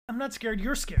I'm not scared.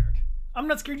 You're scared. I'm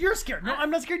not scared. You're scared. No, I'm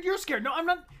not scared. You're scared. No, I'm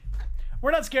not.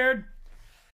 We're not scared.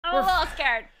 I'm a little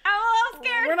scared. I'm a little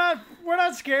scared. We're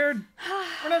not scared.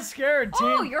 We're not scared, team.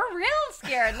 Oh, you're real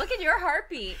scared. Look at your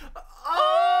heartbeat.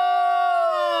 Oh!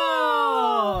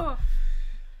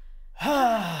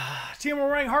 Team, we're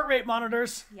wearing heart rate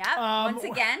monitors. Yep, once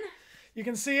again. You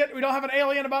can see it. We don't have an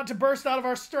alien about to burst out of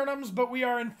our sternums, but we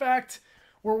are, in fact,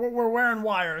 we're wearing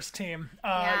wires, team.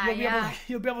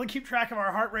 You'll be able to keep track of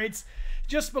our heart rates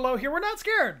just below here. We're not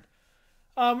scared.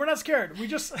 We're not scared. We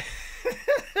just...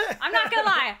 I'm not gonna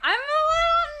lie. I'm a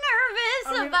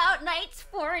little nervous about nights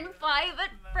 4 and 5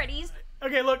 at Freddy's.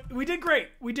 Okay, look, we did great.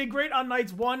 We did great on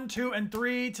nights 1, 2, and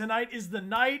 3. Tonight is the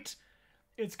night.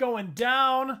 It's going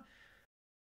down.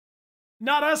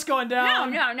 Not us going down. No. I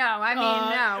mean,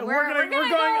 no. We're going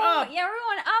up. Yeah, we're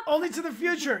going up. Only to the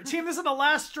future. Team, this is the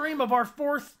last stream of our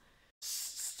fourth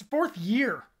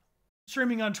year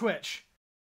streaming on Twitch.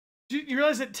 Do you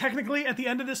realize that technically at the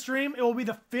end of this stream, it will be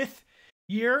the 5th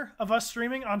year of us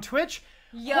streaming on Twitch?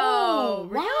 Yo, oh,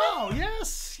 really? Wow,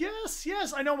 yes.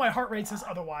 I know my heart rate says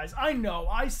otherwise. I know,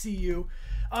 I see you.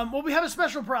 Well, we have a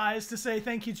special prize to say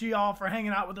thank you to y'all for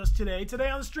hanging out with us today. Today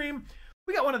on the stream,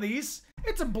 we got one of these.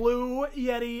 It's a Blue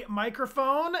Yeti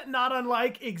microphone, not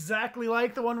unlike, exactly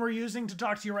like the one we're using to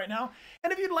talk to you right now.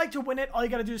 And if you'd like to win it, all you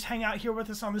gotta do is hang out here with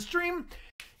us on the stream.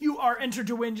 You are entered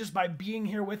to win just by being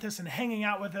here with us and hanging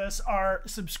out with us. Our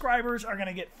subscribers are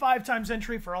gonna get 5 times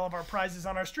entry for all of our prizes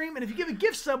on our stream. And if you give a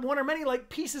gift sub, one or many, like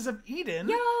Pieces of Eden.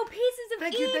 Yo, Pieces of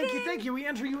Eden. Thank you. We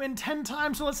enter you in 10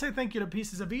 times, so let's say thank you to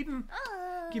Pieces of Eden.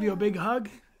 Give you a big hug.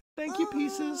 Thank you,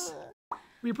 Pieces.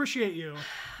 We appreciate you.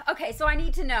 Okay, so I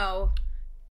need to know,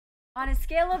 on a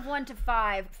scale of 1 to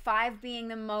 5, 5 being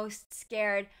the most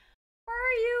scared, where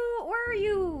are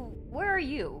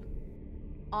you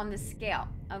on the scale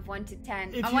of 1 to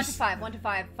 10? 1 to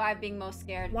 5, 5 being most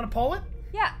scared. Want to poll it?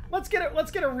 Yeah. Let's get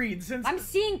a read. Since I'm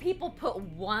seeing people put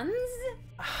 1s.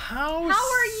 How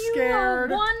are you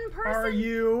scared a 1 person? Are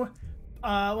you?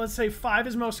 Let's say 5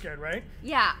 is most scared, right?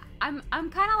 Yeah. I'm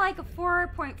kind of like a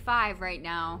 4.5 right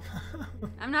now.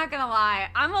 I'm not gonna lie.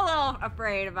 I'm a little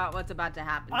afraid about what's about to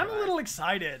happen. I'm a little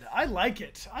excited. I like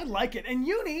it. And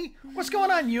Uni, what's going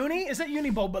on, Uni? Is that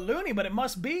Uni Bulbaloonie? But it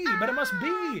must be.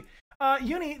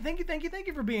 Uni, thank you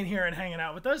for being here and hanging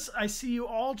out with us. I see you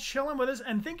all chilling with us,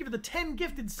 and thank you for the 10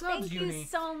 gifted subs, Uni. Thank you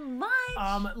so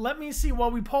much. Let me see while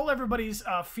we poll everybody's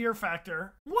fear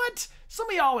factor. What? Some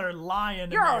of y'all are lying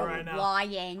to me right now. You're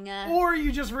lying. Or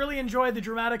you just really enjoy the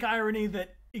dramatic irony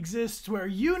that exists where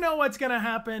you know what's gonna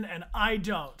happen and I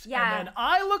don't. Yeah. And then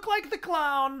I look like the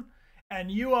clown,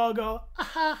 and you all go,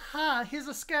 ah ha, he's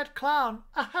a scared clown,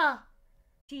 ah.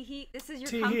 Tee-hee, this is your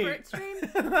comfort stream?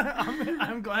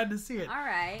 I'm glad to see it. All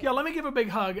right. Yeah, let me give a big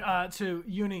hug to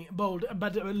Uni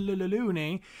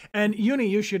Bulbaloonie. And Uni,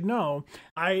 you should know,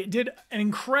 I did an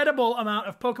incredible amount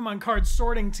of Pokemon card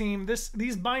sorting, team.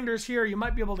 These binders here, you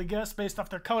might be able to guess based off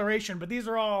their coloration, but these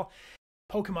are all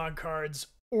Pokemon cards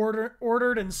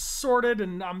ordered and sorted,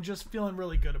 and I'm just feeling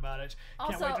really good about it.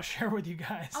 Can't wait to share with you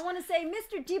guys. I want to say,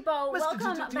 Mr. Debo,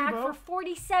 welcome back for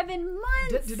 47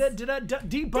 months.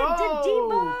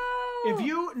 Debo. If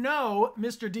you know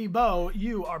Mr. Debo,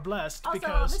 you are blessed. Also,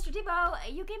 because Mr. Debo,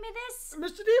 you gave me this.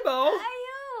 Mr. Debo.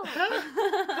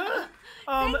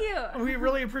 Thank you. We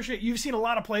really appreciate. You've seen a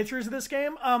lot of playthroughs of this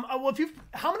game. Well,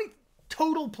 how many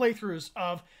total playthroughs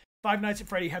of Five Nights at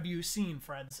Freddy have you seen,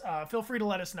 friends? Feel free to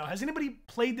let us know. Has anybody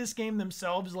played this game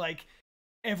themselves, like,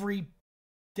 every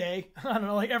day? I don't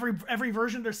know, like every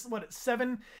version. There's what,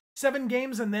 seven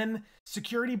games and then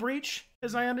Security Breach,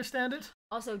 as I understand it.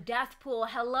 Also, Deathpool,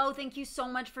 hello. Thank you so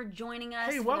much for joining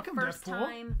us. Hey, welcome, for the first Deathpool.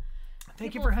 Time.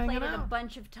 Thank you for hanging out. Played it a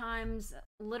bunch of times.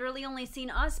 Literally only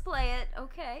seen us play it.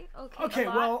 Okay.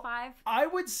 Well, 5. I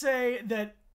would say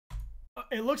that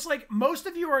it looks like most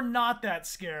of you are not that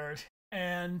scared,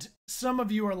 and some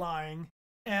of you are lying,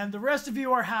 and the rest of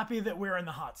you are happy that we're in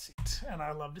the hot seat, and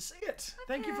I love to see it. Okay.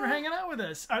 Thank you for hanging out with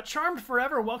us. Charmed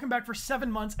Forever, welcome back for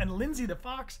 7 months, and Lindsay the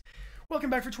Fox, welcome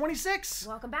back for 26.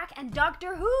 Welcome back, and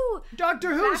Doctor Who.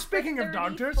 Doctor Who, speaking of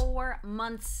doctors. 4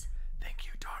 months. Thank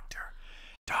you, Doctor.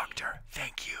 Doctor,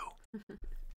 thank you.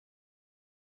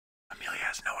 Amelia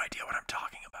has no idea what I'm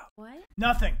talking about. What?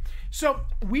 Nothing. So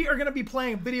we are going to be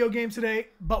playing video games today,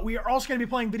 but we are also going to be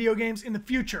playing video games in the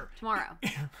future. Tomorrow.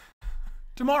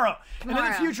 And in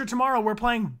the future, tomorrow, we're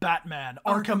playing Batman,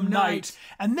 Arkham Knight.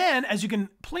 And then, as you can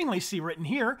plainly see written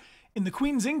here, in the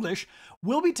Queen's English,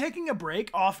 we'll be taking a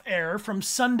break off air from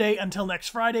Sunday until next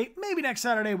Friday, maybe next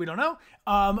Saturday, we don't know,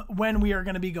 when we are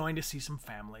going to be going to see some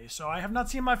family. So I have not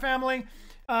seen my family,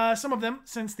 some of them,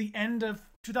 since the end of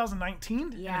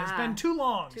 2019. Yeah. And it's been too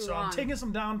long. Too so long. I'm taking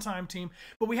some downtime, team.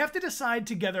 But we have to decide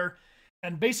together,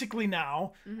 and basically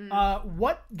now,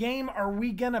 what game are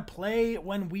we going to play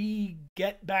when we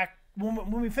get back?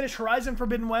 When we finish Horizon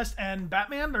Forbidden West and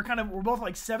Batman, we're both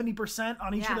like 70%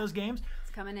 on each of those games.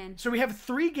 It's coming in. So we have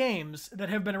 3 games that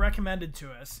have been recommended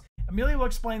to us. Amelia will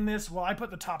explain this while I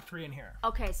put the top 3 in here.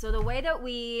 Okay, so the way that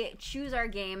we choose our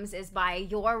games is by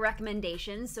your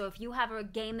recommendations. So if you have a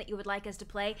game that you would like us to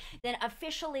play, then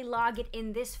officially log it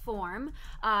in this form.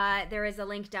 There is a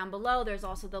link down below. There's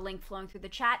also the link flowing through the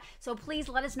chat. So please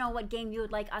let us know what game you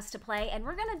would like us to play. And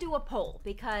we're going to do a poll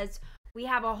because we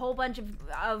have a whole bunch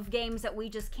of games that we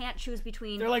just can't choose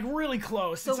between. They're like really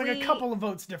close. So it's like a couple of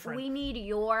votes different. We need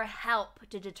your help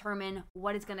to determine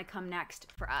what is going to come next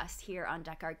for us here on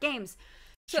Dechart Games.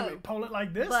 Should we poll it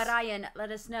like this? Brian,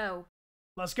 let us know.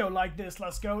 Let's go like this.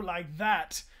 Let's go like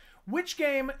that. Which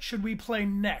game should we play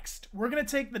next? We're going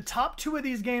to take the top 2 of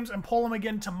these games and poll them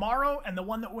again tomorrow, and the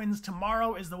one that wins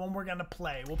tomorrow is the one we're going to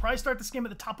play. We'll probably start this game at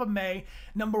the top of May.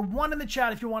 Number 1 in the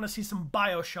chat if you want to see some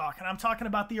BioShock, and I'm talking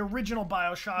about the original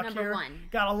BioShock Number here. 1.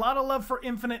 Got a lot of love for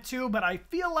Infinite too, but I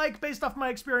feel like, based off my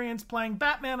experience playing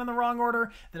Batman in the wrong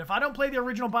order, that if I don't play the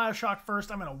original BioShock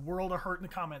first, I'm in a world of hurt in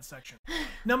the comments section.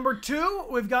 Number 2,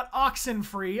 we've got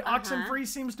Oxenfree. Oxenfree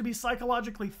seems to be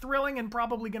psychologically thrilling and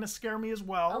probably going to scare me as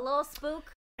well. A little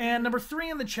spook. And number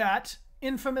 3 in the chat,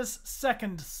 Infamous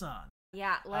Second Son.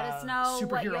 Yeah, let us know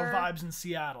superhero vibes in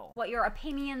Seattle. What your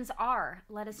opinions are.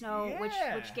 Let us know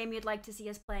which game you'd like to see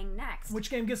us playing next.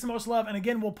 Which game gets the most love. And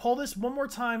again, we'll pull this one more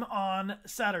time on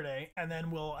Saturday, and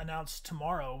then we'll announce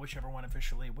tomorrow whichever one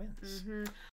officially wins.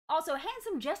 Also,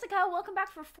 Handsome Jessica, welcome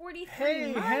back for 43 months.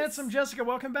 Hey, Handsome Jessica,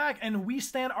 welcome back. And We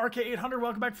Stand RK800,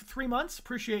 welcome back for 3 months.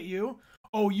 Appreciate you.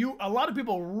 Oh, a lot of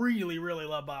people really, really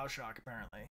love BioShock,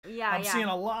 apparently. Yeah, I'm seeing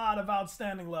a lot of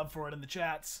outstanding love for it in the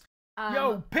chats. Um,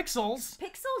 Yo, Pixels.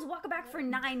 Pixels, welcome back for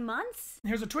 9 months.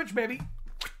 Here's a Twitch, baby.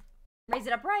 Raise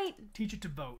it up right. Teach it to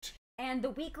vote. And the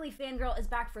Weekly Fangirl is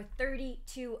back for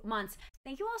 32 months.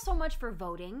 Thank you all so much for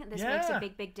voting. This makes a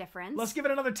big, big difference. Let's give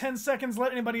it another 10 seconds.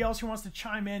 Let anybody else who wants to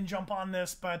chime in jump on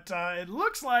this. But it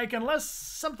looks like, unless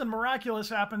something miraculous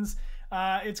happens,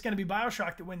 it's going to be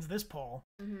BioShock that wins this poll.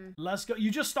 Let's go.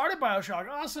 You just started BioShock.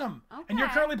 Awesome. Okay. And you're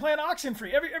currently playing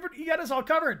Oxenfree. You got us all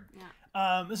covered.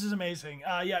 Yeah. This is amazing.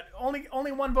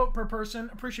 Only 1 vote per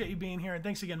person. Appreciate you being here. And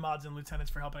thanks again, mods and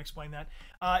lieutenants, for helping explain that.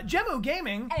 Jemu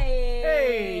Gaming.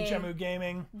 Hey, Jemu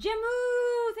Gaming.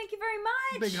 Jemu, thank you very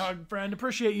much. Big hug, friend.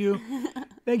 Appreciate you.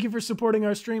 Thank you for supporting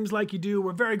our streams like you do.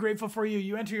 We're very grateful for you.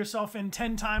 You enter yourself in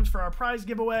 10 times for our prize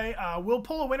giveaway. We'll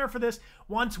pull a winner for this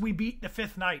once we beat the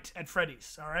 5th night at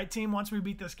Freddy's. All right, team? Once we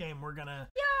beat this game, we're gonna...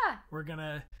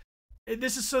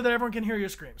 This is so that everyone can hear your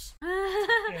screams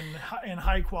in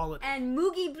high quality. And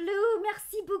Moogie Blue,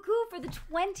 merci beaucoup for the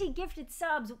 20 gifted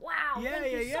subs. Wow,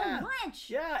 thank you so much.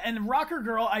 Yeah, and Rocker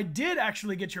Girl, I did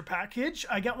actually get your package.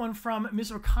 I got one from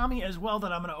Miss Okami as well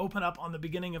that I'm going to open up on the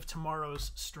beginning of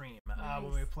tomorrow's stream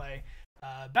when we play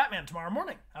Batman tomorrow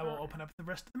morning. I will open up the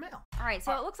rest of the mail. All right,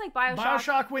 so it looks like BioShock...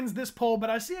 BioShock wins this poll,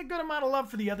 but I see a good amount of love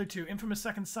for the other 2. Infamous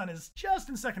Second Son is just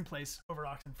in 2nd place over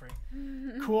Oxenfree.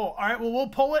 Cool. All right, well, we'll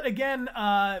pull it again.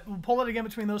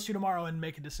 Between those 2 tomorrow and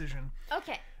make a decision.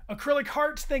 Okay. Acrylic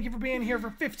Hearts, thank you for being here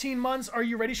for 15 months. Are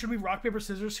you ready? Should we rock, paper,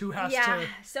 scissors? Who has to... Yeah,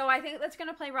 so I think that's going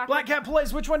to play rock, Black Cat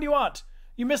Plays, which one do you want?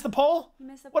 You missed the poll?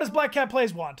 What does Black Cat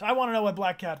Plays want? I want to know what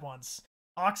Black Cat wants.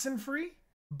 Oxenfree,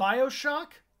 BioShock,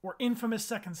 or Infamous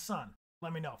Second Son?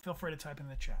 Let me know. Feel free to type in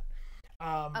the chat.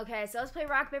 Okay, so let's play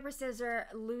rock, paper, scissors.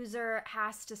 Loser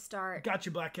has to start. Got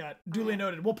you, Black Cat. Duly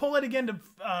noted. We'll pull it again to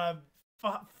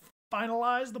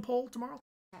finalize the poll tomorrow.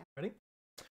 Okay. Ready?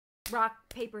 Rock,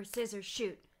 paper, scissors,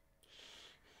 shoot.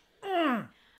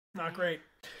 Not great.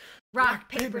 Rock,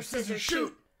 paper, scissors,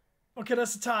 shoot. Okay,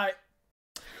 that's a tie.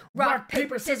 Rock,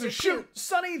 paper, scissors, shoot.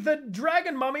 Sonny the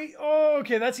Dragon Mummy. Oh,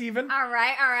 okay, that's even. All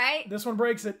right. This one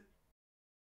breaks it.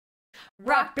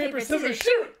 Rock, paper, scissors,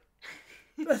 shoot.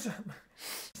 That's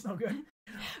no good.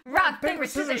 Rock, paper,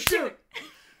 scissors, shoot.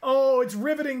 Oh, it's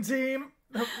riveting, team.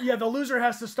 Yeah, the loser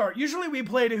has to start. Usually we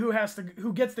play to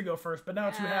who gets to go first, but now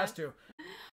it's who has to.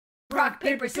 Rock,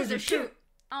 paper, scissors, shoot.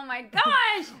 Oh my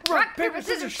gosh. Rock, paper,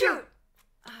 scissors, shoot.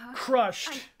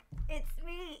 Crushed. It's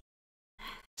me.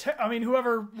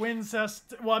 Whoever wins has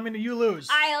to, you lose.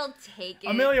 I'll take it.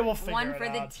 Amelia will figure it out. One for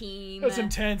the team. That's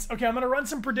intense. Okay, I'm going to run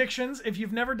some predictions. If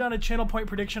you've never done a channel point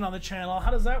prediction on the channel, how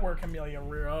does that work, Amelia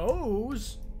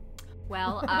Rose?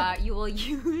 Well, you will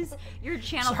use your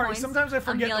channel points. Sometimes I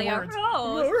forget Amelia the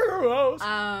words.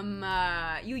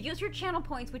 Rose. You use your channel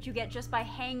points, which you get just by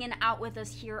hanging out with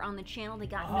us here on the channel. They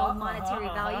got no monetary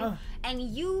value, and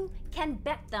you can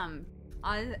bet them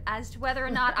as to whether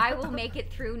or not I will make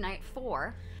it through night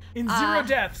 4. In 0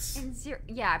 deaths.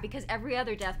 Yeah, because every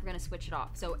other death we're gonna switch it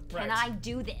off. So can Right. I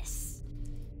do this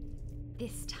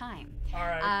time? All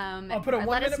right. I'll put a 1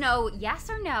 let minute. us know yes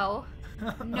or no.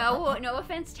 No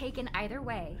offense taken either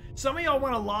way. Some of y'all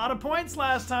won a lot of points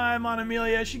last time on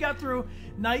Amelia. She got through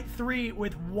night 3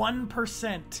 with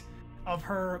 1% of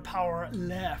her power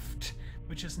left,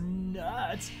 which is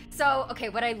nuts. So, okay,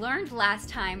 what I learned last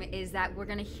time is that we're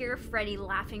gonna hear Freddy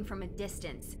laughing from a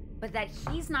distance, but that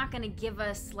he's not gonna give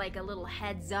us like a little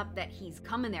heads up that he's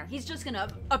coming there. He's just gonna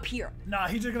appear. Nah,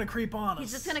 he's just gonna creep on us.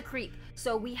 He's just gonna creep.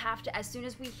 So we have to, as soon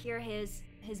as we hear his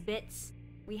bits,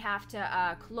 we have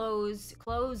to close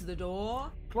the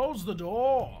door. Close the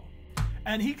door.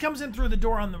 And he comes in through the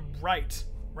door on the right.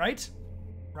 Right?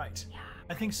 Right. Yeah.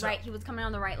 I think so. Right, he was coming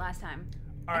on the right last time.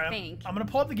 All right, I think. I'm gonna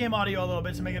pull up the game audio a little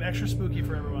bit to make it extra spooky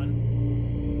for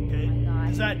everyone. Okay. Oh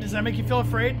my God. Does that make you feel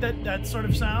afraid, that sort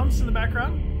of sounds in the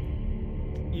background?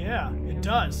 Yeah, it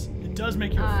does. It does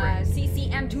make you afraid.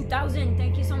 CCM 2000,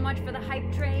 thank you so much for the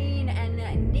hype train, and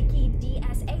Nikki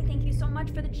DSA, thank you so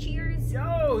much for the cheers.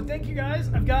 Yo, thank you guys.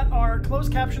 I've got our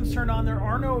closed captions turned on. There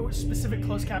are no specific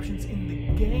closed captions in the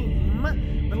game, but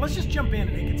let's just jump in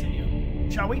and hit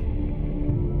continue, shall we?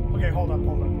 Okay, hold up.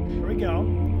 Here we go.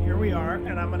 Here we are,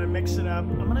 and I'm gonna mix it up. I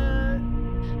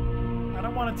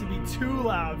don't want it to be too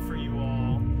loud for you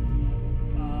all.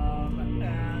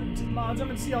 And mods, I'm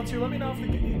in CL2. Let me know if the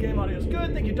game audio is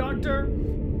good. Thank you, Doctor.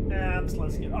 And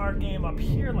let's get our game up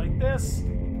here like this.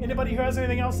 Anybody who has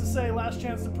anything else to say, last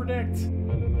chance to predict.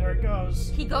 There it goes.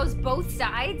 He goes both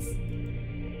sides?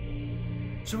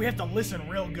 So we have to listen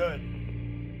real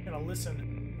good. Gotta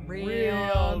listen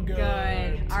Real good.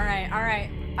 All right.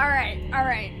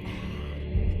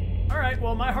 All right,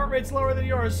 well, my heart rate's lower than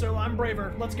yours, so I'm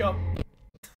braver. Let's go.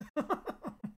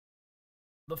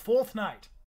 The 4th night.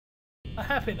 A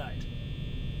happy night.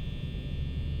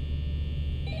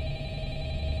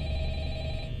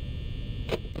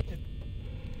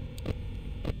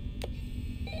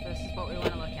 This is what we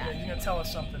want to look Yeah, at. he's gonna tell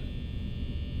us something.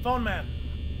 Phone man.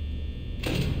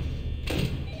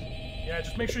 Yeah,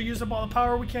 just make sure you use up all the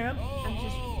power we can. I'm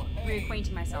just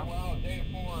reacquainting myself. Wow, day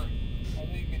 4. I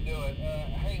think you can do it.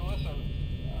 Hey, listen.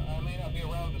 I may not be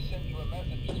around to send you a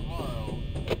message tomorrow.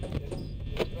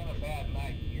 It's been a bad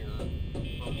night here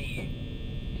for me.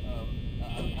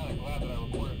 I'm kind of glad that I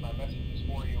recorded my messages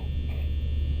for you.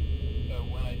 So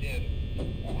when I did,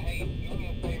 hey, do me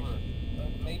a favor.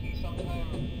 Maybe sometime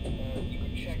you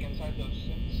could check inside those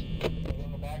suits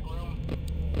in the back room.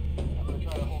 I'm gonna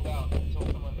try to hold out until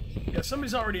someone. Yeah,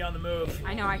 somebody's already on the move.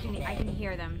 I know, I can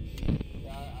hear them.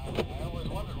 I always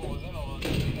wondered what was in all those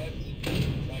heads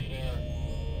back there.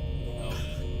 You know.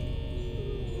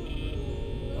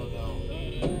 Oh no.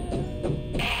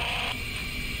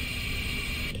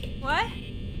 What?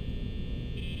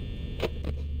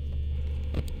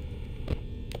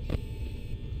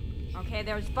 Okay,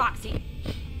 there's Foxy.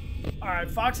 Alright,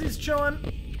 Foxy's chilling.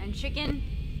 And Chicken.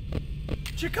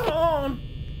 Chicken on!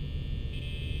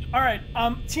 Alright,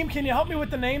 team, can you help me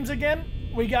with the names again?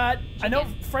 We got, I know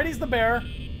Freddy's the bear.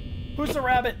 Who's the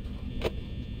rabbit?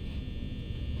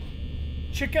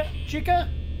 Chica?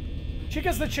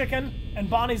 Chica's the chicken, and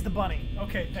Bonnie's the bunny.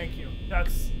 Okay, thank you.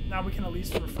 Now we can at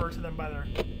least refer to them by their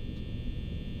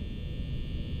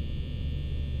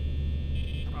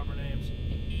proper names.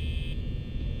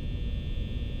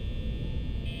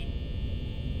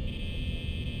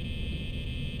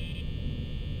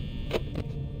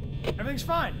 Everything's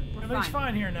fine. Everything's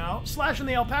fine here now. Slash and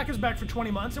the alpaca's back for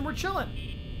 20 months, and we're chilling.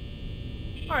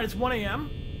 Alright, it's 1 a.m.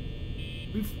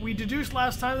 We deduced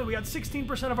last time that we got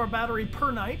 16% of our battery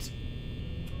per night.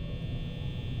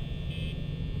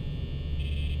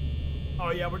 Oh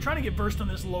yeah, we're trying to get versed on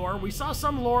this lore. We saw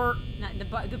some lore. Not the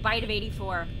bite of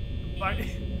 84.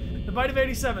 The bite of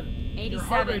 87. 87. Your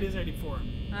heart rate is 84.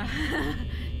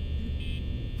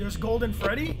 There's Golden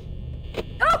Freddy?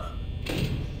 Oh!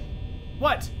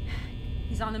 What?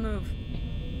 He's on the move.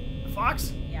 The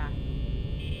fox? Yeah.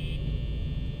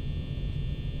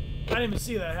 I didn't even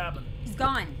see that happen. He's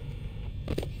gone.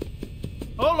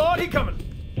 Oh Lord, he coming!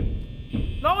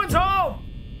 No one's home!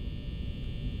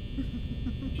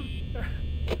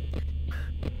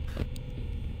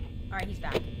 Alright, he's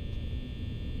back.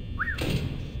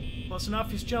 Close enough,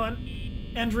 he's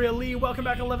chilling. Andrea Lee, welcome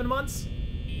back 11 months.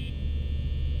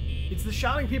 It's the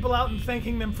shouting people out and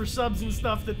thanking them for subs and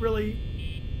stuff that really...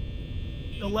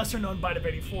 The lesser known bite of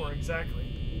 84,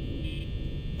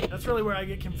 exactly. That's really where I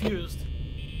get confused.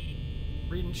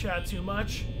 Reading chat too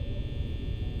much.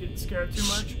 Getting scared too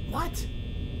much. What?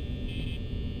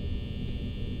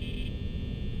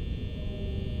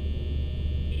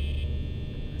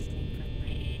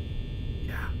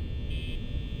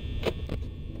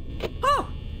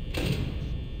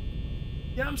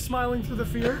 I'm smiling through the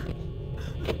fear.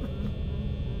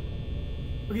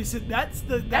 Okay, so that's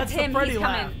the him. Freddy He's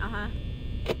laugh. coming.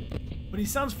 But he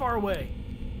sounds far away.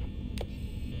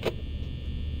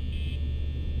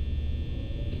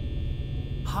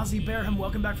 Hazy Bearham,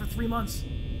 welcome back for 3 months.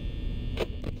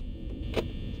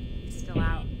 He's still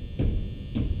out.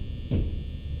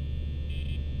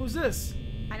 Who's this?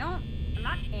 I'm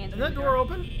not answering. Is that door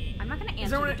open? I'm not gonna answer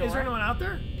Is there, the door. is there anyone out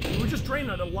there? We're just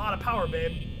draining a lot of power,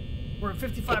 babe. We're at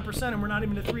 55% and we're not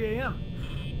even at 3 a.m.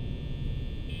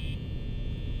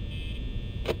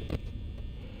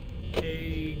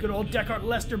 Hey, good old Dechart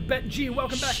Lester, Bet G,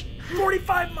 welcome back.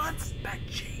 45 months! Bet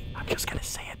G. I'm just gonna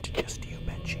say it to just you,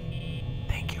 Bet G.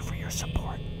 Thank you for your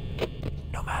support.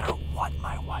 No matter what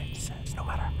my wife says, no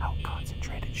matter how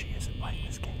concentrated she is in playing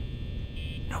this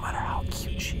game, no matter how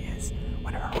cute she is,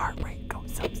 when her heart rate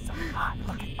goes up so high,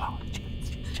 look at, oh,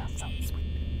 she's just so sweet.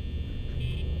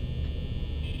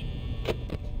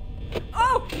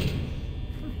 Oh!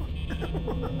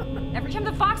 Every time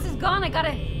the fox is gone, I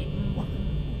gotta...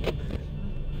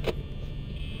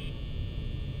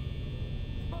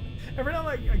 Every time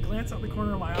I glance out the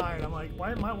corner of my eye and I'm like,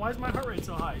 why is my heart rate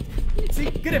so high? See,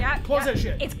 get it, close that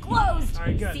shit. It's closed. All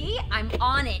right, good. See, I'm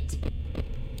on it.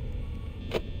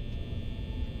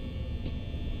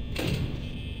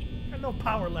 Got no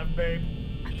power left, babe.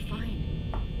 I'm fine.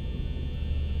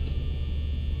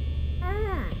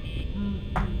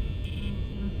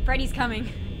 Freddy's coming.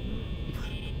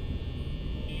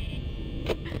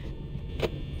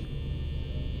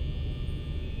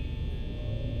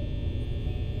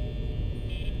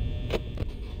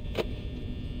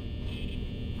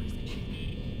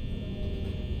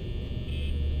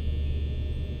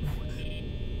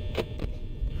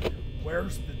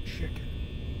 Where's the chicken?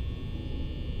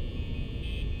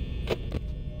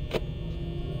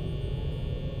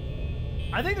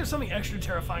 I think there's something extra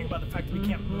terrifying about the fact that we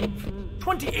can't move.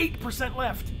 28%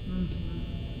 left.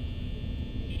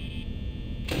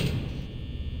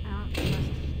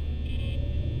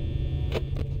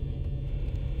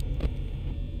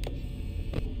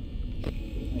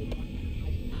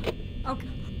 Okay.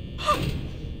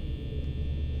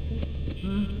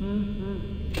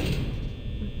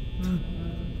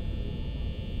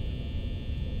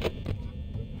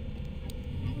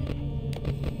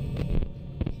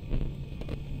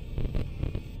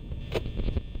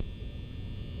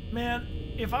 Man,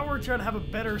 if I were trying to have a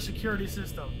better security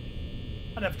system,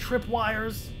 I'd have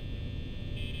tripwires,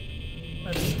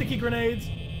 I'd have sticky grenades.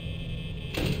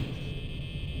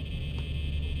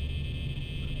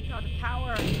 God, the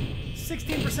power.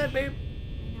 16%, babe.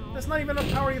 No. That's not even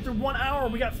enough power to get through 1 hour.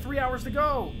 We got 3 hours to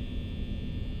go.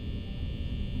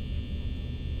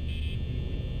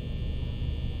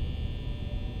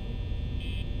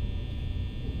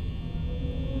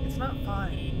 It's not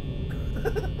fine.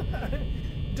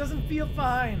 It doesn't feel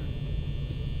fine.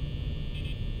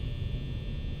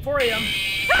 4 a.m.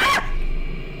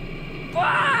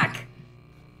 Fuck!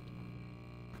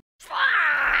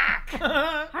 Fuck!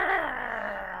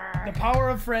 The power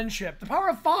of friendship. The power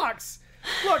of Fox.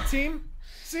 Look, team.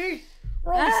 See?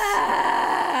 We're all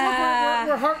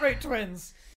we're heart rate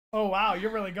twins. Oh, wow.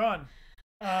 You're really gone.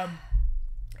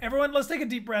 Everyone, let's take a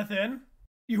deep breath in.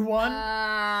 You won.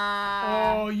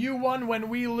 Oh, you won when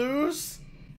we lose.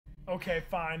 Okay,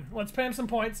 fine. Let's pay him some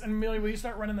points. And Amelia, will you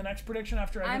start running the next prediction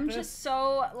after I get this? I'm just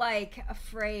so, like,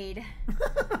 afraid.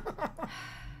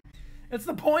 It's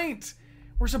the point.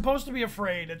 We're supposed to be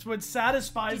afraid. It's what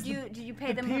satisfies Did you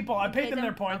pay them? people. I paid them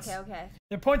their points. Okay.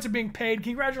 Their points are being paid.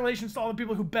 Congratulations to all the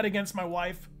people who bet against my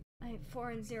wife. I have 4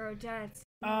 and 0 deaths.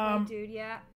 Dude,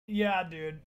 yeah. Yeah,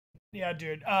 dude.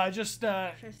 Should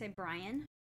I say Bryan?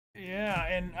 Yeah,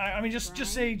 and I mean, just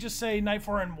say night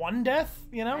 4 and 1 death.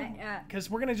 You know, because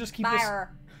we're gonna just keep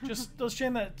Fire. this. Let's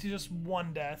change that to just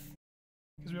 1 death,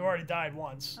 because we've already died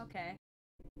once. Okay.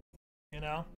 You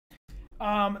know.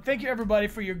 Thank you everybody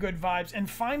for your good vibes. And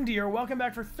Fine Deer, welcome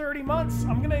back for 30 months.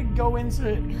 I'm gonna go into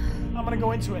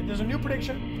it. There's a new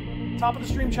prediction. Top of the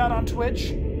stream chat on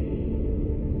Twitch.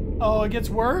 Oh, it gets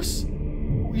worse?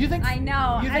 You think? I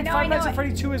know. You think Five Nights at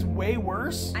Freddy 2 is way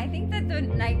worse? I think that the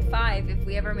night 5, if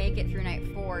we ever make it through night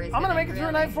 4, is. I'm gonna make it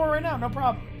through night 4 right now. No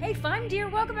problem. Hey, Fine Deer,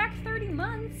 welcome back 30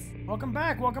 months. Welcome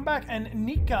back. And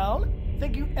Nikal,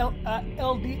 thank you,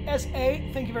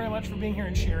 LDSA. Thank you very much for being here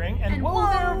and cheering. And whoa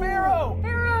there, Vero!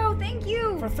 Vero, thank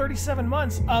you. For 37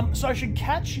 months. So I should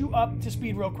catch you up to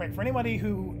speed real quick. For anybody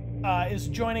who is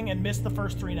joining and missed the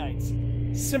first 3 nights.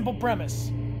 Simple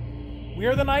premise. We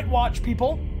are the Night Watch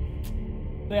people.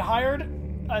 They hired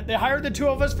the 2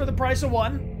 of us for the price of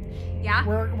 1. Yeah.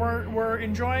 We're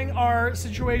enjoying our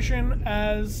situation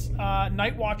as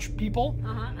Night Watch people.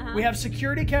 We have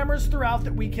security cameras throughout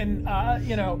that we can,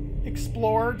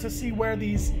 explore to see where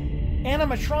these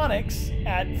animatronics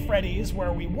at Freddy's,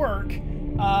 where we work,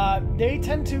 they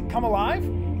tend to come alive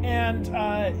and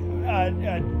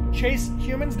chase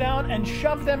humans down and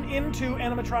shove them into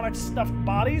animatronic stuffed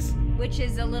bodies. Which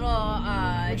is a little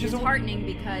disheartening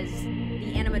because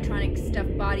the animatronic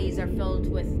stuffed bodies are filled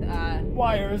with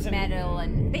wires and metal,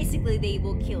 and basically they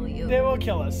will kill you. They will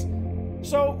kill us.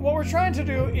 So what we're trying to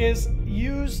do is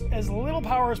use as little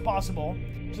power as possible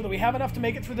so that we have enough to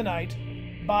make it through the night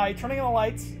by turning on the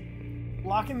lights,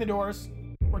 locking the doors,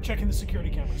 or checking the security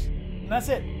cameras. And that's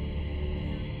it.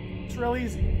 It's real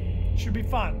easy. Should be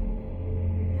fun.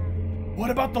 What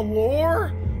about the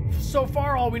lore? So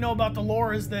far, all we know about the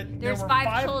lore is that there's there were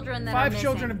five children that are missing. 5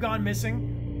 children have gone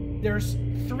missing. There's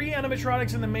 3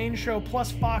 animatronics in the main show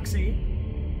plus Foxy,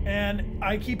 and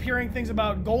I keep hearing things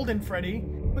about Golden Freddy,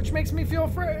 which makes me feel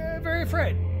very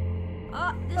afraid.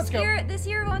 Oh, this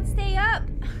year won't stay up.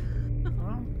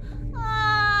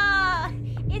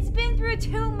 It's been through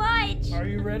too much. Are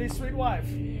you ready, sweet wife?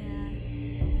 Yeah.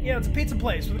 Yeah, it's a pizza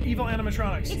place with evil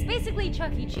animatronics. It's basically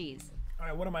Chuck E. Cheese. All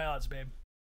right, what are my odds, babe?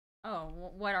 Oh,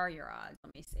 what are your odds?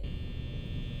 Let me see.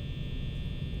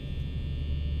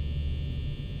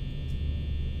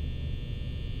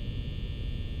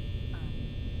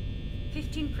 Um,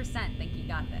 15% think you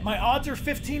got this. My odds are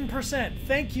 15%.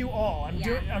 Thank you all.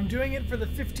 I'm doing it for the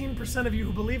 15% of you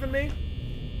who believe in me.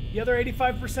 The other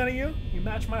 85% of you, you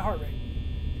match my heart rate.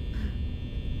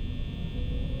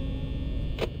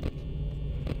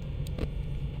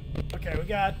 Okay, we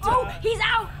got... Oh, he's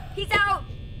out! He's out!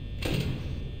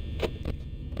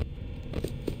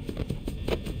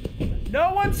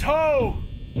 No one's home!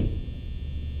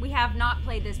 We have not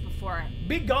played this before.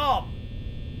 Big gob!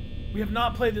 We have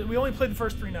not played it. We only played the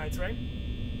first 3 nights, right?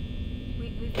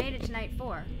 We've made it to night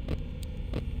 4.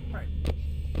 Right.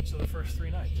 So the first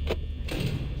 3 nights.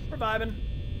 We're vibing.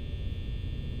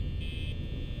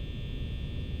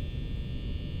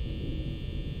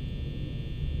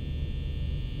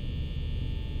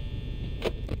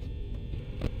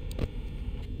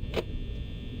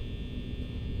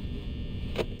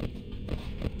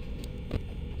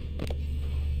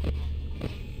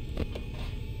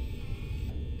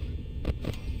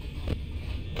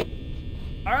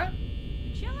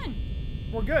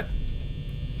 We're good.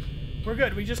 We're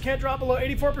good. We just can't drop below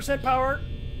 84% power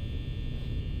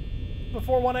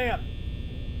before 1 a.m.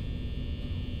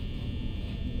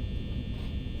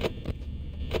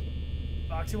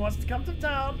 Foxy wants to come to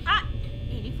town.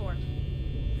 84.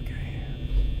 Okay.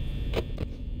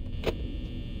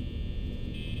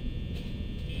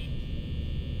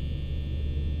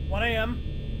 One a.m.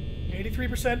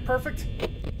 83%. Perfect.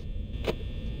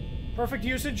 Perfect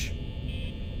usage.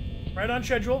 Right on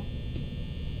schedule.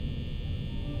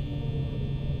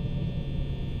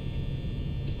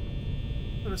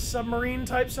 Sort of submarine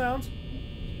type sounds.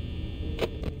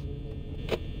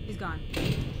 He's gone.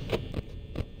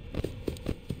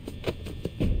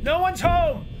 No one's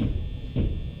home!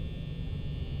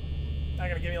 Not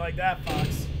gonna give me like that,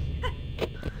 Fox.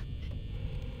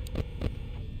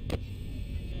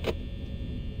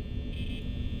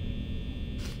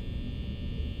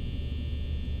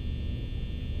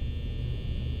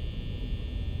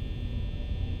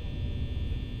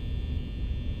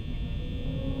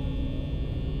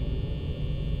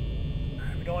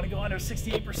 We don't want to go under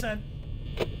 68%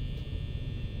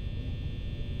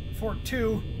 for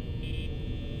 2.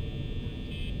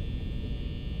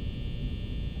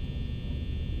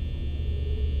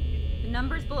 The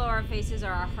numbers below our faces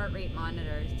are our heart rate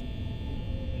monitors.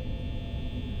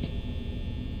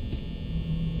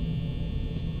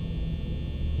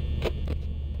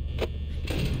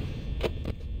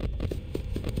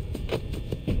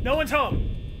 No one's home.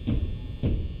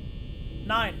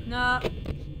 9. No.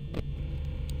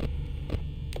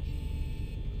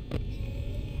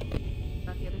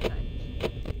 About the other side.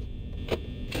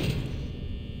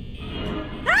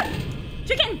 Ah!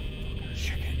 Chicken!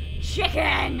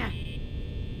 Chicken!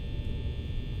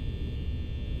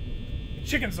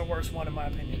 Chicken's the worst one in my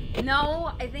opinion.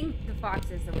 No, I think the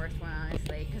fox is the worst one,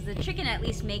 honestly, because the chicken at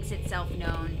least makes itself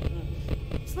known.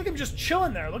 Just look at him just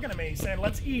chilling there, looking at me, saying,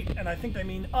 let's eat, and I think they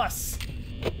mean us.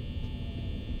 The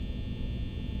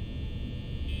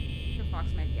fox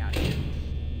might be out here.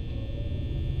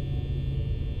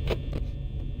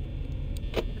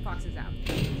 The fox is out.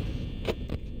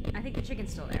 I think the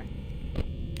chicken's still there.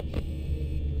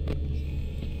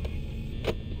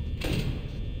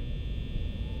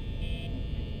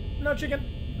 No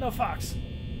chicken, no fox.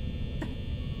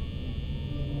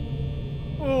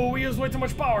 Oh, we use way too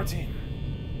much power, team.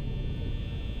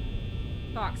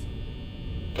 Fox.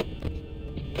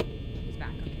 He's back.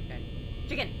 Okay, good.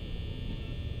 Chicken.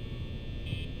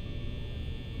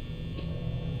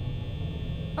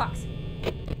 Fox.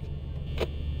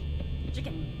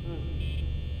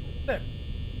 Chicken. There.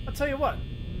 I'll tell you what.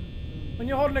 When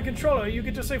you're holding a controller, you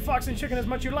can just say Fox and Chicken as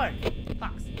much you like.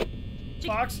 Fox. Chicken.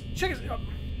 Fox. Chicken.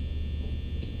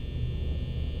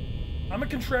 I'm a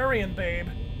contrarian, babe.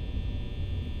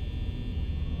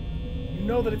 You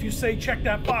know that if you say check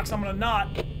that box, I'm gonna not.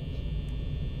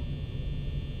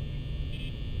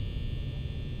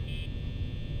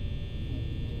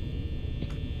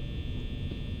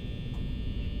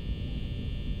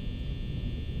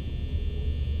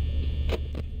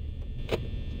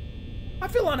 I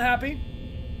feel unhappy.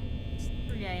 It's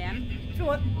 3 a.m. I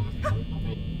feel it.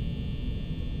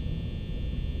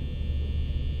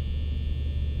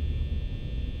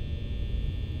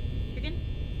 Chicken.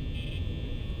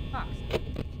 Fox.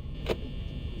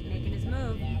 He's making his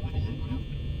move.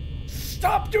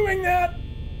 Stop doing that!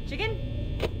 Chicken.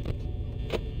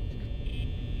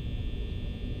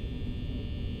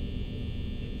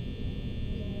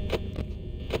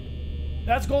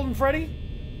 That's Golden Freddy.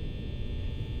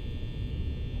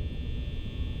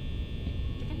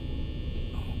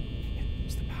 Chicken. Oh, can't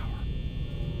use the power.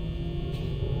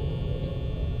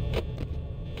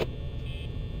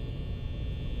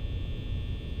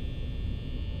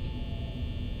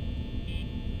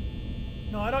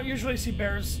 No, I don't usually see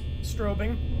bears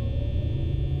strobing.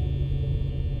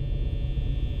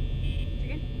 Chicken.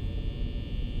 Chicken.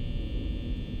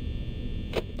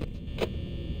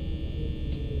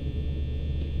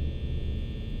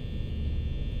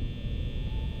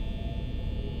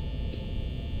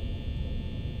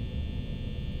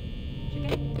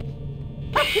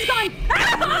 Oh, he's gone!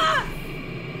 Ah!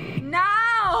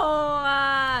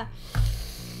 No!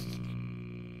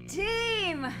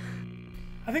 Team!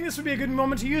 I think this would be a good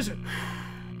moment to use it.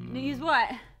 Use what?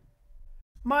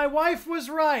 My wife was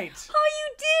right. Oh,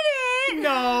 you did it!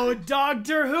 No,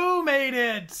 Doctor Who made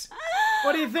it.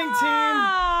 What do you think, team? Oh,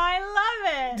 I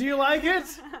love it. Do you like it?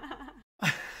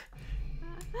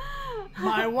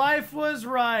 My wife was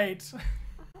right.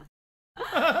 Oh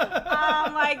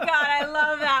my god, I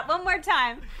love that. One more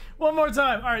time. One more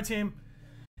time. All right, team.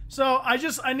 So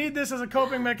I need this as a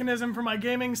coping mechanism for my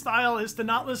gaming style, is to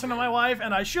not listen to my wife,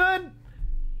 and I should.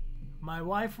 My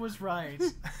wife was right.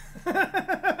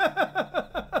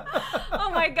 Oh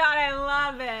my god, I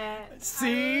love it.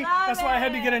 See? I love That's why I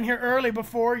had to get in here early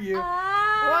before you.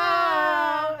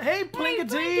 Ah. Wow. Hey,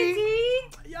 Plinkety. Hey,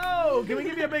 Yo, can we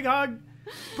give you a big hug?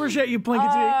 Appreciate you,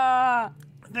 Plinkety.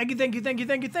 Thank you, thank you, thank you,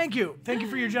 thank you, thank you. Thank you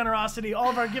for your generosity. All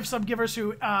of our gift sub givers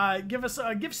who give us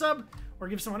a gift sub, or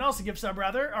give someone else a gift sub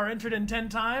rather, are entered in 10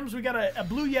 times. We got a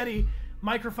Blue Yeti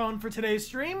microphone for today's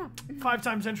stream. 5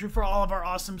 times entry for all of our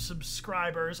awesome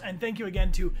subscribers. And thank you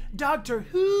again to Doctor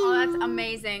Who. Oh, that's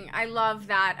amazing. I love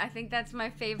that. I think that's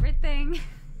my favorite thing.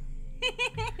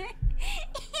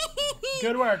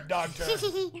 Good work, Doctor.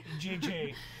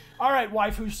 GG. All right,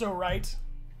 wife who's so right.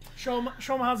 Show 'em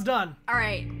how it's done. All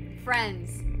right,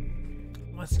 friends.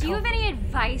 Let's Do you go. have any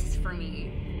advice for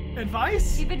me?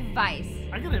 Advice? Do you have advice?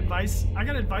 I got advice. I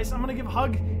got advice. I'm gonna give a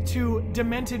hug to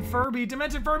Demented Furby.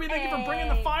 Demented Furby, thank you for bringing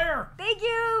the fire. Thank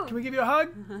you. Can we give you a hug?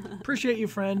 Appreciate you,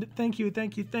 friend. Thank you,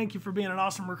 thank you, thank you for being an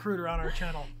awesome recruiter on our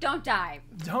channel. Don't die.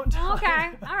 Don't die. Okay.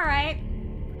 All right.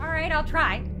 All right. I'll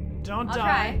try. Don't I'll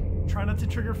die. Try not to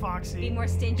trigger Foxy. Be more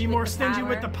stingy. Be more with the stingy power.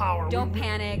 with the power. Don't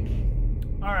panic.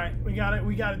 All right, we got it.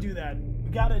 We got to do that.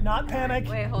 We got to not panic.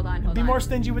 Wait, hold on. Be more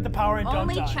stingy with the power and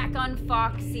Only don't die. check on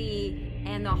Foxy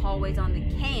and the hallways on the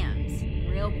cams.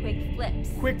 Real quick flips.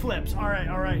 Quick flips. All right,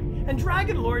 all right. And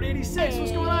Dragon Lord 86.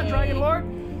 What's going on, Dragon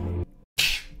Lord?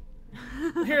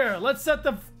 Here, let's set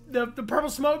the purple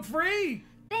smoke free.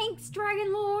 Thanks,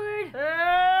 Dragon Lord.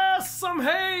 Yes, some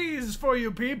haze for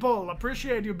you people.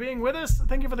 Appreciate you being with us.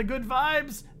 Thank you for the good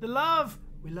vibes, the love.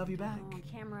 We love you back. On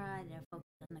camera, focus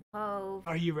on the cove.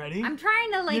 Are you ready? I'm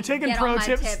trying to like. You're taking get pro all my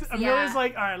tips. Amelia's yeah.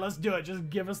 like, all right, let's do it. Just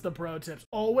give us the pro tips.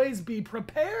 Always be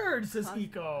prepared, says Close-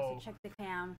 Hiko. Check the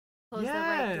cam. Close the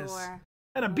right Yes. door.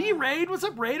 And a B raid. What's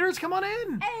up, Raiders? Come on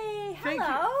in. Hey, Thank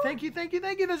hello. you. Thank you. Thank you.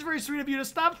 Thank you. That's very sweet of you to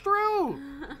stop through.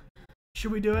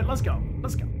 Should we do it? Let's go.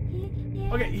 Let's go.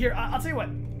 Yeah. Okay, here, I'll tell you what.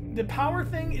 The power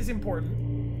thing is important.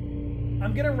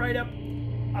 I'm gonna write up.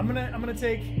 I'm gonna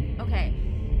take. Okay.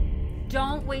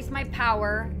 Don't waste my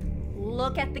power.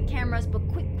 Look at the cameras, but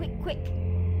quick.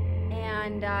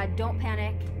 And don't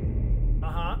panic.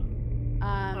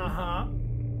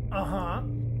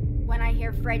 When I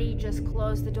hear Freddy, just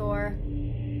close the door.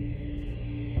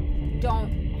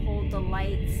 Don't hold the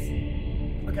lights.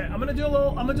 Okay, I'm gonna do a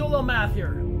little math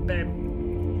here, babe.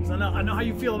 'Cause I know how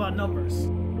you feel about numbers.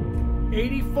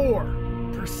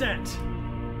 84%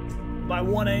 by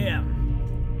 1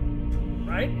 a.m.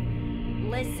 Right?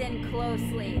 Listen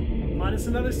closely. Minus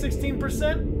another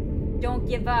 16%. Don't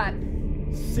give up.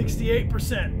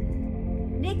 68%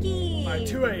 Nikki! by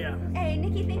 2 a.m. Hey,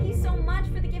 Nikki, thank you so much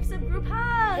for the gifts of group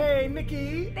hug! Hey,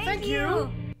 Nikki. Thank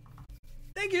you!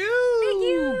 Thank you. Thank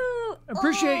you!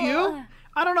 Appreciate you. Oh.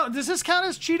 I don't know. Does this count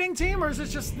as cheating, team, or is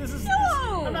this just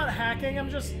No! I'm not hacking. I'm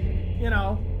just,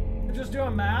 I'm just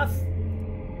doing math.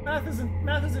 Math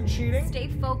isn't cheating. Stay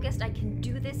focused. I can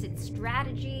do this. It's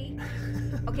strategy.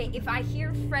 Okay, if I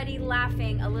hear Freddy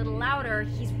laughing a little louder,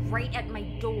 he's right at my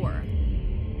door.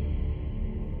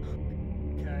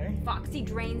 Okay. Foxy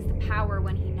drains the power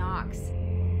when he knocks.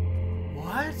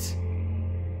 What?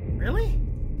 Really?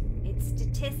 It's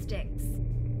statistics.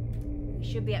 We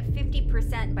should be at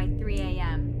 50% by 3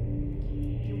 a.m.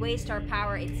 If you waste our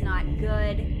power, it's not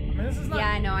good. I mean, this is not. Yeah,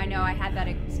 I know. I had that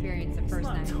experience the It's first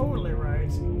not time. totally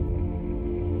right.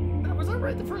 Was I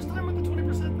right the first time with the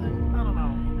 20% thing? I don't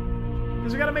know.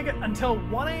 Because we gotta make it until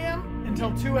 1 a.m.,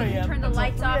 until 2 a.m., Turn the until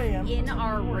lights 3 off a.m., in until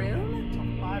our 4 a.m., room?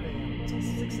 until 5 a.m., until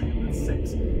 6 a.m. That's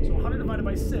 6. So 100 divided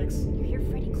by 6. You hear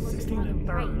Freddy close the 16 door on and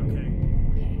the a right. third. Okay.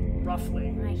 Okay.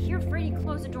 Roughly. When I hear Freddy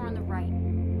close the door on the right.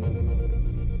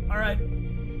 All right.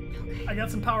 Okay. I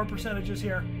got some power percentages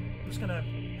here. I'm just gonna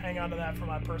hang on to that for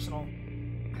my personal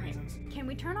reasons. Can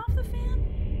we turn off the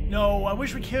fan? No, I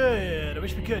wish we could.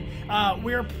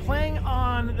 We're playing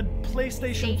on the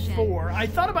PlayStation Station. 4. I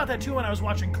thought about that too when I was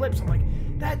watching clips. I'm like,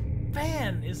 that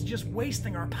fan is just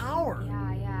wasting our power.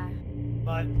 Yeah.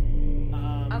 But,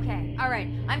 Okay. All right.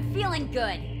 I'm feeling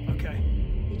good. okay.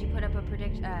 Did you put up a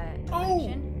prediction?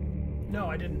 No,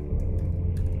 I didn't.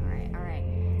 All right.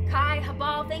 Kai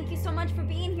Habal, thank you so much for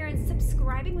being here and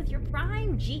subscribing with your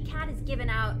Prime. GCat is giving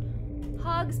out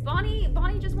hugs. Bonnie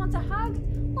just wants a hug.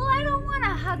 Well, I don't want a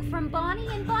hug from Bonnie,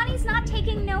 and Bonnie's not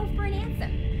taking no for an answer.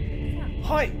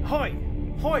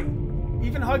 Hoi.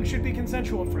 Even hugs should be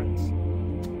consensual, friends.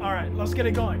 All right, let's get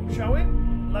it going, shall we?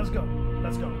 Let's go.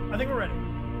 I think we're ready.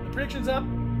 The prediction's up.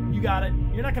 You got it.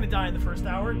 You're not gonna die in the first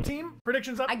hour. Team,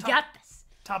 predictions up. I got this.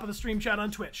 Top of the stream chat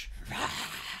on Twitch.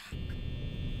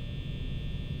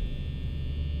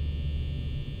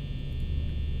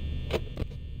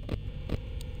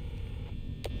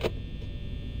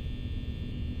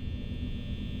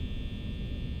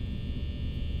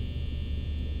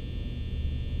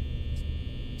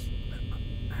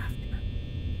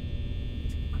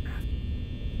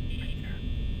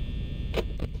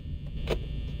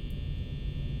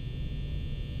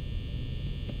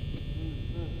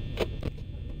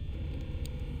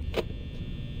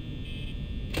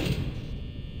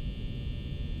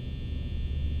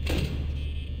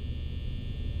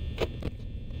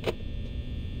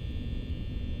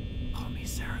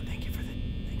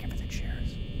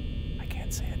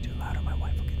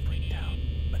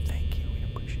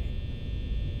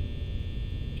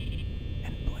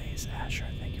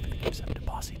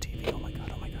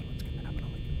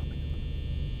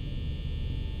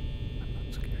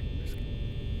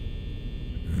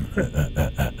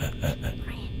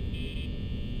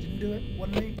 Didn't do it.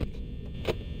 Wasn't me.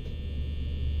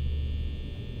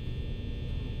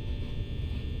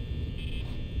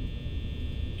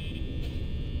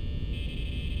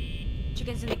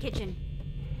 Chicken's in the kitchen.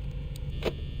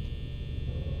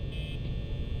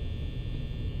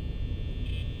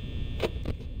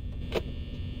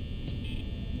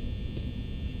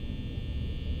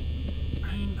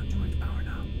 I'm not too much power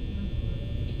now.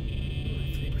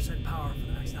 3% power for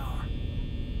the next hour.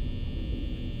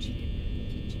 Chicken in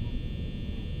the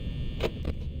kitchen.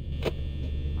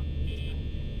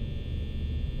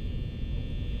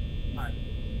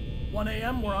 1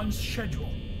 a.m. We're on schedule.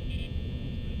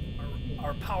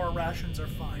 Our power rations are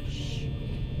fine.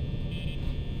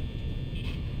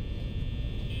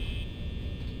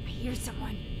 I hear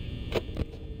someone.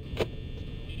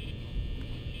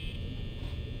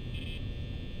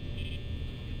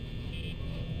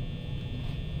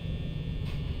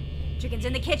 Chicken's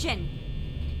in the kitchen.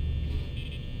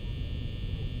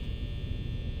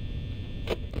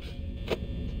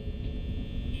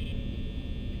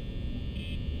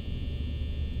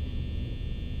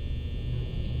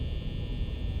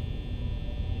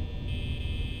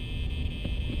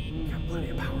 Got plenty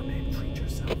of power, babe. Treat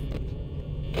yourself.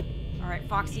 All right,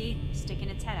 Foxy, sticking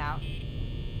its head out.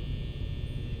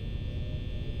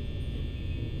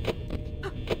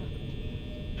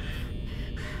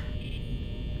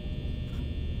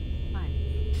 Fine.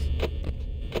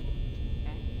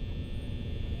 Okay.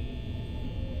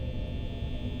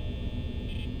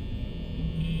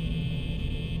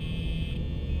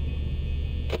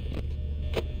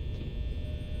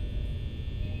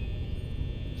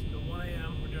 Still 1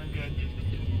 a.m. We're doing good.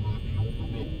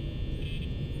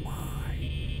 Why?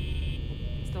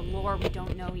 It's the lore we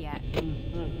don't know yet.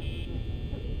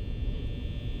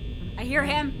 I hear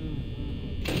him.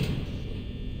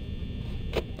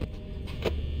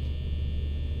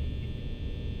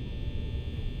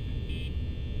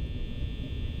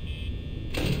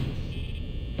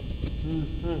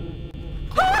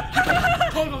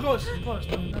 Close.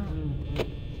 No.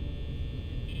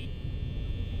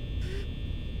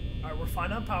 Alright, we're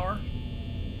fine on power.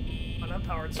 Fine on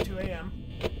power, it's 2 a.m.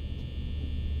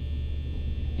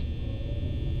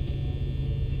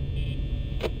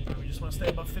 Alright, we just want to stay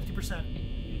above 50%.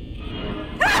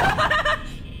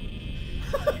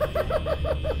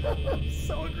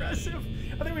 So aggressive.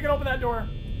 I think we can open that door.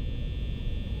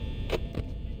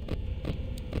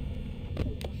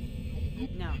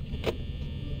 No.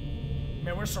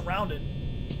 Man, we're surrounded.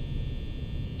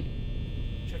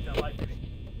 Check that light, baby.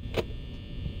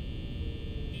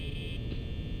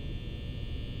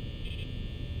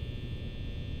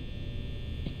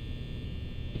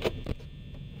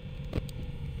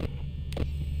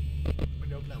 We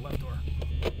can open that left door.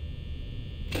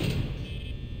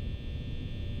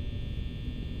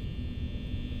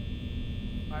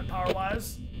 Alright,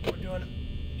 power-wise,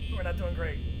 we're not doing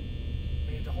great.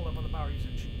 We need to hold up on the power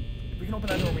usage. If we can open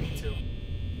that door, we need to.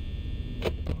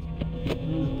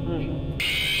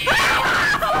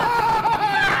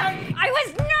 I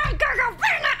was not gonna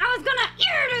burn it. I was gonna eat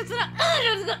it.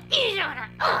 I was gonna eat it.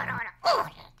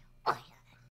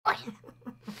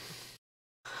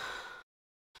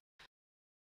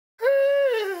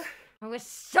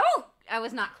 I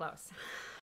was not close.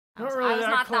 I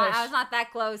was not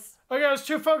that close. Okay, I was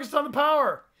too focused on the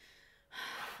power.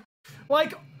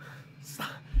 Like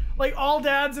all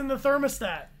dads in the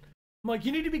thermostat. I'm like,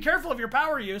 you need to be careful of your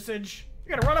power usage.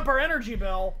 You're gonna run up our energy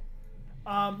bill.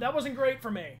 That wasn't great for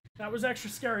me. That was extra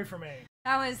scary for me.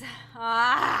 That was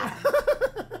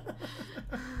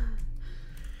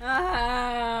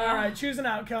All right, choose an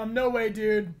outcome. No way,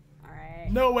 dude. All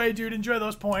right. No way, dude. Enjoy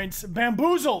those points.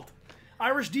 Bamboozled.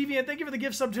 Irish Deviant, thank you for the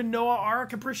gift sub to Noah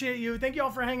Ark. Appreciate you. Thank you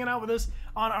all for hanging out with us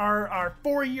on our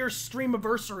 4-year stream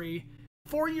anniversary.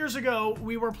 4 years ago,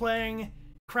 we were playing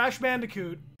Crash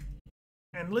Bandicoot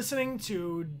and listening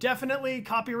to definitely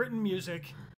copywritten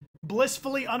music,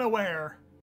 blissfully unaware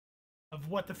of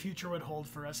what the future would hold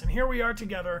for us. And here we are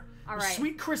together. All with right.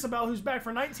 Sweet Chrisabel, who's back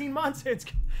for 19 months. It's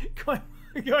going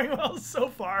well so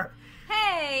far.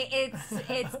 Hey,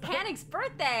 it's Panic's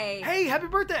birthday. Hey, happy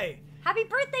birthday. Happy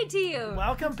birthday to you.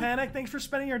 Welcome, Panic. Thanks for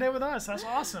spending your day with us. That's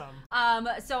awesome.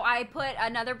 So I put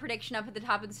another prediction up at the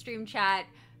top of the stream chat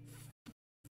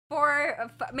for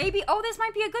maybe. Oh, this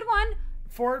might be a good one.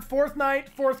 Fourth night,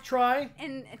 fourth try.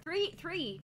 And three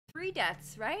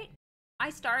deaths, right?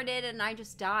 I started and I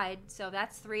just died, so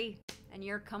that's 3. And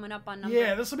you're coming up on number.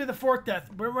 Yeah, this will be the 4th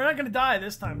death. We're not gonna die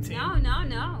this time, team.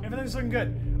 No. Everything's looking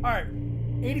good. All right,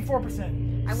 84%.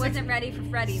 I wasn't ready for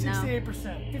Freddy.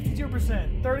 68%,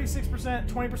 52%, 36%,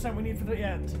 20% we need for the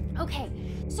end. Okay,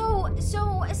 so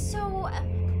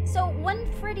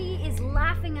when Freddy is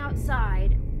laughing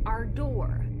outside our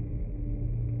door,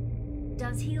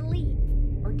 does he leave?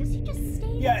 Or does he just stay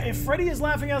there? Yeah, if Freddy is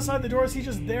laughing outside the door, is he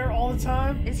just there all the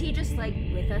time? Is he just like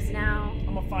with us now?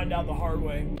 I'm gonna find out the hard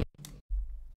way.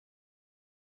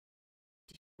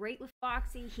 Great with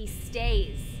Foxy, he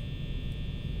stays.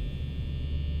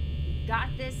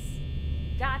 Got this.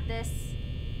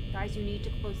 Guys, you need to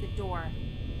close the door.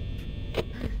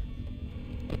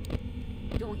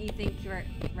 Don't you think you're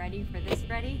ready for this,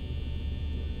 Freddy?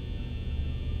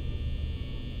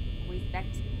 Always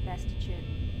best to chip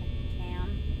if you can.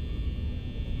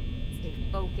 Stay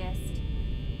focused.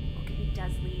 Okay, he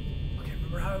does leave. Okay,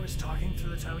 remember how I was talking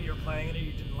through the time you were playing it and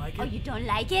you didn't like it? Oh, you don't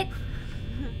like it?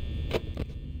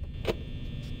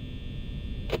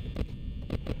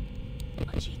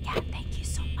 Oh, gee, Kat, thank you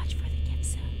so much for the gift,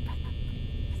 sir.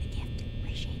 For the gift.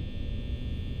 Appreciate it.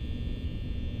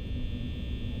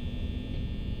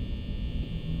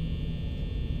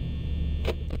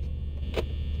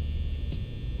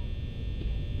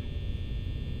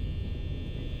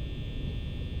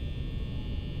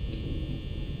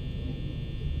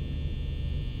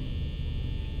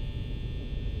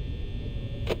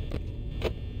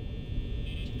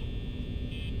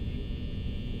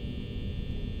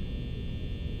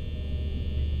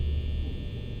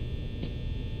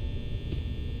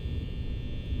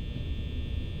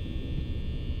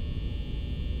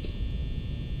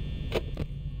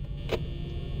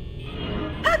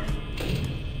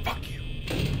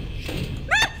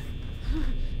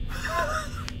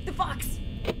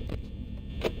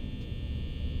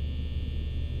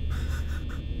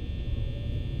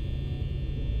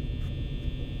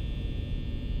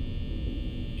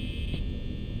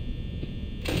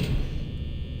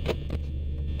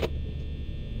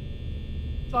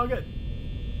 It's all good.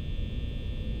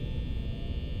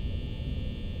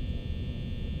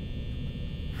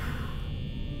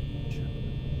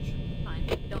 Fine.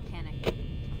 Don't panic.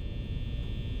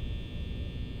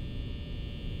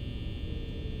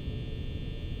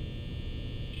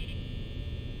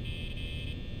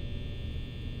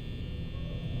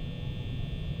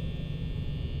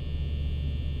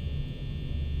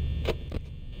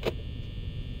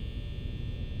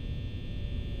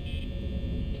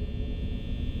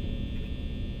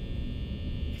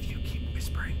 If you keep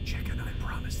whispering chicken, I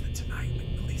promise that tonight,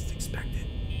 like the least expected,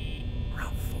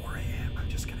 around 4 a.m., I'm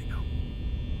just gonna go,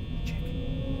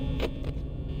 chicken,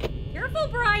 Careful,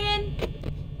 Bryan.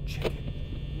 chicken.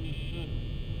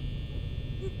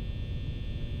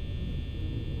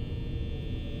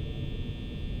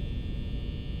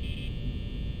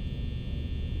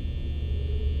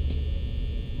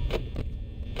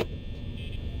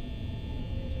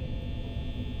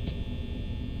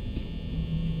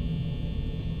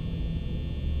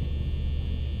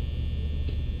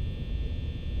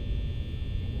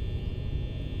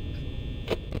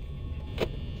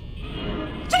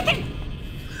 Chicken!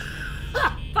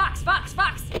 Fox, fox,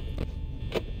 fox!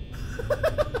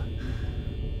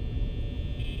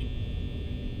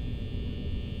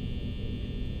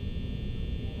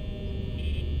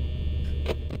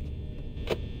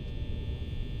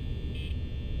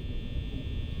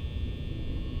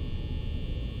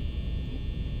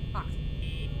 Fox.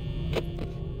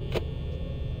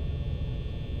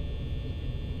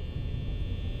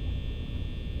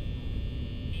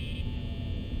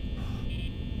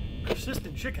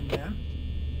 Persistent chicken, man.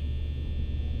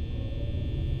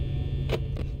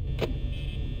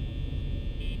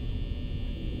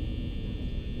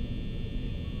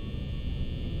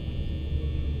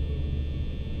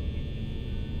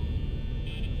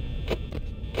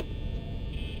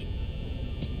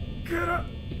 Get up!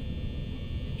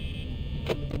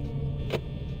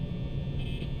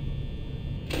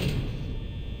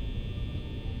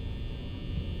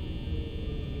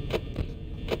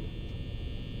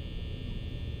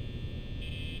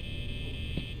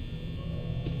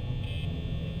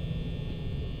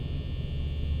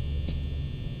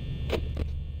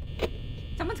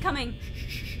 Someone's coming.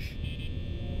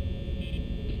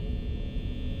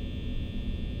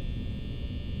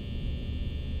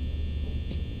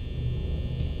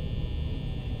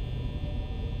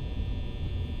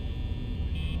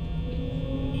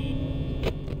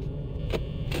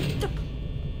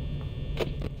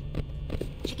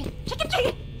 Chicken, chicken,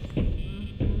 chicken!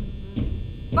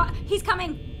 He's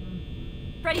coming.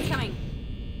 Freddy's coming.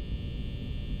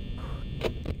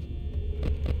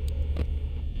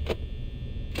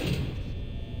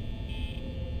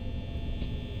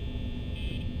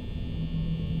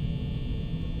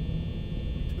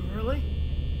 Too early?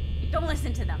 Don't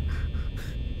listen to them.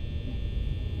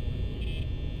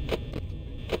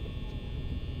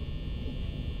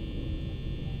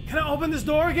 Can I open this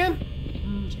door again?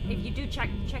 If you do, check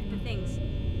the things.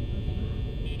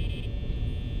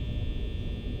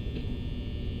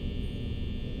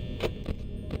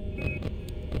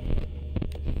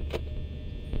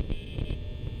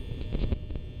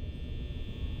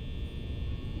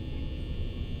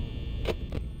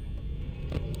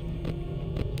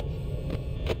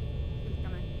 Who's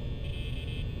coming?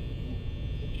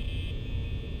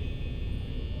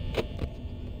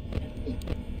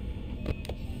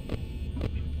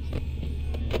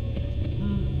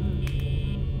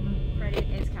 Freddy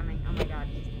is coming. Oh my god,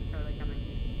 he's totally coming.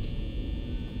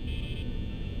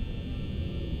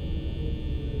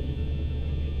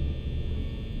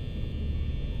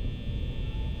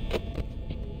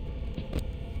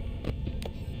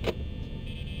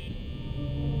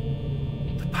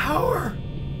 The power!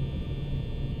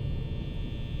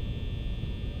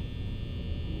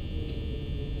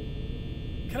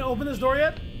 Can I open this door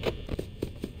yet?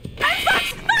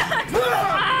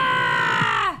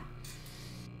 Ah!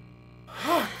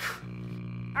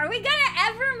 Are we gonna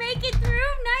ever make it through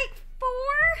night 4?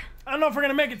 I don't know if we're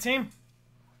gonna make it, team.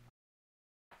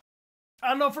 I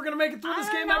don't know if we're gonna make it through this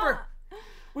I don't game know. ever.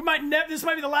 We might this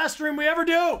might be the last stream we ever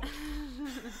do.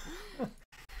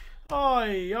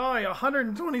 Oy,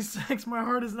 126. My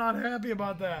heart is not happy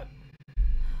about that.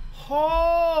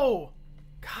 Oh,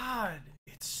 God,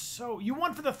 it's so. You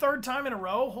won for the 3rd time in a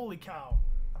row. Holy cow!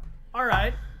 All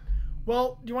right.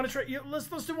 Well, do you want to try? Let's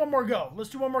do one more go. Let's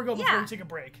do one more go before Yeah. we take a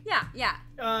break.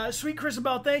 Yeah. Sweet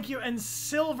Chrisabel, thank you, and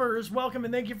Silvers, welcome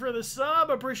and thank you for the sub.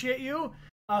 Appreciate you.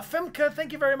 Femka,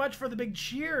 thank you very much for the big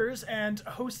cheers, and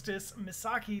Hostess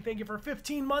Misaki, thank you for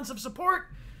 15 months of support.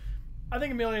 I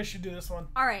think Amelia should do this one.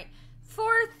 All right.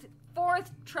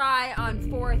 4th try on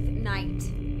 4th night.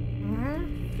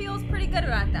 Mm-hmm. Feels pretty good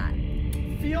about that.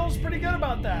 Feels pretty good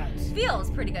about that. Feels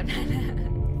pretty good.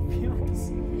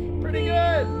 Feels pretty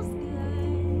good.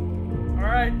 All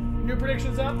right, new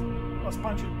predictions up. Let's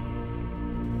punch it.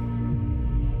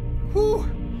 Whew.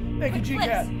 Thank you,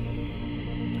 G-Cat.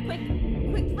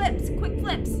 Quick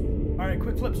flips. All right,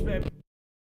 quick flips, babe.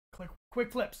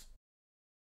 Quick flips.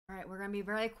 All right, we're gonna be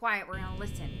very quiet. We're gonna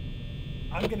listen.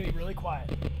 I'm gonna be really quiet.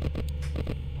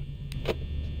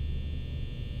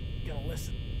 Gonna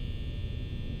listen.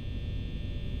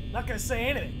 Not gonna say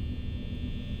anything.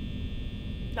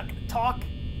 Not gonna talk.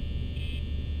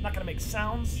 Not gonna make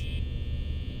sounds.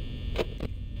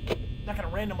 Not gonna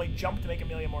randomly jump to make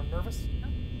Amelia more nervous.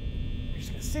 You're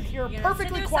just gonna sit here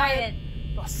perfectly quiet.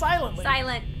 Silently.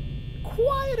 Silent.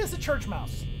 Quiet as a church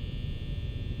mouse.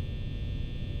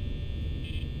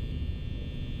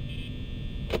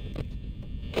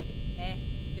 Hey,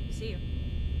 good to see you.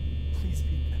 Please be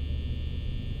good.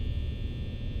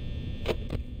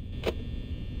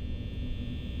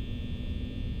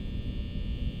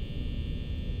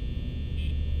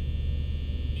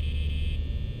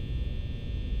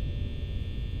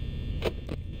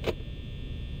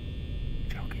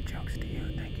 Jokey jokes to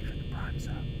you. Thank you for the prime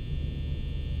sub.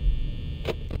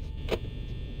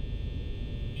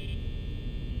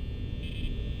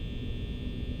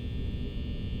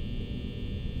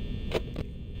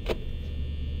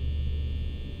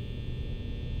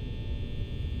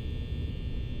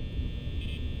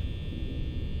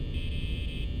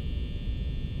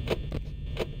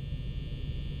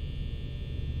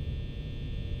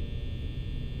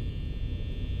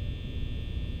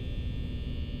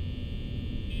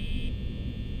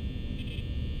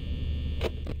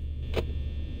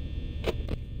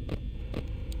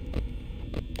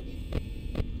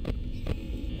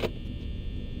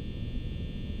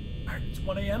 Alright, it's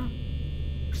 1 a.m.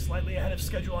 We're slightly ahead of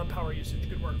schedule on power usage.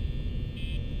 Good work.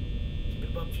 Keep it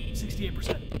above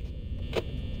 68%.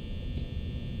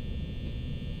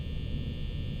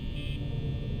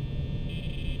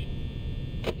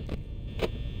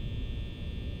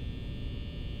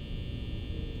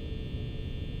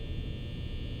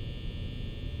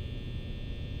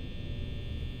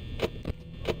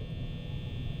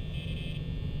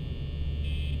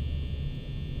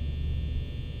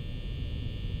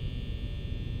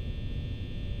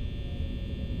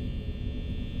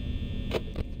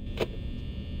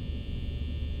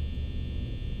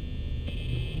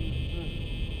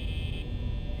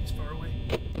 He's far away.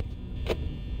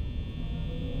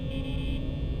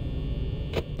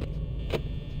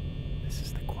 This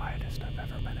is the quietest I've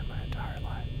ever been in my entire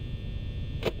life.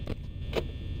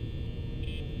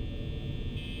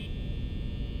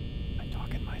 I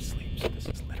talk in my sleep, so this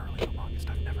is literally the longest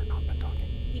I've never not been talking.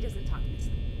 He doesn't talk in his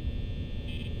sleep.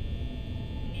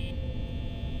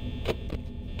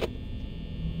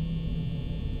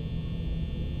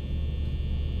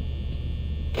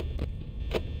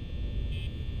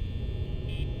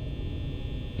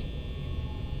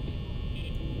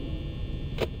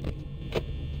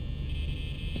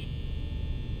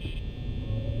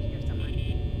 Here's someone.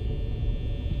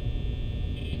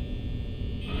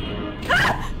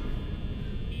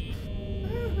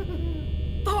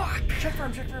 Fuck! Check for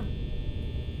him, check for him.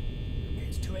 Okay,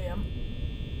 it's 2 a.m.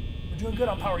 We're doing good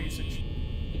on power usage.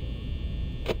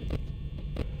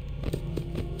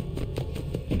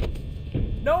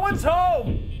 No one's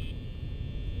home!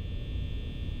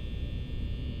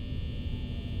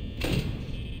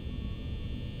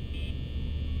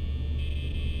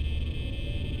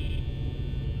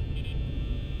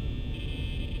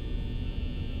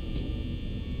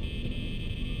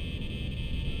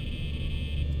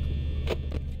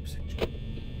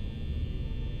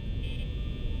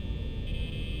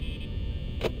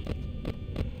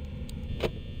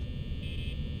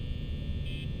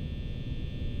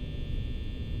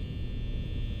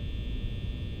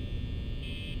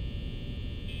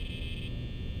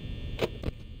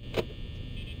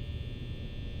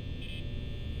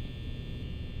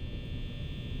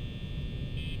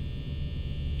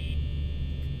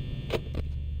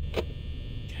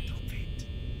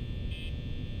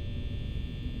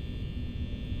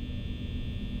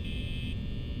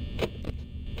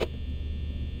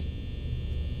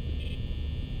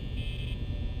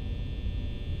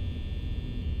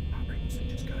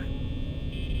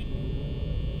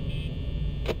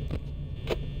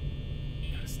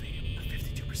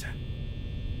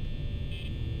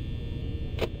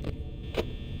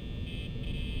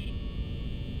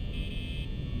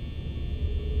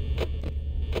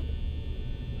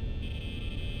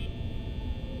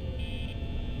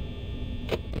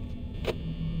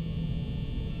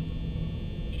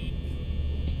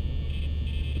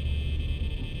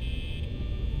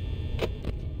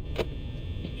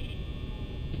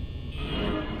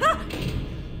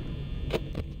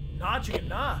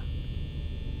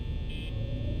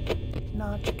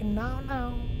 chicken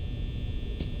now.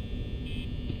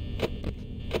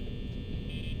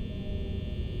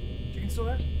 Chicken still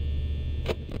there?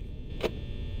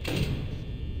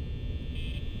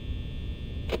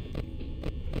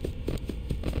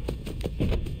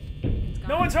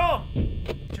 No one's home!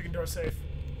 Chicken door safe.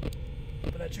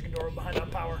 Open that chicken door behind on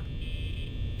power.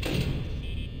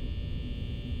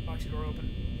 Boxy door open.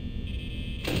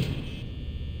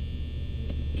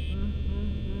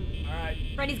 Alright.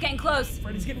 Freddy's getting close.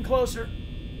 Freddy's getting closer.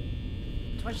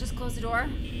 Let's just close the door.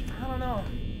 I don't know.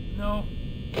 No.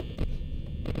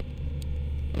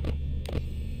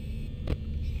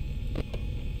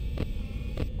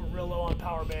 We're real low on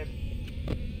power, babe.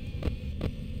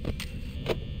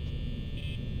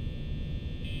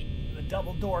 The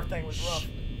double door thing was rough.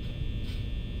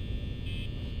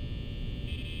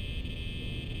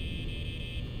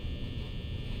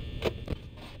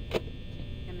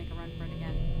 Gonna make a run for it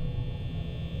again.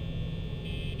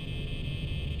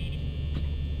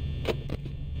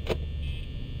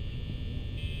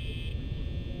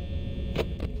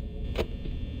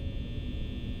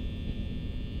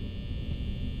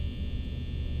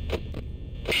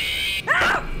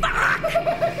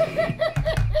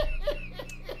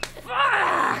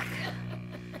 Fuck!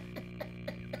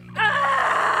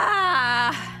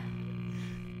 Ah!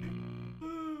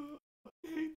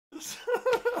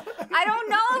 I don't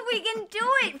know if we can do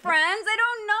it, friends. I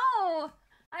don't know.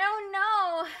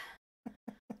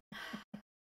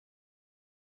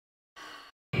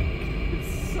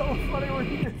 It's so funny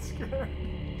when you get scared.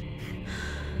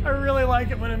 I really like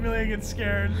it when Amelia gets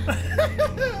scared.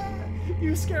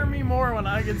 You scare me more when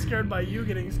I get scared by you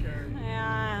getting scared.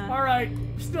 Yeah. All right,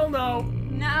 still no.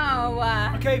 No.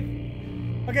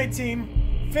 Okay,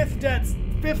 team. Fifth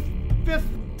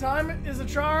time is a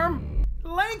charm.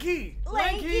 Lanky.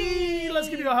 Let's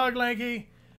give you a hug, Lanky.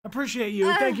 Appreciate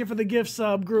you. Thank you for the gift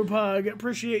sub group hug.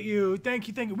 Appreciate you. Thank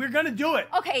you. We're gonna do it.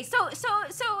 Okay, so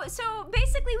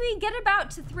basically we get about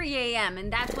to 3 a.m.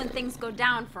 and that's when things go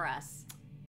down for us.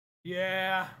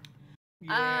 Yeah.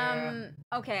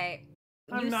 Okay.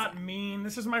 I'm not mean.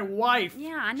 This is my wife.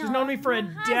 Yeah, I know. She's known me for a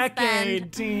My decade,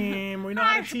 husband. team. We know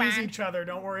how to tease Husband. each other.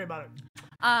 Don't worry about it.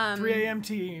 3 3 a.m.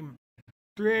 team.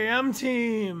 3 a.m.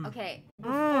 team. Okay,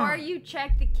 before you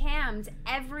check the cams,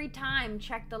 every time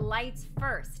check the lights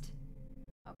first.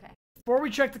 Okay. Before we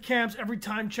check the cams, every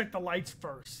time check the lights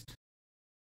first.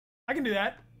 I can do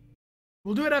that.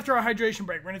 We'll do it after our hydration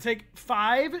break. We're going to take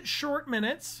 5 short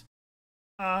minutes.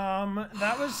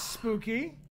 That was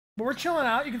spooky. But we're chilling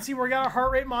out. You can see our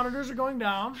heart rate monitors are going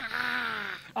down.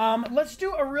 Let's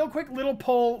do a real quick little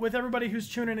poll with everybody who's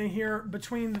tuning in here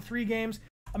between the 3 games.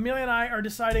 Amelia and I are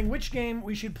deciding which game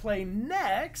we should play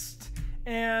next.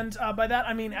 And by that,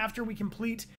 I mean after we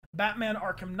complete Batman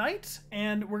Arkham Knight.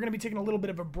 And we're going to be taking a little bit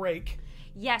of a break.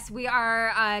 Yes, we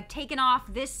are taking off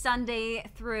this Sunday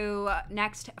through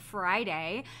next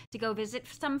Friday to go visit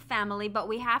some family, but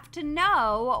we have to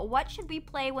know what should we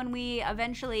play when we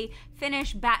eventually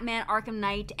finish Batman Arkham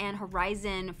Knight and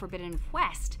Horizon Forbidden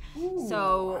West. Ooh.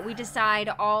 So we decide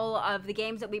all of the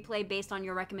games that we play based on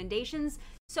your recommendations.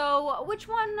 So which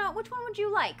one would you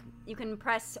like? You can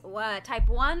press type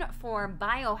 1 for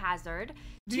Biohazard,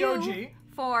 2 DOG.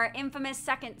 for Infamous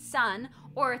Second Son,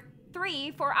 or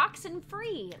 3 for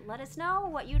Oxenfree. Let us know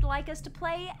what you'd like us to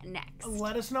play next.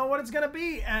 Let us know what it's going to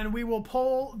be, and we will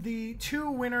poll the 2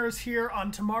 winners here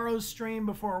on tomorrow's stream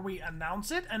before we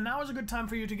announce it. And now is a good time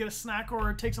for you to get a snack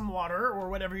or take some water or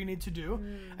whatever you need to do.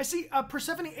 I see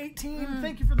Persephone18,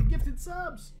 thank you for the gifted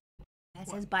subs. That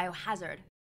says Biohazard,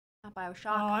 not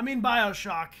Bioshock. I mean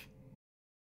Bioshock.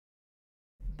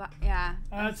 But yeah,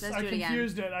 let's I do it again.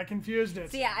 confused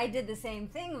it. So yeah, I did the same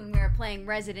thing when we were playing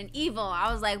Resident Evil.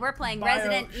 I was like, we're playing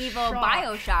Resident Evil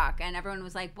Bioshock, and everyone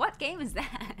was like, what game is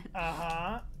that?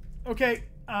 Uh-huh. Okay,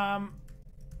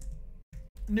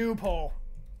 new poll.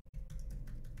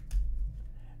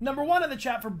 Number 1 in the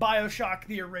chat for Bioshock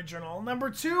the original, number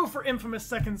 2 for Infamous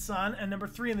Second Son, and number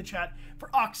 3 in the chat for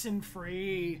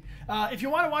Oxenfree. If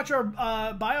you want to watch our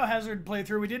Biohazard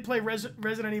playthrough, we did play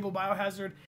Resident Evil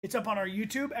Biohazard. It's up on our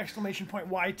YouTube,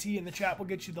 !YT in the chat. We'll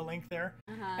get you the link there.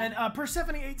 And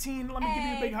Persephone18, let me give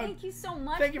you a big hug. Thank you so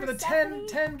much. Thank you for the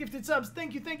 10 gifted subs.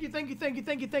 Thank you. Appreciate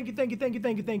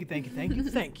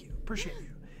you.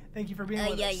 Thank you for being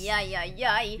with us.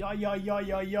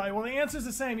 Well, the answer's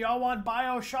the same. Y'all want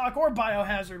Bioshock or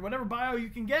Biohazard, whatever bio you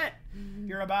can get.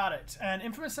 You're about it. And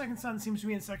Infamous Second Son seems to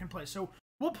be in second place. So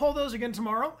we'll poll those again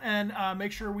tomorrow and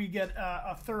make sure we get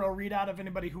a thorough readout of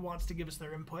anybody who wants to give us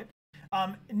their input.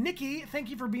 Nikki, thank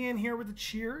you for being here with the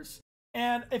cheers.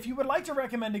 And if you would like to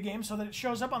recommend a game so that it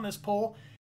shows up on this poll,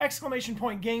 exclamation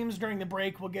point games during the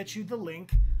break will get you the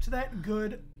link to that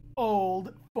good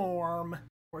old form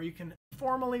where you can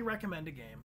formally recommend a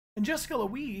game. And Jessica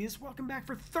Louise, welcome back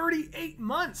for 38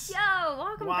 months. Yo,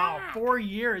 welcome wow, back. 4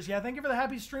 years. Yeah, thank you for the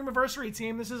happy streamiversary,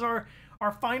 team. This is our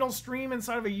final stream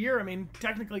inside of a year. I mean,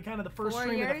 technically kind of the first 4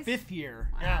 stream years? of the 5th year.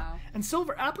 Wow. Yeah. And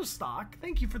Silver Applestock,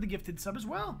 thank you for the gifted sub as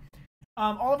well.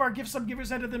 All of our gift sub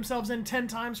givers entered themselves in 10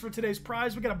 times for today's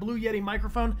prize. We got a Blue Yeti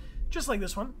microphone, just like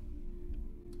this one.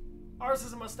 Ours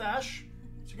is a mustache,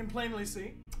 as you can plainly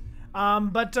see.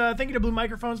 But thank you to Blue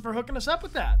Microphones for hooking us up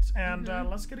with that. And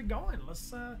let's get it going.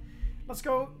 Let's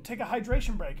go take a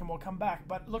hydration break and we'll come back.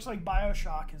 But it looks like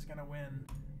Bioshock is going to win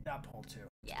that poll too.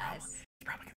 Yes.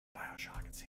 Probably going to Bioshock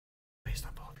and see based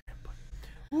on all of your input.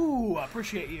 Ooh,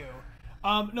 appreciate you.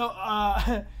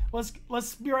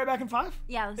 Let's be right back in 5.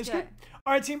 Yeah, let's do it.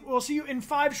 All right, team. We'll see you in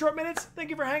 5 short minutes. Thank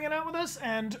you for hanging out with us.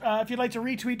 And if you'd like to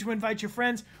retweet to invite your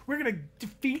friends, we're going to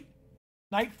defeat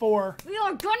Night 4 We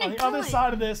are gonna on the do other it.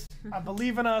 side of this. I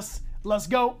believe in us. Let's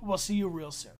go. We'll see you real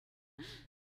soon.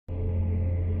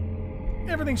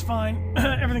 Everything's fine.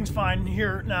 Everything's fine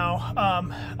here now.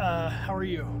 How are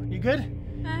you? You good?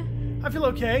 I feel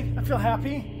okay. I feel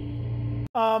happy.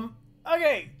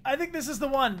 Okay. I think this is the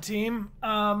one, team.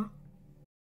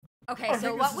 Okay,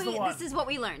 so this is what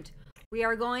we learned. We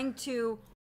are going to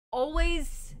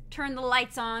always turn the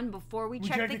lights on before we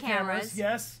check the cameras.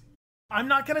 Yes. I'm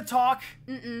not gonna talk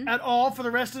at all for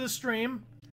the rest of the stream.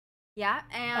 Yeah,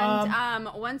 and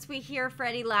once we hear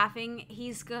Freddy laughing,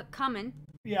 he's coming.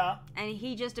 Yeah. And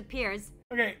he just appears.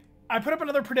 Okay, I put up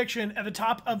another prediction at the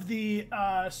top of the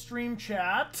stream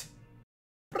chat.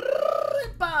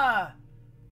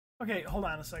 Okay, hold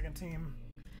on a second, team.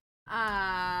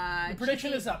 The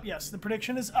prediction is up. Yes, the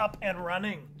prediction is up and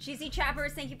running. Cheesy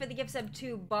Chappers, thank you for the gift sub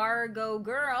to Bargo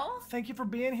Girl. Thank you for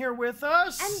being here with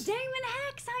us. And Damon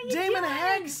Hex, how you doing? Damon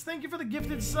Hex, thank you for the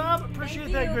gifted sub.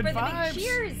 Appreciate that good for vibes. The big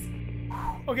cheers.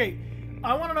 Okay,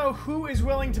 I want to know who is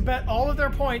willing to bet all of their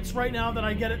points right now that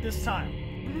I get it this time.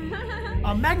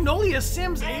 Magnolia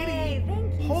Sims 80. Hey,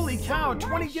 thank you Holy so cow, much.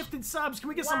 20 gifted subs. Can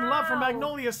we get some love from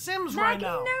Magnolia Sims right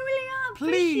now? Magnolia,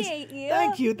 Please. appreciate you.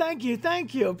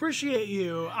 Thank you. Appreciate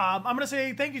you. I'm gonna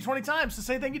say thank you 20 times to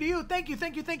say thank you to you. Thank you.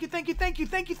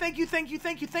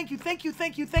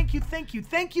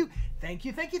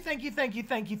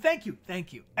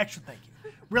 Extra thank you.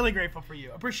 Really grateful for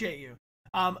you. Appreciate you.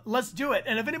 Let's do it.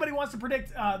 And if anybody wants to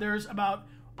predict, there's about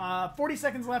 40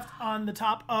 seconds left on the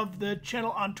top of the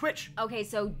channel on Twitch. Okay,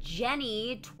 so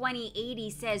Jenny 2080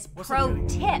 says, What's pro up,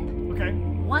 tip. Okay.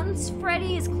 Once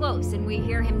Freddy is close and we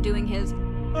hear him doing his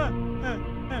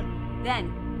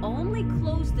then only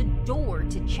close the door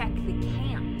to check the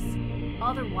cams.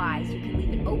 Otherwise, you can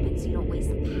leave it open so you don't waste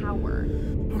the power.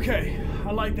 Okay,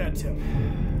 I like that tip.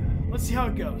 Let's see how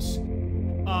it goes.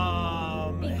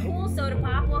 Be cool, Soda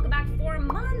Pop. Welcome back 4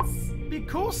 months. Be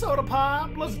cool, Soda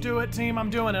Pop. Let's do it, team. I'm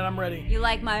doing it. I'm ready. You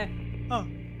like my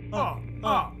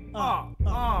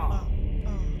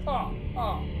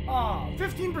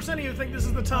 15% of you think this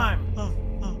is the time.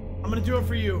 I'm gonna do it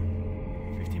for you.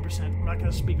 15%. I'm not gonna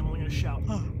speak. I'm only gonna shout.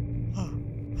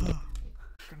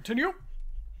 Continue.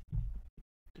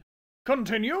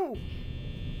 Continue.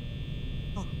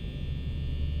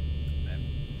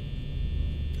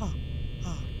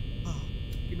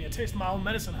 Give me a taste of my own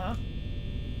medicine, huh?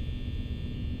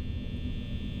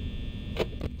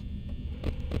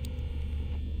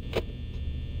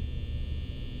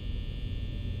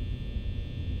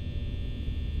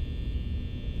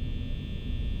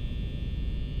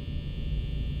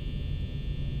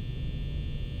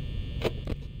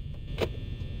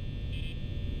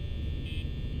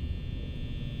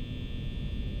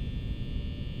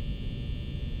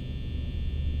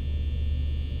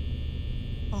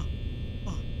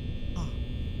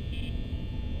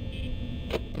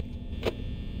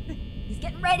 He's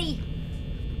getting ready.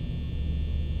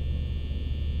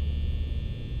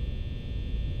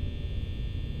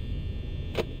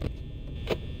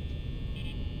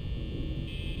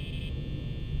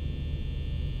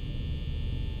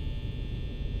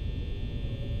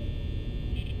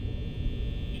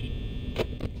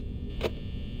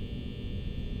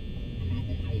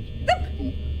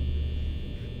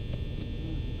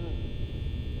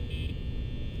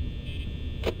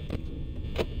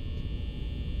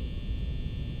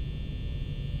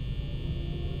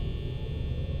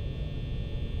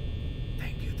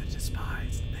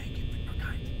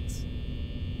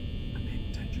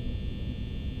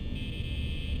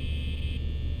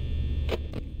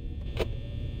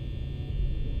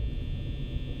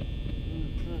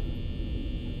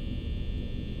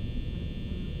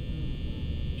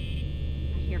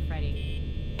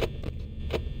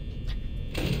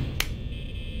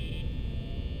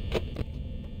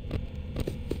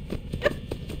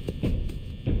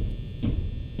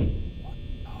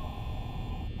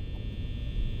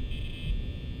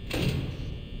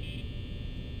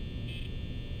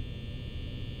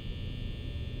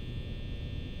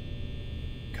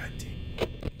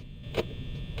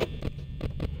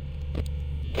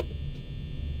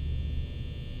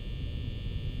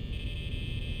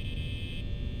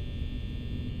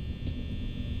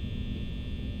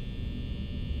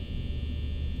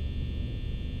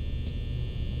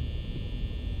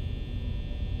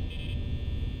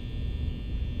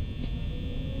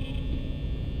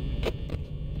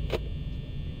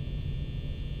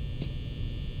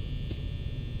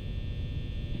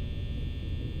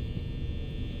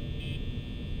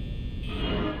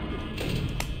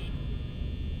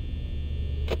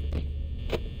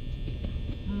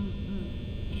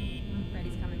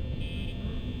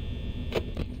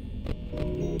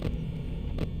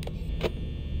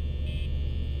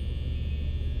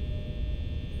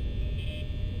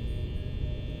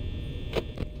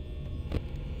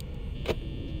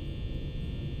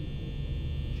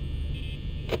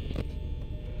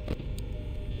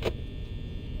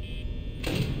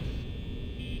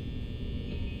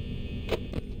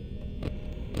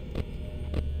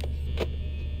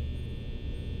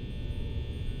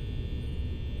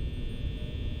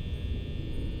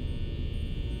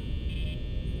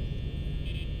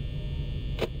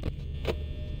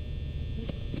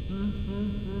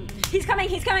 He's coming.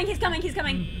 He's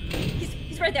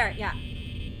right there. Yeah.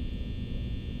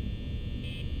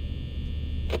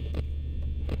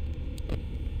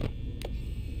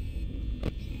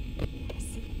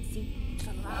 See.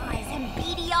 Eyes and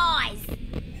beady eyes.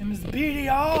 Him's beady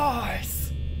eyes.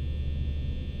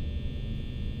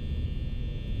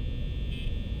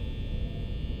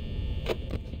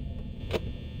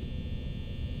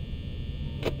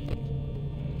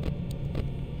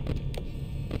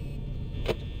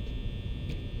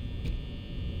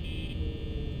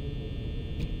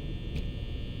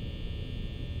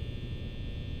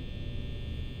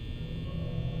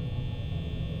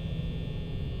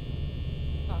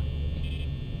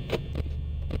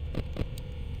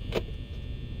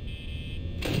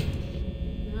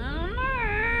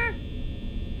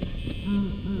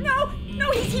 No,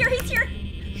 he's here.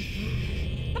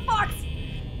 The fox.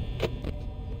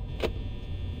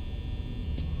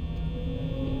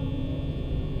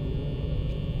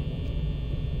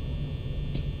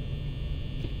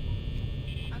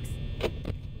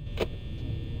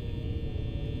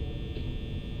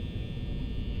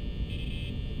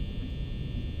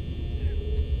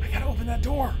 I gotta open that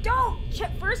door. Don't!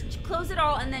 First, close it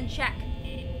all and then check.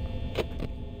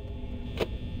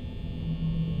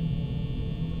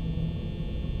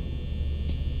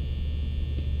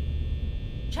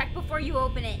 Check before you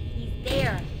open it. He's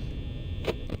there.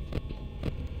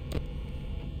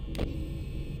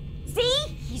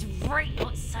 See? He's right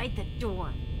outside the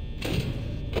door.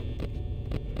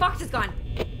 Fox is gone.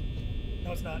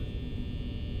 No, it's not.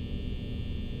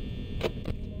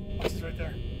 Fox is right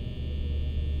there.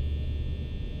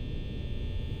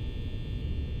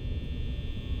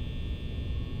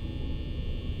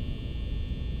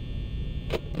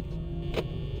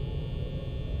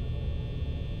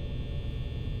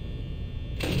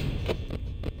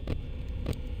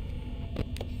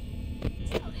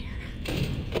 Still there.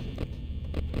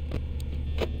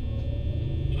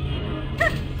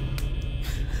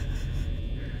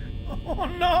 Oh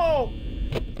no!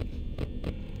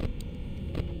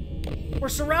 We're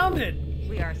surrounded.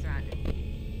 We are surrounded.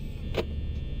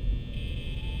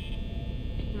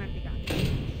 He might be gone.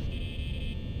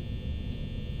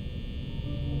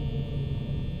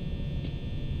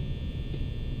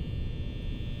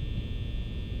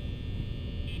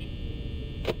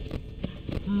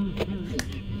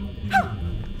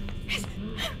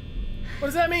 What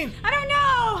does that mean? I don't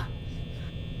know!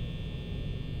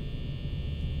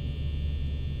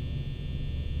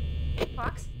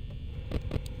 Fox?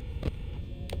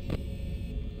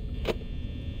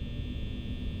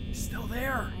 He's still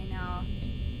there. I know.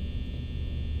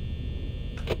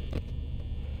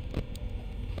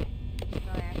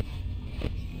 Still there.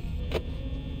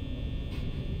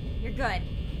 You're good.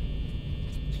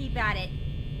 Keep at it.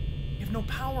 You have no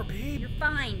power, babe. You're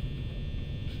fine.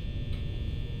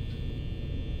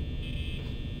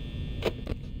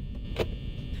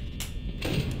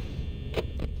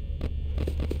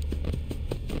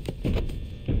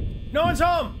 No one's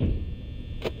home.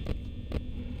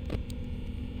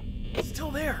 It's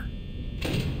still there.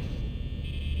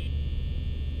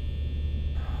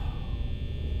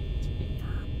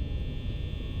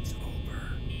 It's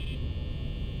over.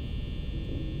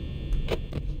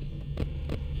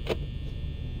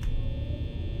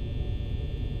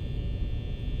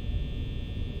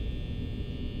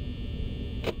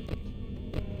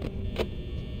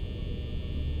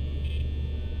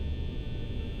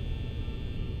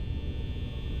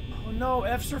 Oh no,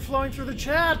 F's are flowing through the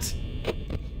chat.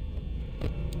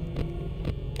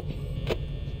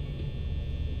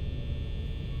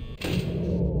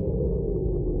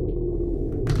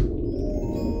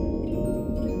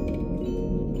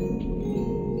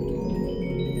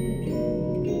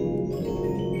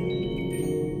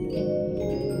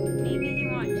 Maybe you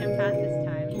won't jump out this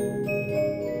time.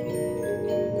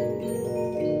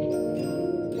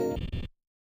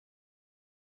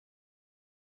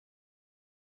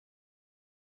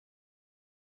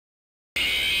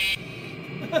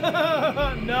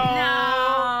 No.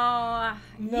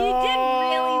 No. You did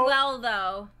really well,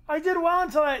 though. I did well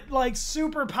until I like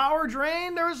super power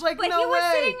drain. There was like But no he was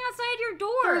way. sitting outside your door.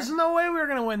 There's no way we were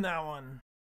gonna win that one.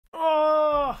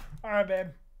 Oh, all right, babe.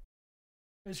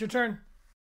 It's your turn.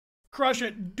 Crush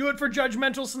it. Do it for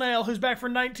Judgmental Snail, who's back for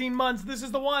 19 months. This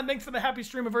is the one. Thanks for the happy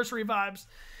streamiversary vibes.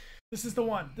 This is the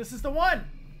one. This is the one.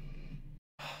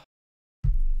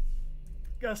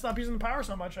 Gotta stop using the power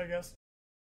so much, I guess.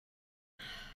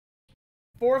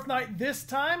 Fourth night this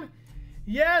time?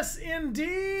 Yes,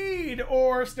 indeed.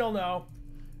 Or still no.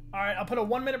 All right, I'll put a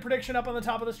 1-minute prediction up on the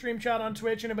top of the stream chat on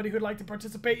Twitch. Anybody who'd like to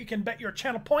participate, you can bet your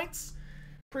channel points.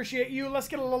 Appreciate you. Let's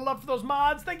get a little love for those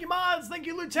mods. Thank you, mods. Thank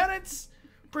you, lieutenants.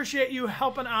 Appreciate you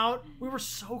helping out. We were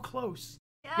so close.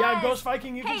 Yes. Yeah, Ghost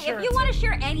Viking, you can share Hey, it. if you want to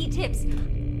share any tips,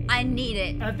 I need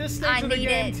it. At this stage of the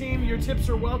game, team, your tips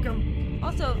are welcome.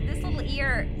 Also, this little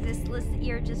ear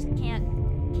just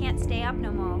can't stay up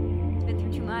no more. It's been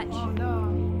through too much. Oh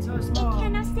no, so small. It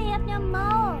cannot stay up no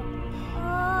more.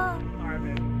 Oh. Alright,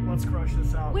 babe, let's crush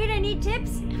this out. Wait, I need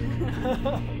tips?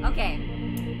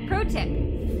 Okay. Pro tip.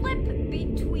 Flip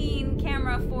between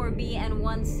camera 4B and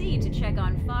 1C to check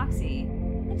on Foxy.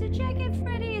 And to check if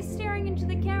Freddy is staring into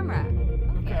the camera.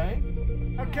 Okay.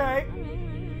 Okay.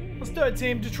 Alright. Let's do it,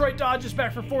 team. Detroit Dodge is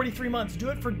back for 43 months. Do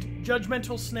it for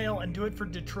Judgmental Snail and do it for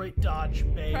Detroit Dodge,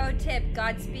 babe. Pro tip,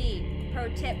 Godspeed.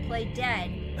 Pro tip, play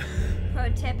dead.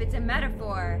 Pro tip, it's a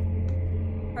metaphor.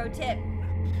 Pro tip.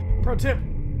 Pro tip,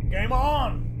 game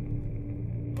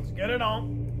on. Let's get it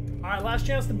on. All right, last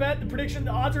chance to bet. The prediction,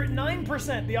 the odds are at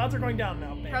 9%. The odds are going down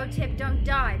now, babe. Pro tip, don't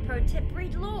die. Pro tip,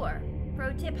 read lore.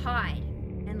 Pro tip, hide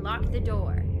and lock the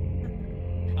door.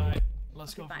 All right,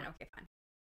 let's go. Fine, okay, fine.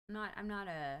 I'm not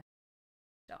a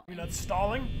stalling. You're not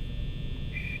stalling?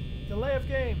 Delay of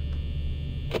game.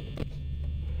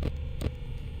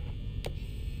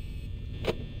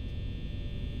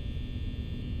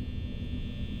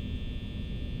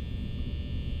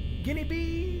 Guinea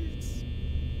bees.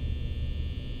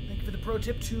 Thank you for the pro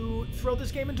tip to throw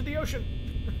this game into the ocean.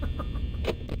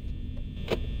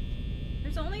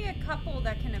 There's only a couple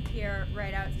that can appear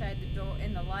right outside the door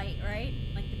in the light, right?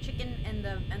 Like the chicken and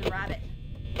the rabbit.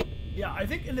 Yeah, I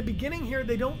think in the beginning here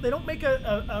they don't make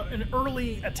an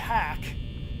early attack,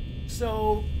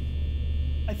 so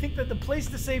I think that the place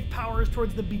to save power is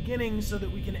towards the beginning so that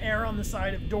we can err on the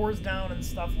side of doors down and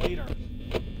stuff later.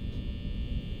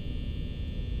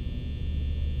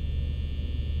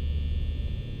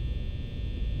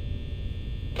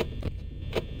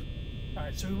 All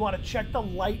right, so we want to check the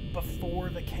light before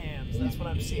the cams. That's what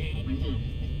I'm seeing.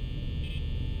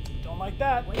 Don't like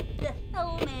that. What the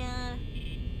hell, man?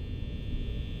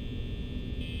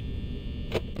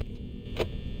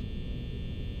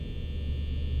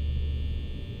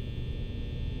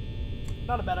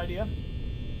 Not a bad idea.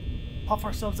 Puff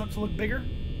ourselves up to look bigger.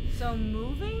 So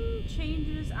moving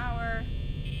changes our...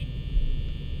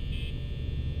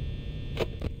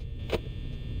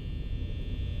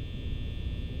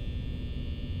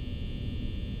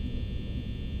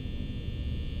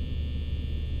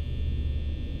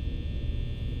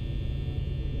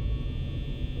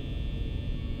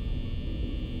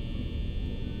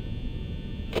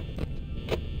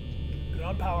 Good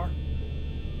on power.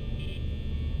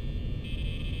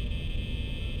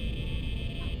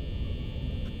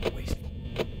 Waste.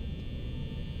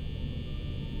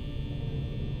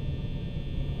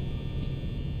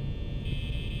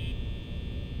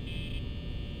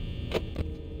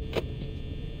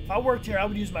 If I worked here, I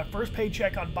would use my first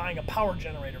paycheck on buying a power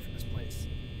generator for this place.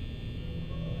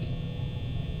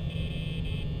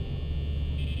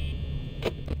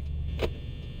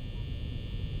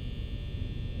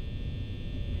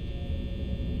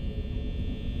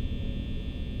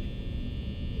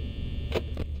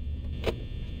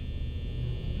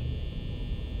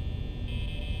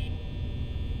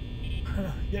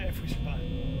 Yeah, if we survive.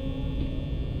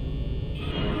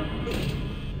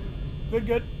 Good,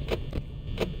 good.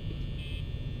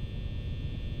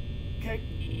 Okay,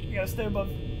 you gotta stay above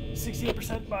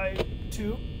 68% by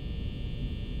 2.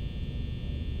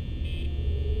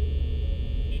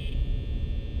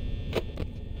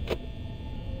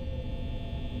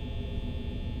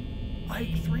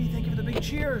 Mike 3, thank you for the big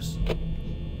cheers.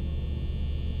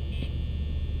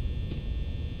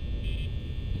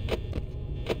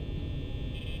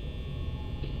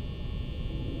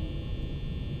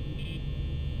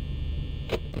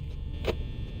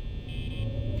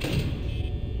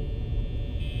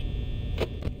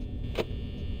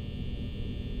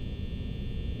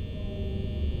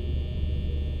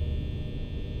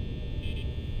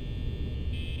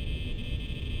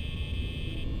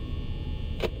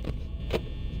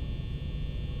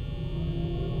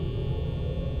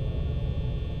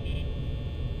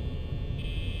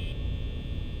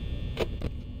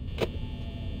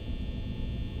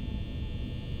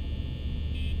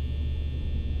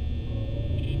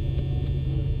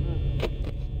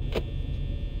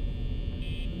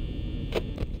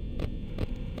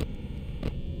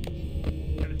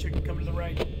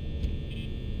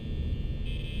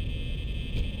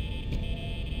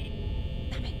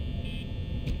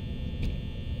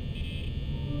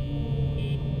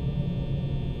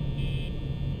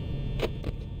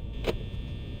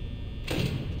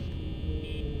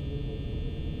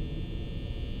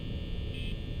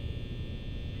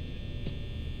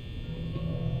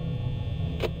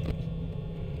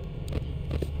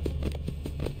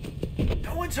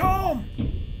 one's home!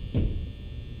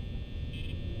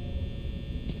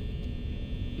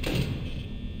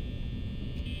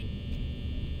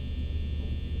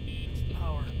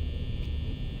 Power.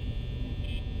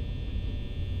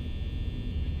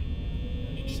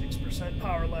 6%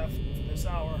 power left for this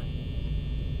hour.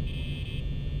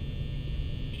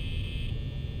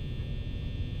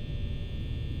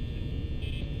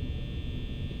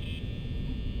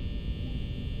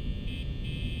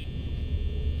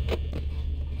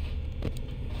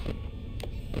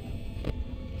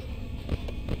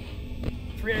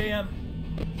 A.m.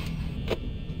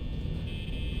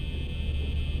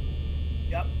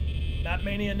 Yep. Matt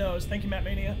Mania knows. Thank you, Matt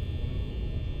Mania.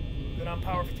 Good on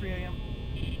power for 3 a.m.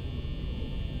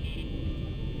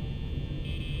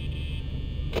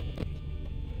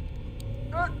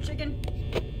 Oh, chicken.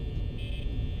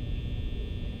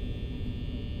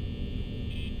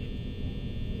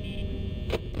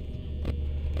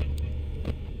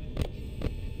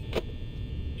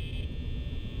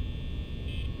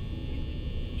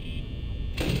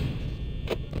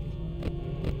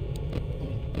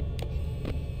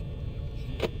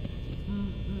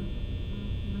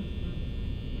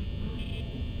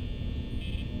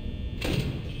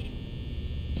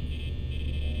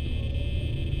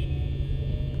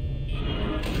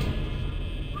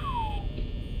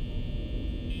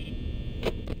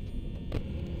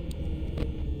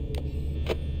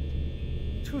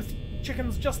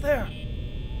 Chicken's just there.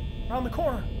 Around the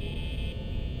corner.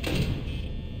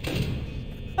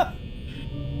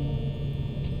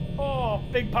 Oh,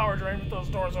 big power drain with those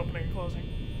doors opening and closing.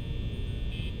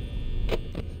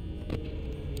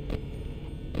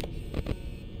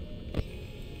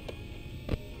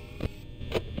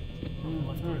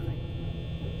 Left door thing.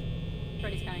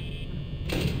 Freddy's coming.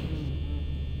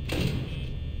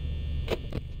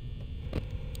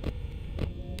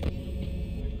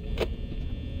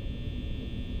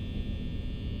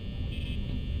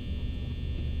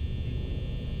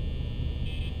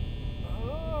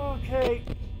 Okay,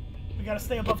 we gotta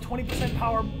stay above 20%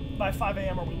 power by 5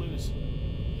 a.m. or we lose.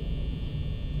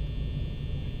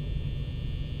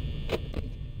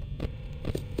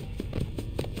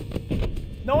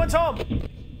 No one's home! Can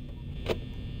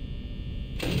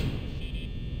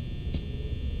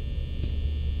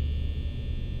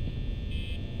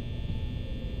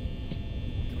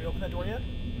we open that door yet?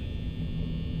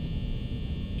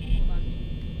 Hold on.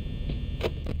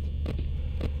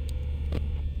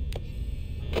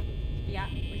 Yeah,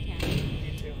 we can.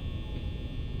 Me too.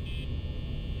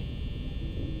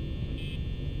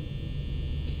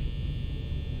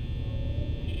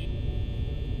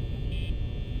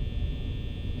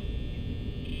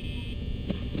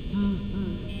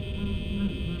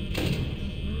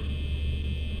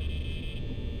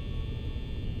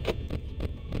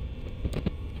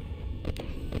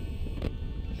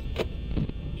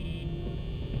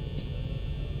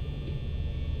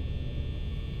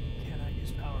 Cannot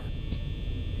use power.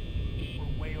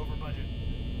 We're way over budget.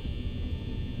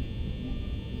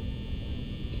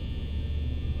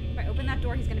 Right, open that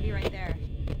door. He's gonna be right there.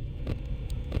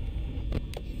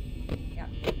 Yeah,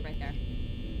 right there.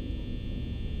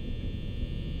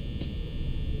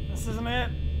 This isn't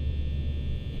it.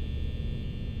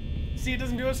 See, it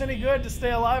doesn't do us any good to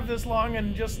stay alive this long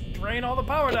and just drain all the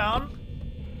power down.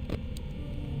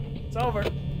 It's over.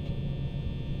 What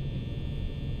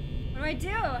do I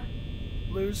do?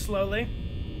 Lose slowly.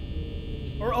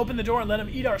 Or open the door and let him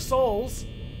eat our souls.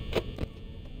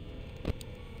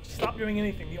 Stop doing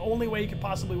anything. The only way you could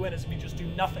possibly win is if you just do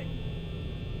nothing.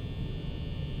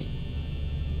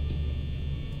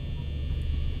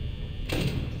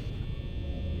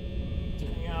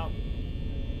 Spinning out.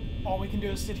 All we can do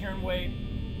is sit here and wait.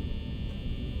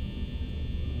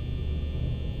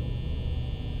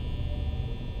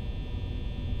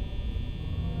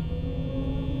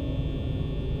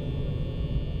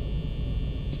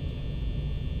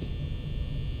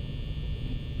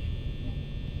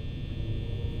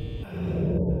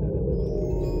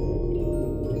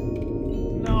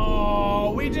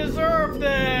 No, we deserve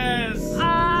this!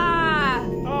 Ah!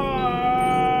 Ah!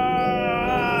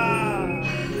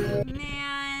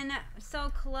 Man, so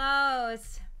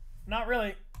close. Not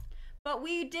really. But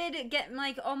we did get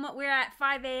like almost. We're at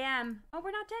 5 a.m. Oh,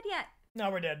 we're not dead yet. No,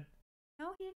 we're dead.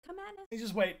 No, he didn't come at us. You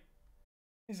just wait.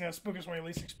 He's gonna spook us when we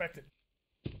least expect it.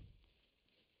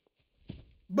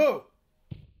 Boo!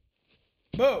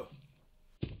 Boo!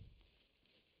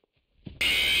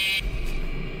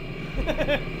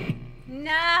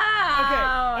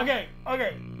 No. Okay.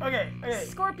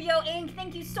 Scorpio Inc.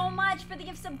 Thank you so much for the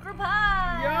gift sub group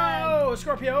hug. Yo,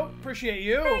 Scorpio, appreciate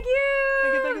you. Thank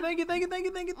you.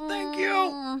 Thank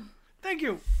you. Thank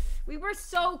you. We were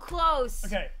so close.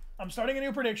 Okay, I'm starting a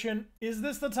new prediction. Is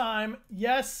this the time?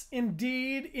 Yes,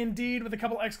 indeed, indeed, with a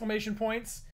couple exclamation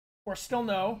points. Or still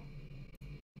no.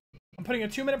 I'm putting a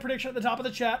 2-minute prediction at the top of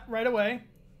the chat right away.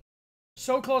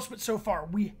 So close, but so far.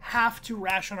 We have to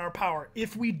ration our power.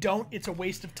 If we don't, it's a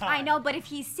waste of time. I know, but if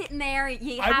he's sitting there,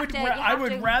 I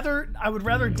would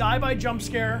rather die by jump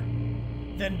scare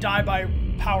than die by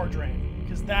power drain,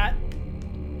 because that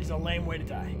is a lame way to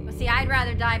die. Well, see, I'd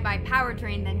rather die by power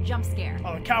drain than jump scare.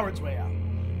 Oh, the coward's way out.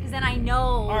 Because then I know.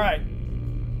 All right.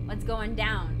 What's going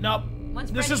down? Nope. Once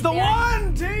this Freddy's is the there,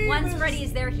 one, team! Once Freddy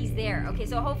is there, he's there. Okay,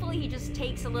 so hopefully he just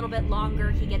takes a little bit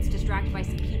longer. He gets distracted by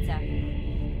some pizza.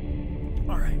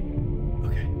 All right.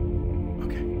 Okay.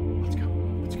 Okay. Let's go.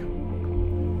 Let's go.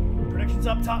 Predictions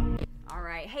up top. All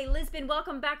right. Hey, Lisbon,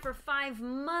 welcome back for 5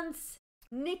 months.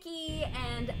 Nikki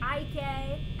and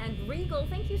Ike and Regal,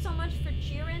 thank you so much for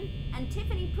cheering. And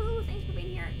Tiffany Pooh, thanks for being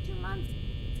here 2 months.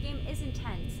 This game is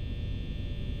intense.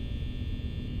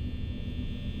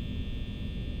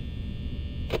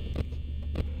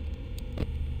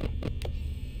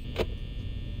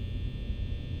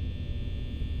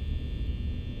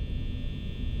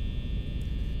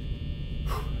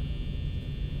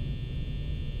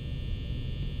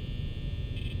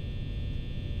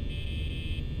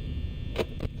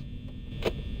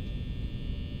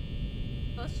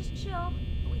 Let's just chill. Oh,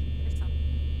 wait, there's something.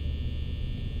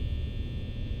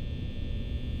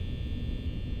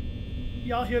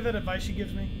 Y'all hear that advice she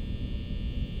gives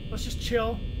me? Let's just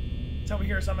chill until we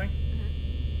hear something.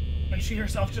 And she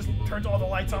herself just turns all the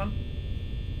lights on.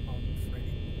 Oh, Freddy.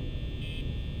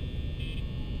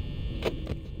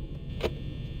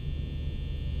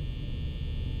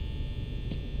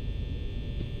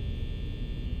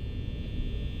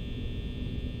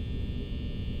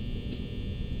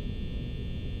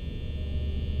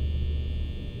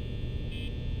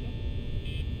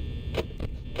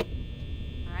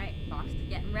 All right, box is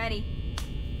getting ready.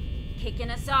 Kicking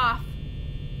us off.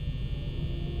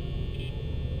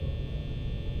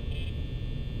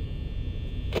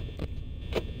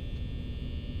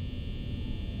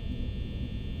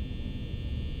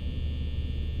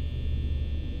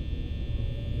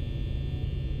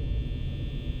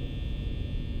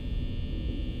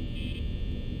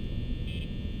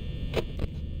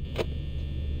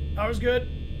 Power's good.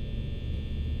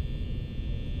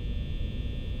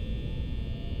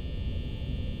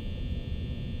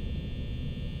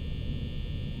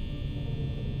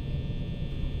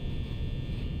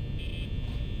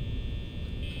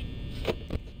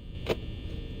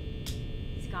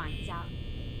 He's gone. He's out.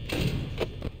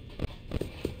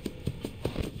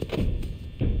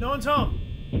 No one's home.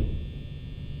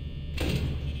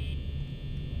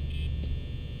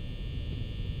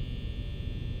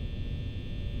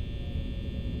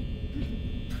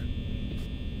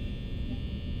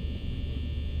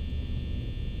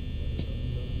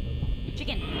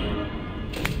 Chicken.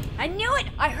 I knew it!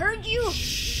 I heard you!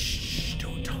 Shh,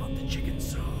 don't taunt the chicken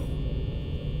so.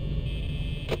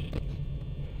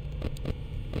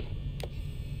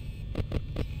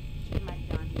 Chicken might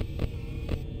be gone.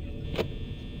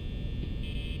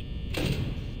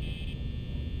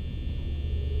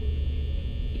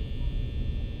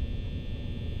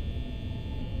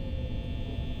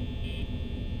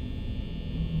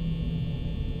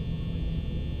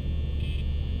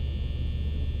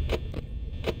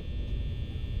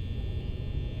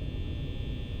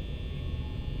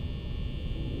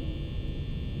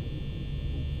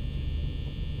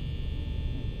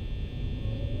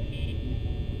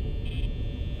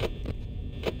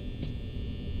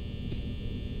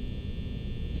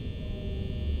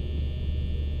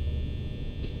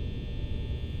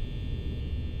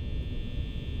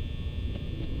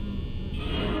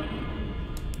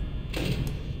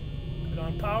 Good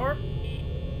on power.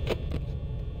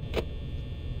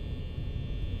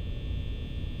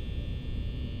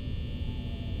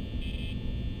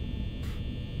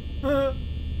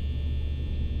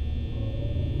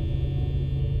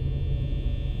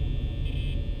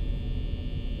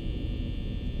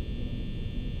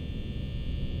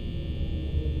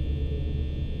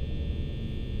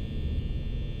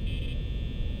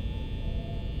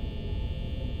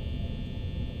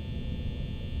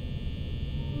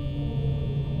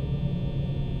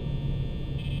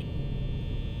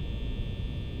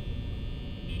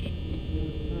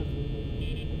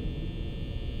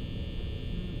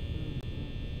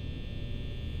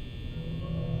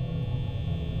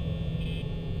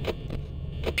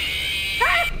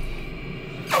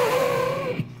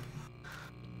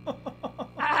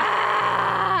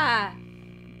 Ah!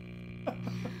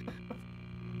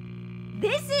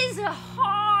 This is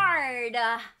hard.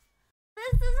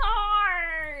 This is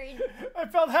hard. I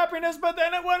felt happiness, but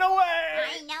then it went away.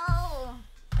 I know.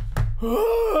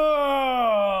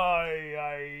 Ay,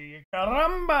 ay,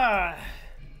 caramba.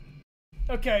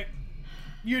 Okay,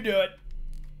 you do it.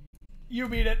 You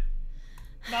beat it.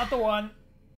 Not the one.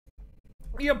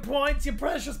 Your points, your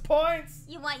precious points.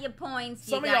 You want your points.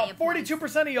 Some you of got y'all, your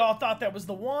 42% of y'all thought that was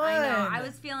the one. I know. I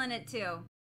was feeling it too.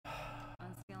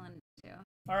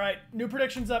 All right, new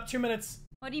predictions up. 2 minutes.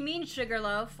 What do you mean,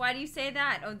 Sugarloaf? Why do you say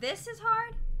that? Oh, this is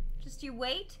hard? Just you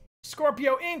wait?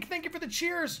 Scorpio Inc., thank you for the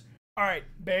cheers. All right,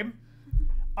 babe.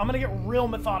 I'm going to get real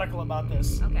methodical about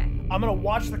this. Okay. I'm going to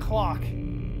watch the clock.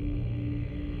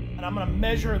 And I'm going to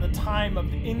measure the time of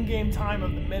the in-game time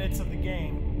of the minutes of the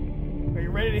game. Are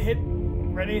you ready to hit?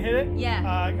 Ready to hit it? Yeah.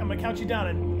 I'm going to count you down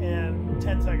in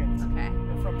 10 seconds. Okay.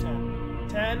 From 10.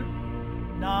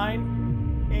 10,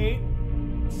 9, 8,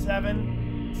 7,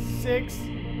 6,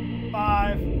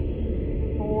 5,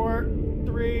 4,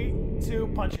 3, 2,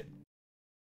 punch it.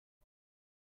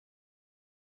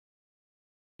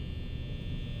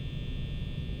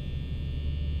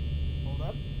 Hold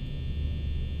up.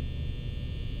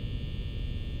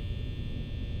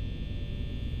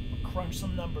 Crunch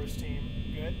some numbers, team.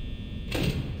 Good.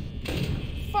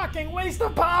 Fucking waste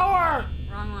of power!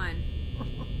 Wrong one.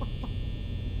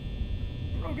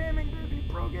 Pro gaming, baby.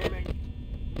 Pro gaming.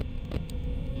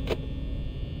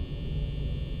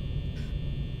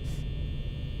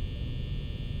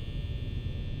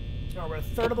 So we're a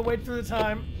third of the way through the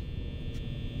time.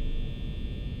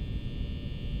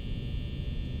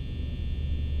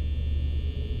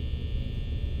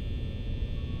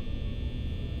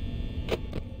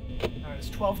 Alright, it's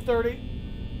 12:30.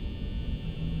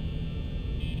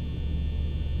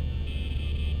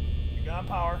 You got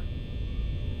power.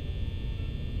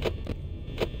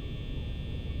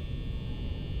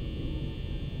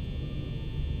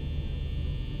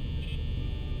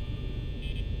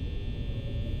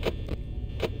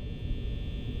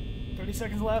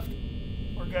 Seconds left.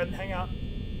 We're good. Hang out.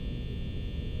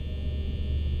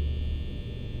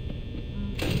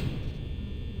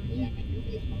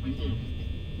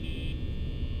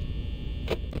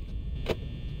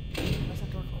 Why's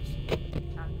that door closed?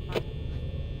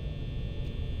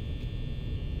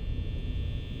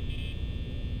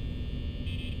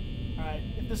 Alright,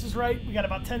 if this is right, we got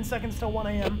about 10 seconds till 1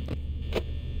 a.m.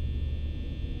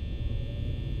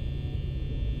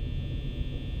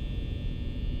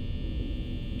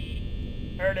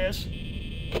 There it is.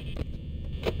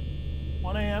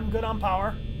 1 a.m. Good on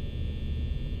power.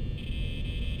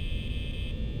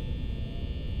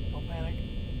 Don't panic.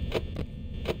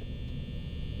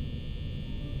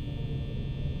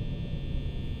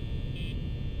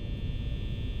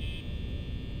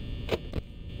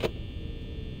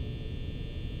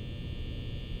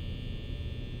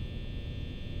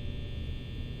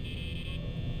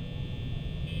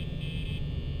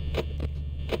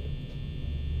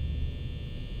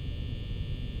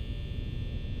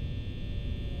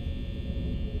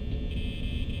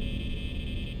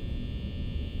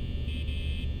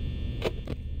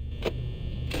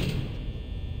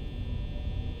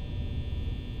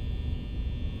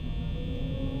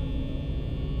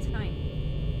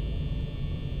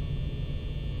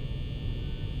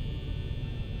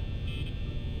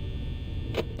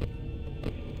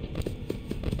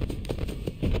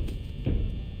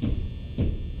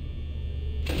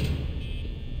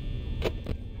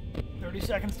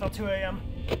 Seconds till 2 a.m.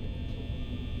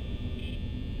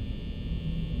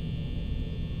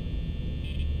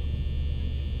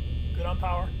 Good on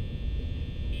power.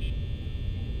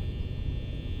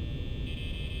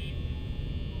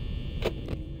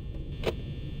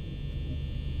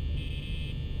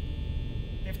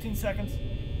 Seconds.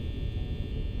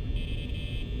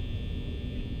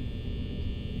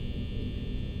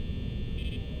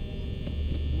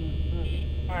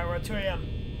 All right, we're at 2 a.m.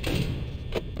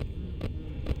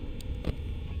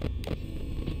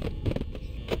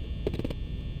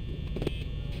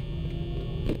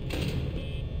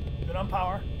 Good on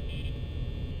power.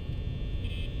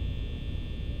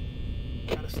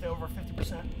 Gotta stay over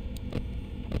 50%.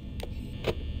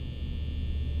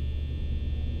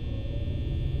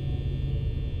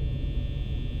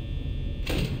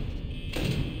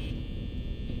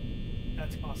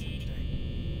 That's awesome, Jay.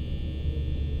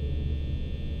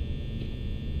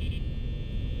 You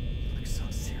look so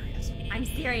serious. I'm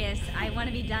serious. I want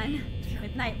to be done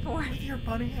with night 4. With your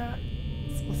bunny hat.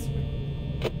 It's so sweet.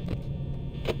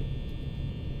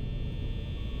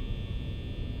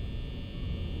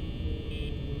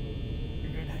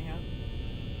 You're good, hang out.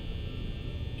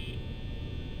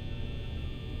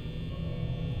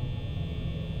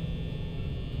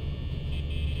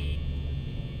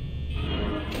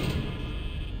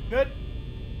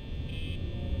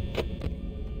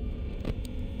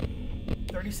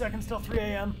 seconds till 3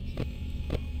 a.m.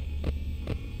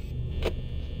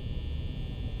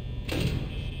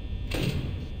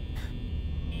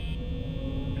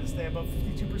 Gonna stay above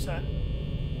 52%.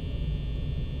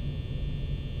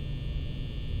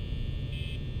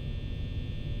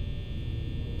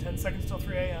 Seconds till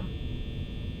 3 a.m.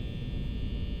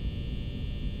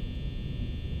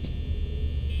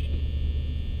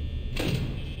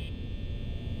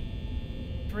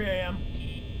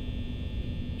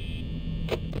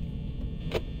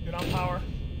 Good on power.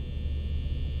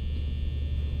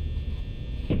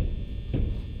 You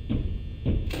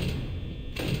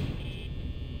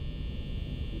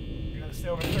gotta stay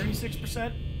over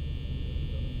 36%.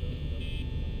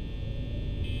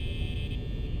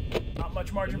 Not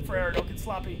much margin for error, don't get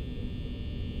sloppy.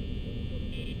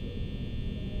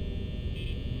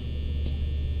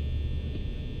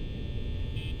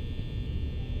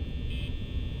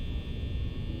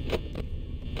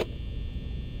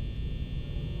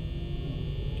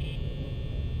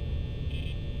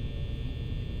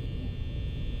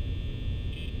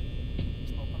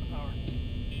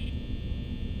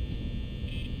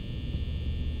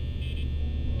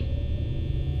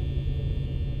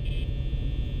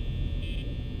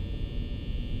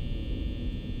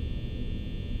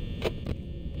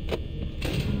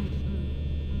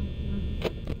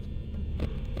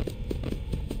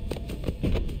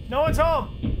 No one's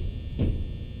home.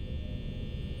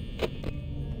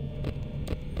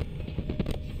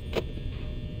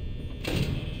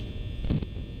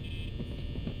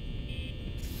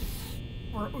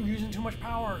 We're using too much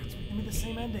power. It's gonna be the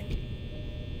same ending.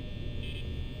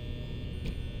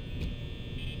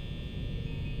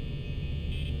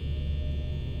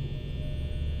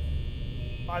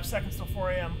 Five seconds till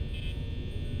 4 a.m.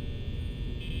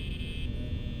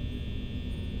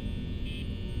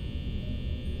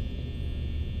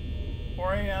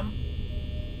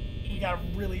 We gotta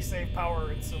really save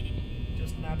power. It's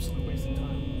just an absolute waste of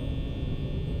time.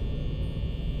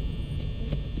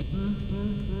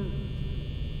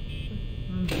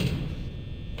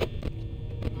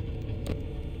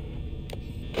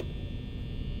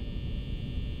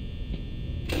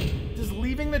 Does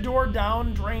leaving the door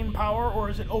down drain power, or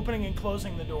is it opening and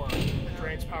closing the door that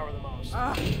drains power the most?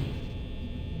 Okay.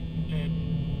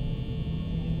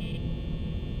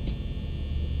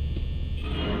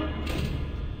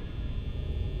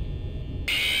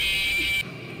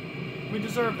 We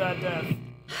deserve that death.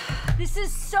 This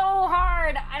is so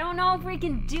hard. I don't know if we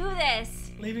can do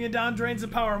this. Leaving it down drains the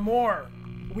power more.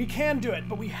 We can do it,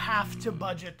 but we have to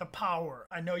budget the power.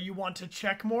 I know you want to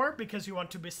check more because you want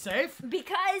to be safe.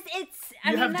 Because it's...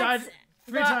 You have died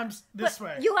 3 times this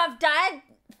way. You have died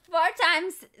 4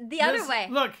 times the other way.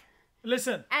 Look,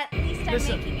 listen. At least I'm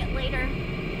making it later.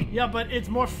 Yeah, but it's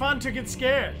more fun to get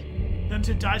scared than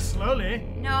to die slowly.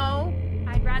 No,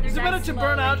 I'd rather die slowly. Is it better to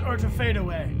burn out or to fade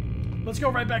away? Let's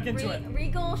go right back into it.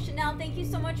 Regal, Chanel, thank you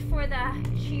so much for the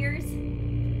cheers. Oh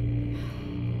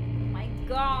my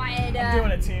god. I'm doing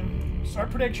it, team.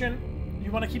 Start prediction. You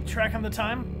want to keep track on the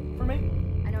time for me?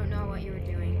 I don't know what you were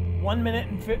doing. 1 minute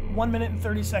and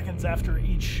 30 seconds after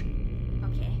each.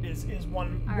 Okay. Is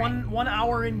one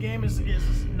hour in game is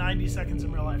 90 seconds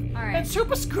in real life. All right. And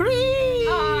Super Scree!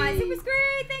 Aw, Super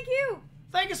Scree, thank you.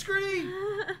 Thank you, Scree.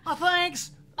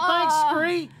 Thanks. Thanks,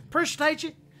 Scree. Appreciate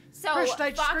you. So,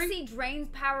 Foxy drains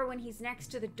power when he's next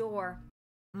to the door.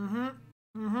 All right.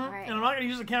 And I'm not going to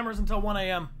use the cameras until 1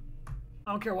 a.m.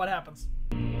 I don't care what happens.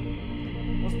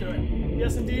 Let's do it.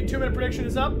 Yes, indeed. 2-minute prediction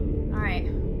is up. All right.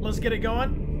 Let's get it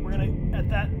going. We're going to, at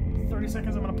that 30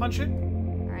 seconds, I'm going to punch it.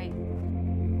 All right.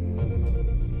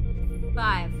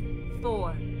 5,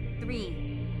 4,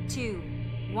 3, 2,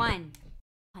 1.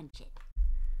 Punch it.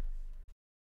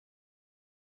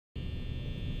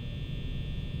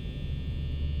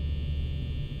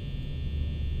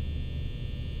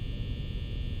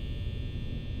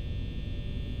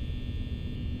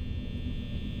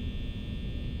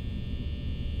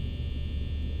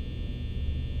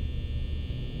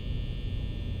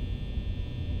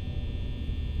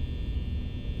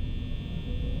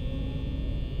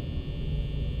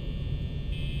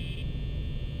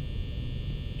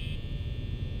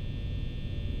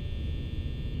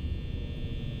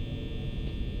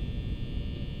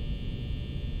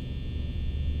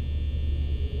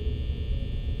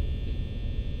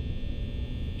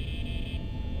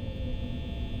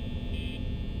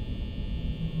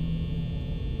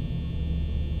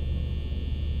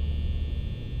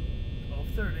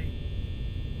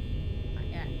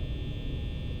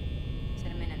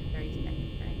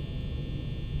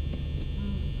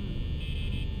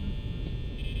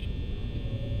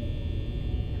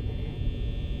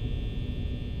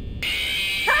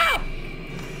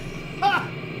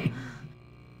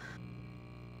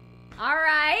 All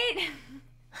right.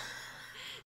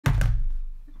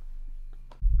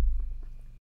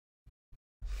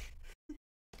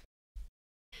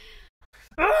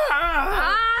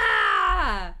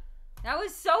 Ah! That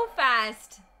was so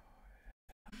fast.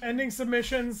 Ending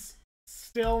submissions.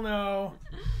 Still no.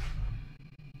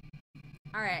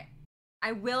 All right.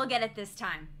 I will get it this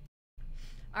time.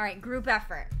 All right, group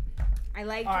effort. I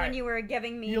liked when you were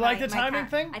giving me. You like the timing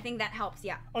thing? I think that helps.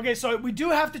 Yeah. Okay, so we do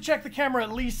have to check the camera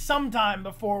at least sometime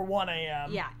before 1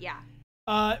 a.m. Yeah, yeah.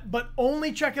 But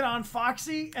only check it on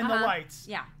Foxy and the lights.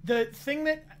 Yeah. The thing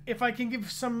that, if I can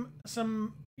give some,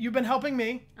 you've been helping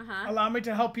me. Allow me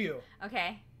to help you.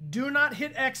 Okay. Do not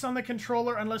hit X on the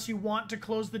controller unless you want to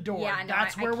close the door. Yeah, no,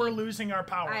 that's where we're losing our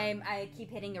power. I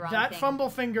keep hitting the wrong that thing. fumble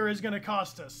finger is going to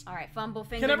cost us. All right, fumble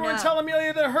finger. Can everyone tell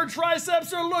Amelia that her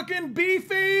triceps are looking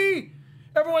beefy?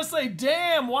 Everyone say,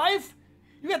 damn, wife.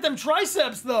 You got them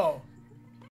triceps, though.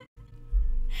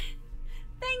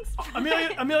 Thanks.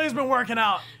 Amelia's been working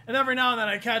out, and every now and then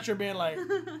I catch her being like,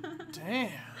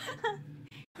 damn.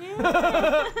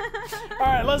 All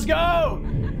right, let's go.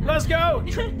 Let's go.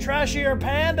 Trashier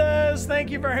Pandas,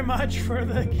 thank you very much for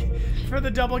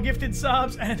the double gifted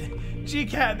subs, and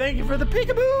GCat, thank you for the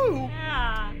peekaboo.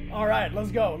 Yeah. All right,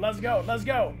 let's go. Let's go. Let's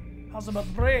go. How's about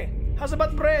the bray? How's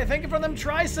about the bray? Thank you for them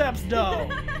triceps, though.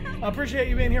 I appreciate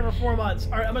you being here for 4 months.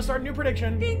 All right, I'm gonna start a new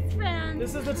prediction. Thanks, friend.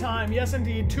 This is the time. Yes,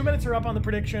 indeed. 2 minutes are up on the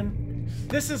prediction.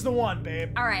 This is the one,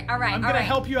 babe. All right, all right. I'm gonna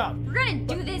help you out. We're gonna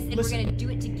do this, and listen, we're gonna do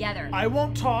it together. I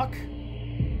won't talk,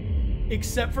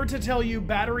 except for to tell you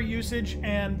battery usage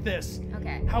and this.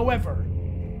 Okay. However,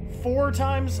 4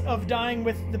 times of dying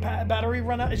with the battery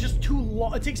run out is just too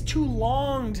long. It takes too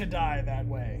long to die that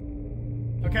way.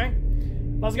 Okay?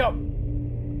 Let's go.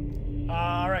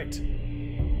 All right.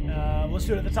 Let's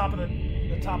do it at the top of the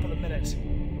minute.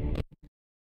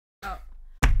 Oh,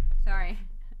 sorry.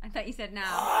 I thought you said now.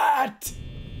 What?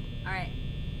 All right.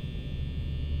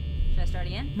 Should I start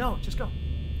again? No, just go.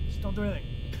 Just don't do anything.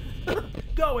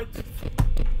 Go it.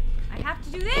 I have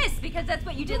to do this because that's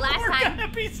what you did last We're time.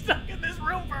 gonna be stuck in this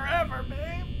room forever,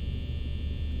 babe.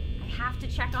 I have to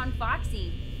check on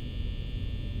Foxy.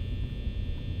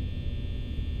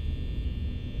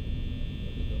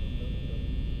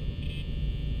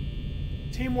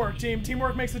 Teamwork, team.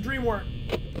 Teamwork makes the dream work.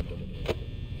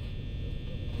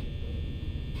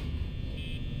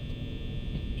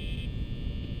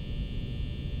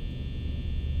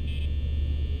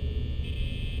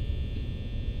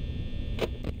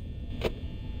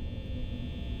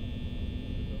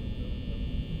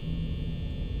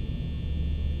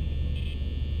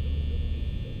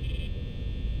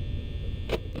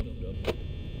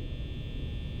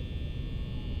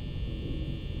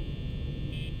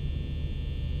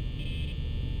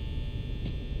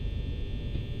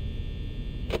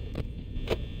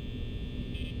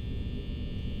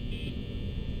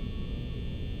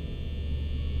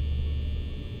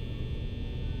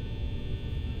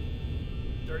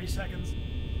 Seconds.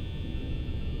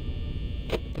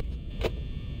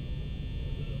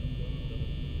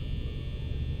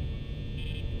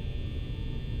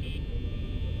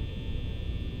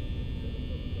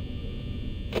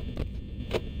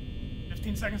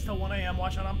 Seconds till 1 a.m.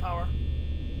 Watch out on power.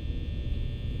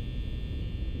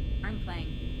 I'm playing.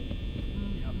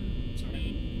 Yep.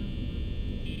 Sorry.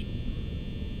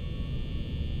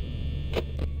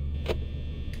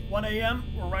 1 a.m.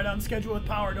 We're right on schedule with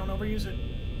power. Don't overuse it.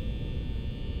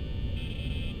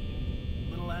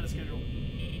 Out of schedule.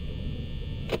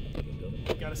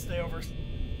 Gotta stay over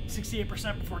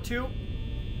 68% before 2.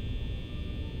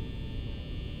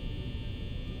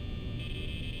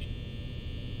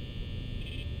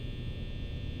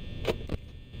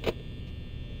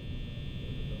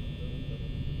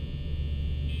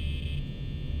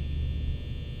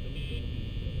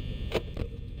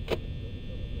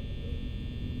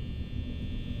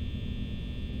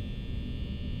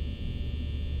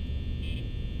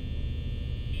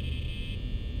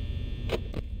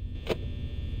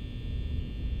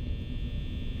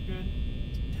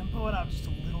 Just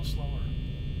a little slower.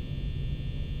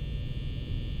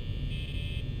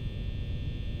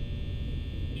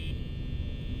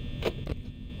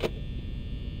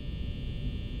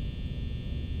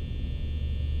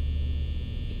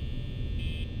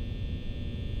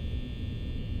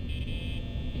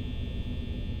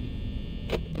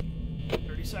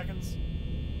 Seconds.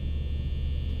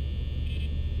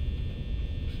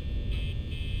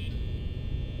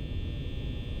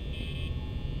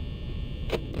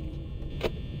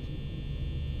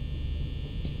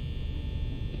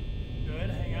 Good,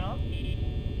 hang out.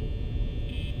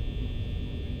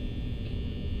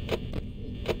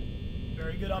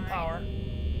 Very good on power.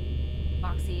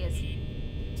 Foxy is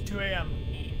It's 2 a.m.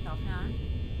 yourself down.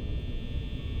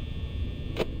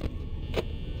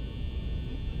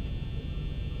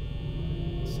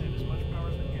 Save as much power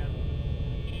as we can.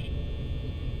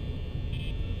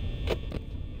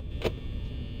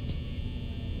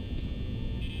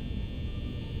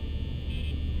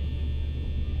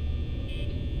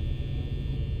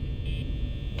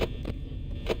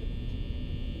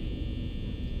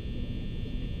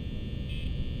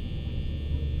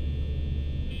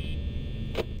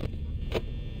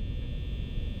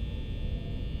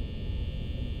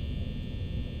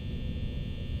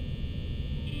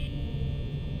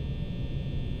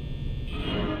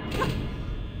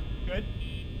 Good.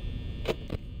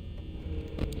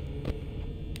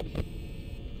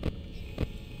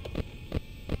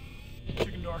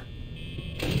 Chicken door.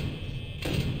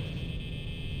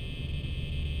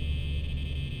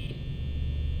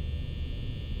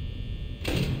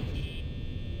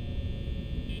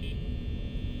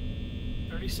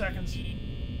 Seconds.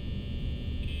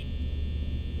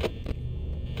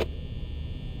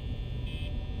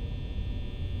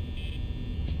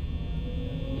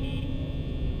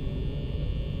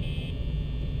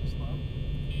 Slow.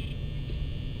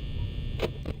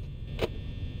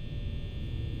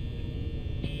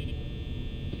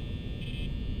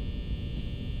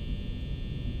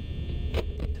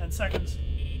 10 seconds.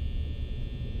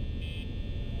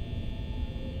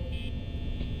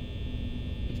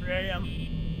 3 a.m.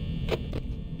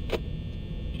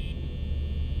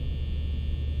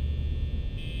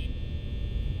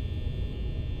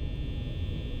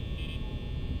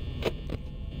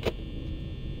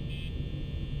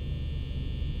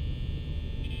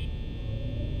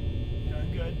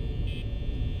 Doing good.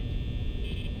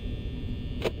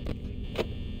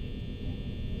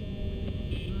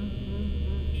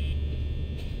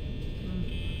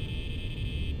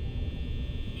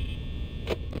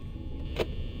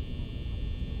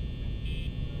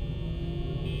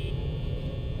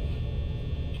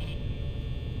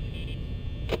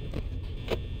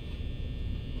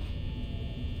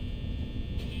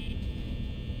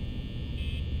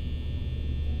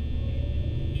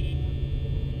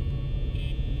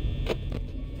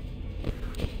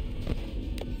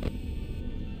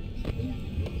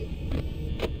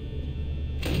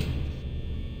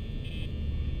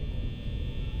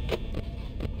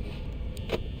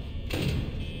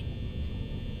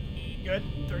 Good.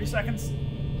 30 seconds.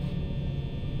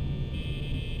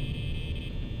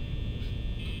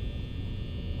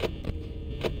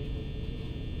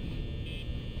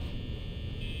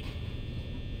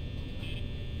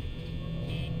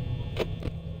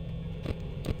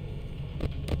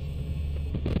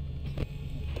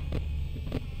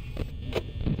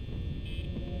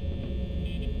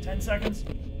 Seconds.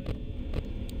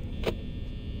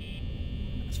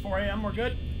 It's 4 a.m. We're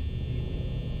good.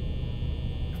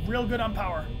 Real good on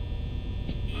power.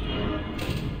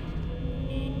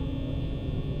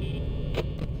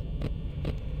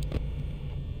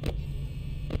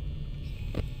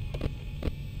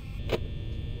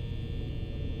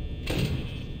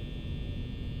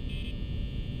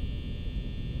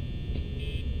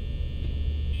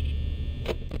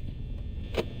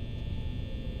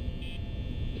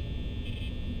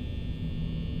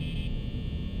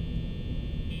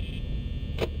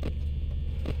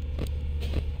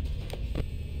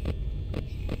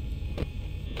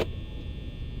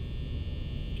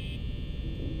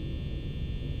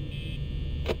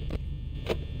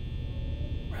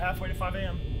 Halfway to 5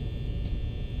 a.m.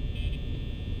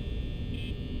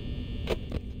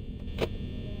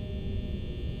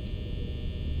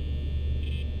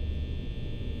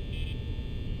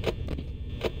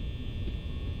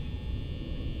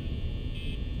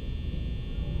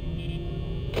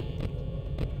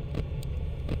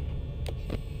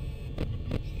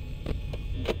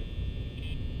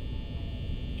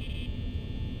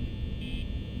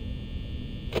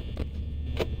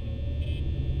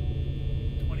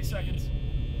 Seconds.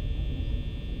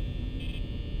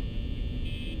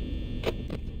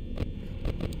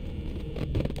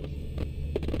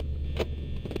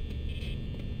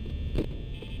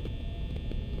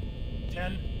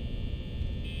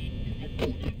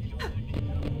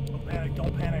 Don't panic,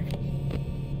 don't panic.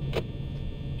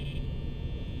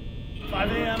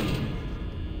 5 a.m.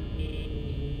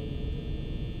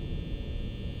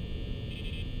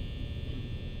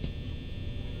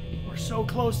 We're so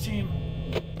close, team.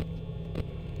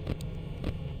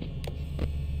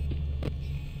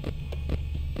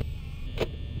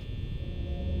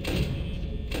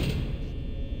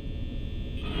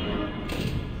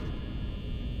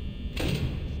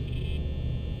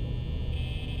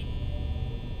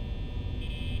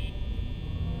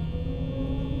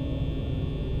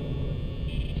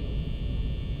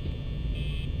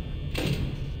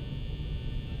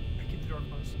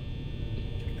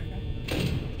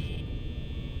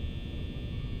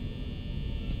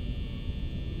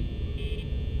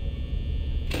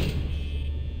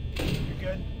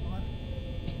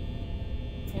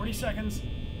 40 seconds.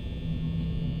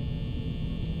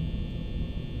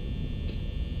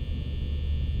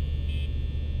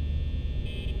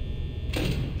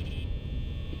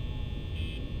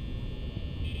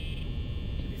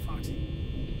 Maybe Foxy.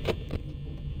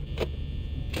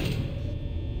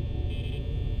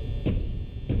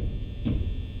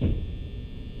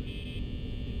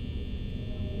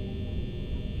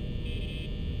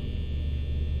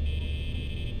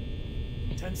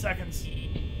 Seconds.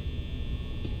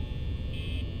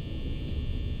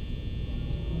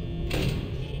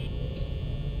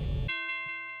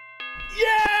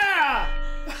 Yeah!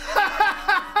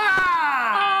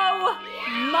 Oh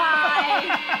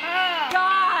my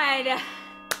God!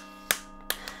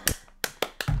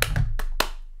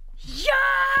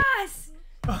 Yes!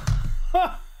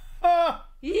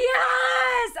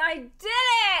 Yes! I did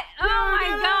it! Oh my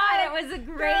God! It was a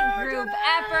great group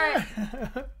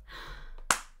effort.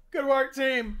 Good work,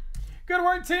 team. Good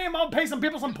work, team. I'll pay some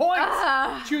people some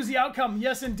points. Choose the outcome.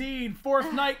 Yes, indeed.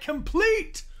 Fourth night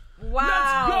complete. Wow.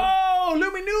 Let's go.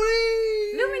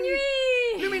 Luminui.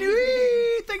 Luminui.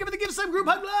 Luminui. Thank you for the gift sub group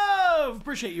hug love.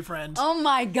 Appreciate you, friend. Oh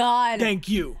my God. Thank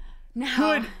you.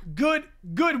 Now, Good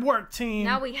work, team.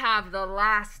 now we have the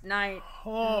last night.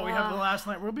 Oh, we have the last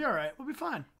night. We'll be all right. We'll be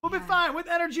fine. We'll be fine with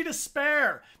energy to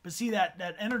spare. But see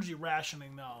that energy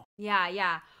rationing though.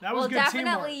 Yeah. That was well, good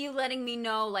definitely teamwork. you letting me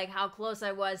know like how close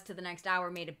I was to the next hour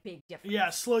made a big difference. Yeah,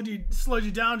 slowed you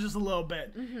down just a little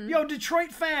bit. Yo,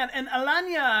 Detroit fan and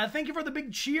Alanya, thank you for the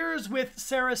big cheers with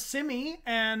Sarah Simi,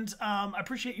 and I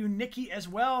appreciate you, Nikki, as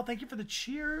well. Thank you for the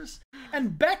cheers.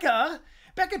 And Becca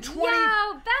 20.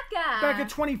 Yo, Becca. Becca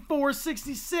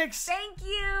 2466. Thank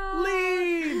you.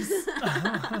 Leaves.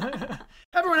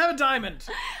 Everyone have a diamond.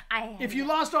 If you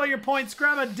lost all your points,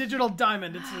 grab a digital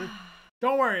diamond.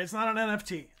 Don't worry, it's not an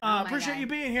NFT. Appreciate you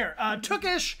being here.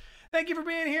 Tookish, thank you for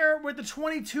being here with the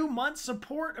 22-month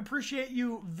support. Appreciate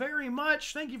you very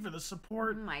much. Thank you for the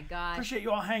support. Oh my God. Appreciate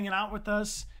you all hanging out with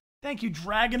us. Thank you,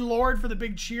 Dragon Lord, for the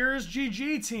big cheers.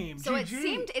 GG, team. So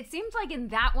GG. it seemed like in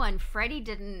that one, Freddy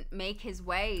didn't make his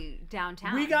way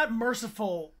downtown. We got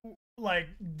merciful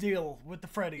deal with the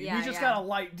Freddy. Yeah, we just yeah. got a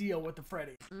light deal with the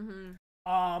Freddy.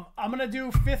 I'm gonna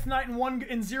do fifth night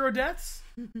in 0 deaths.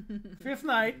 Fifth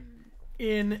night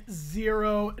in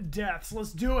 0 deaths.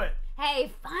 Let's do it.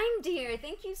 Hey, Fine Dear,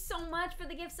 thank you so much for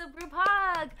the gifts of group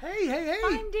hug. Hey.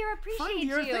 Fine Dear, appreciate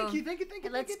you. Thank you. Hey,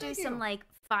 let's do some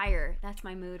fire. That's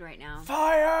my mood right now.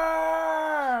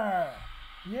 Fire!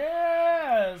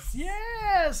 Yes.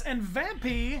 And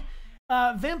Vampy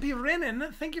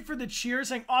Rinin, thank you for the cheers,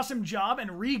 saying awesome job.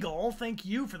 And Regal, thank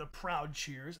you for the proud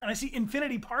cheers. And I see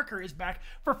Infinity Parker is back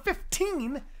for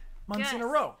 15 months in a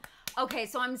row. Okay,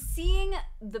 so I'm seeing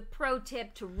the pro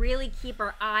tip to really keep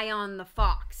our eye on the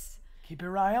fox. Keep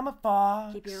your eye on the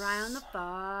fox. Keep your eye on the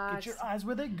fox. Get your eyes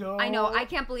where they go. I know. I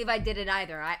can't believe I did it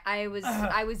either. I was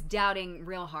doubting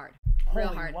real hard.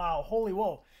 Wow. Holy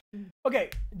whoa.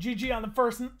 Okay, GG on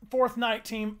the fourth night,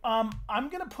 team. I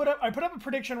put up a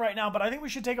prediction right now, but I think we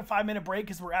should take a 5-minute break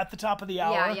because we're at the top of the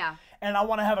hour. Yeah. And I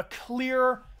want to have a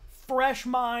clear, fresh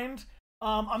mind.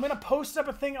 I'm gonna post up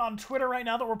a thing on Twitter right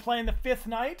now that we're playing the fifth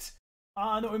night.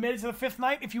 That we made it to the fifth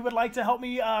night. If you would like to help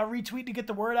me retweet to get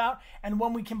the word out, and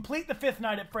when we complete the fifth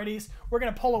night at Freddy's, we're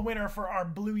gonna pull a winner for our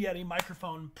Blue Yeti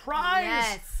microphone prize.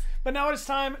 Yes. But now it's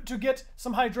time to get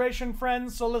some hydration,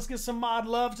 friends. So let's give some mod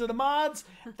love to the mods.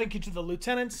 Thank you to the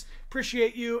lieutenants.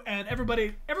 Appreciate you. And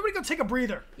everybody go take a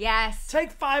breather. Yes.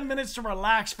 Take 5 minutes to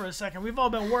relax for a second. We've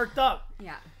all been worked up.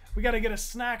 Yeah. We got to get a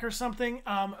snack or something.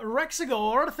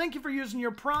 Rexigor, thank you for using your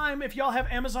Prime. If y'all have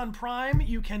Amazon Prime,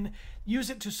 you can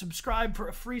use it to subscribe for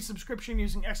a free subscription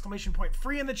using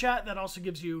 !free in the chat. That also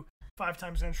gives you 5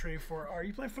 times entry for... Are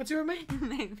you playing footsie with me?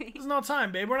 Maybe. There's no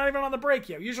time, babe. We're not even on the break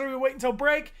yet. Usually we wait until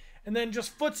break and then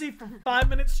just footsie for 5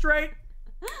 minutes straight.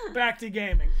 Back to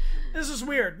gaming. This is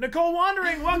weird. Nicole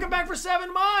Wandering, welcome back for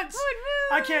 7 months.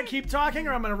 I can't keep talking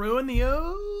or I'm going to ruin the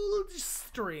old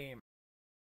stream.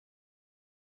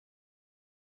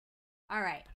 All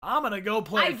right. I'm going to go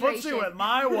play footsie with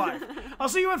my wife. I'll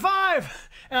see you in 5.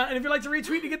 And if you'd like to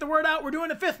retweet to get the word out, we're doing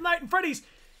the fifth night in Freddy's.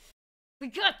 We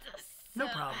got this. No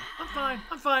problem. I'm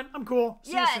fine. I'm cool.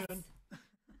 See you soon.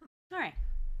 All right.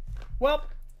 Well,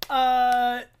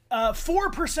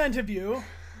 4% of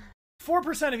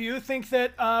you think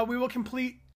that we will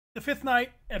complete the fifth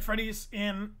night at Freddy's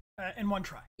in one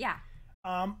try. Yeah.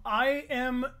 I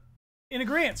am in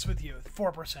agreement with you,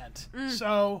 4%.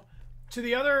 So to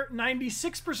the other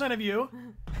 96% of you,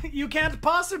 you can't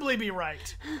possibly be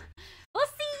right. We'll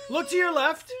see. Look to your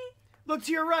left. Look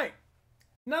to your right.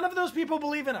 None of those people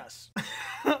believe in us.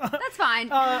 That's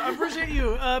fine. Appreciate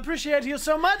you. Appreciate you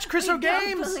so much, Chriso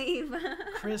Games.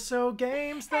 Chriso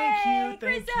Games, thank you.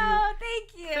 Thank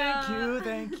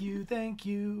you. Thank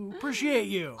you. Appreciate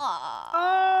you. Aww.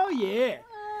 Oh yeah.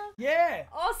 Yeah.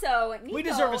 Also, Nico, we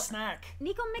deserve a snack.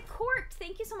 Nico McCourt,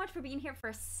 thank you so much for being here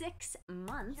for 6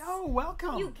 months. Yo,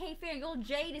 welcome. UK Fangirl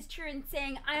Jade is cheering,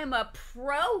 saying, I am a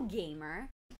pro gamer.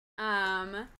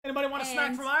 Anybody want a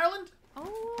snack from Ireland?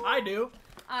 Oh. I do.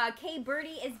 Kay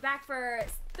Birdie is back for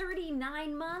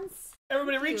 39 months.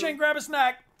 Everybody reach in, grab a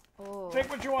snack. Oh. Take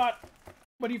what you want.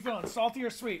 What are you feeling, salty or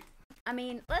sweet? I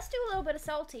mean, let's do a little bit of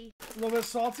salty. A little bit of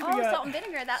salty. Oh, we got salt and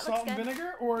vinegar. That looks good. Salt and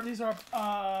vinegar, or these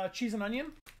are cheese and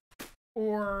onion,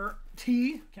 or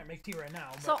tea. Can't make tea right now.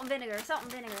 But Salt and vinegar. Salt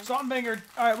and vinegar. salt and vinegar.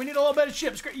 All right, we need a little bit of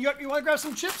chips. You want to grab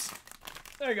some chips?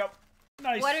 There you go.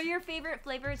 Nice. What are your favorite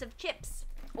flavors of chips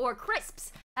or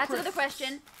crisps? That's another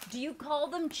question. Do you call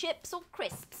them chips or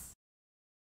crisps?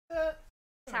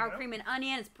 Sour cream and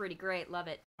onion. It's pretty great. Love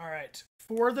it. All right.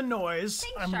 For the noise,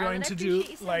 Thanks, I'm Charlotte. going I to appreciate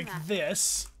do you saying like that.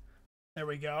 this. There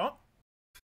we go.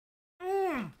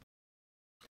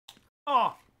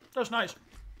 Oh, that's nice.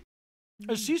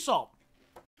 It's sea salt.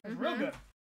 It's real good.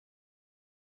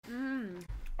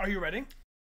 Are you ready?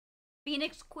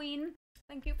 Phoenix Queen,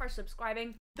 thank you for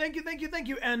subscribing. Thank you.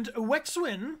 And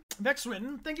Vexwin,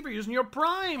 thank you for using your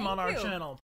Prime on our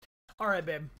channel. All right,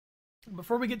 babe.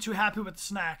 Before we get too happy with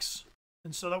snacks,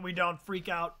 and so that we don't freak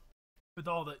out with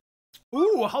all the...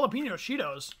 Ooh, jalapeno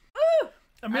Cheetos. Ooh!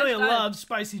 Amelia loves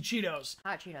spicy Cheetos.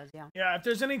 Hot Cheetos, yeah. Yeah, if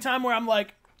there's any time where I'm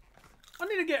like, I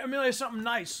need to get Amelia something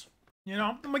nice, you know?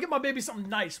 I'm gonna get my baby something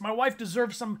nice. My wife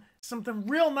deserves something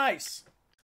real nice.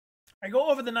 I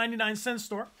go over the 99-cent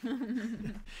store.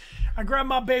 I grab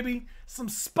my baby some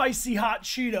spicy hot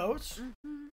Cheetos.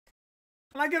 And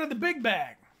I get her the big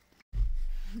bag.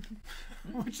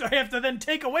 Which I have to then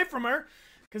take away from her,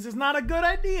 because it's not a good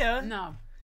idea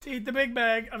to eat the big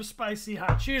bag of spicy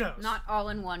hot Cheetos. Not all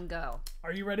in one go.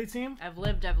 Are you ready, team? I've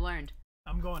lived, I've learned.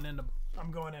 I'm going in.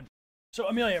 So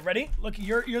Amelia, ready? Look,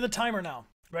 you're the timer now.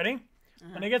 Ready?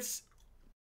 When it gets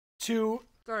to...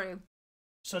 Sorry.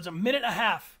 So it's a minute and a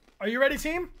half. Are you ready,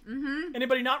 team? Mm-hmm.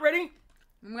 Anybody not ready?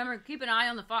 Remember, keep an eye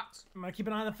on the fox. I'm gonna keep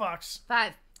an eye on the fox.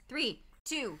 5, 3,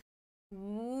 2,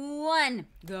 1,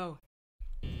 go.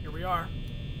 Here we are.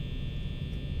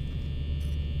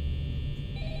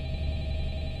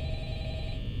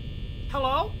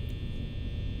 Hello?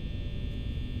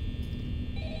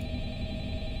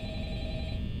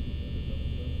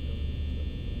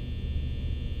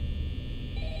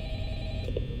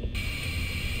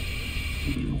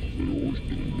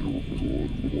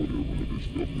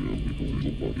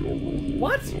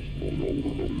 What? I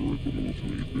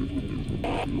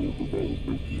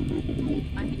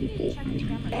think you need to check the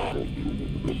camera.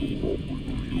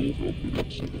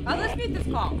 Oh, let's mute this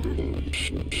call.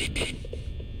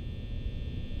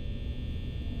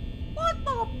 What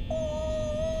the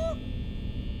fuck?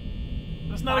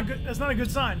 That's not a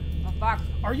good sign. Oh, fuck.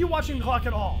 Are you watching the clock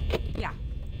at all? Yeah.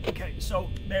 Okay, so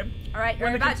babe. All right,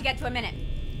 you're about to get to a minute.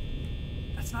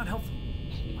 That's not helpful.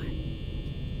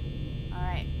 All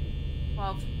right.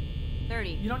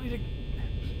 12:30. You don't need to.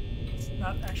 It's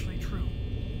not actually true.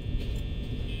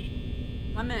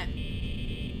 1 minute.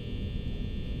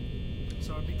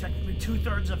 So it'd be technically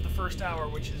 2/3 of the first hour,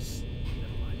 which is.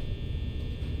 Never mind.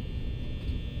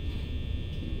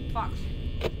 Fox.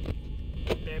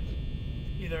 Babe,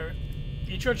 either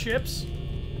eat your chips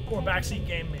or backseat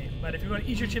game me. But if you're going to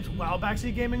eat your chips while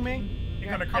backseat gaming me, you're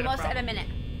going to create Almost a at a problem. minute.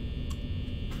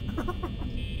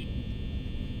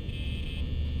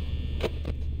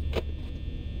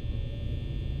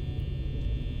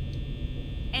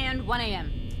 And 1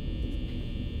 a.m.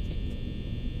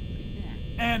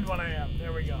 And 1 a.m.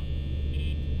 There we go.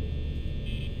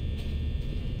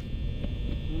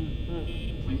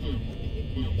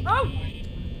 Oh!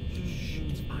 Shh,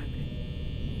 it's fine, babe.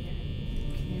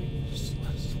 Can you just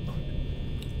let us alone?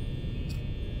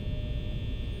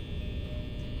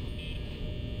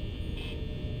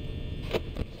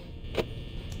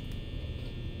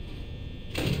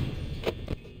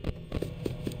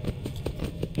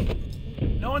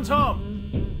 No one's home.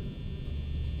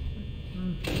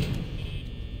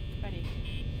 Ready.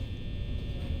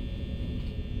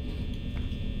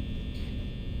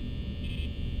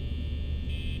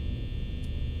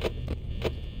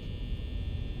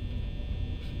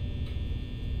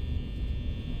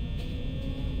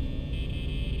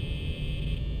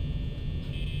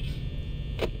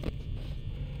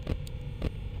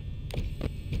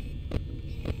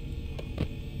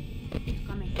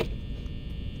 Coming.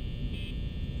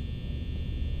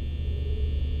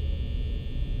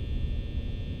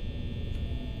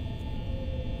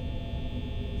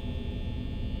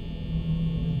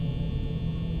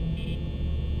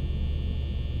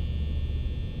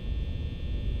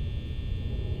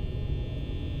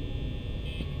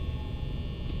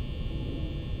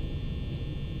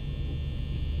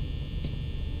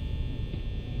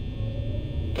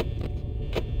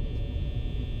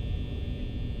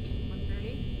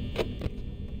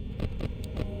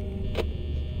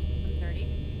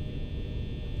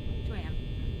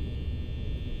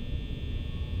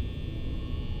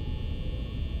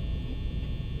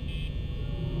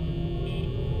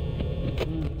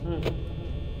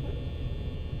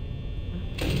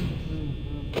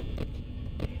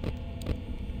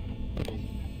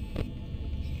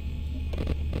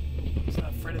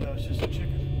 it's just a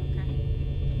chicken.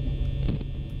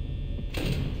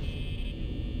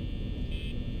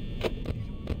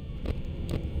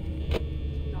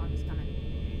 Dog is coming.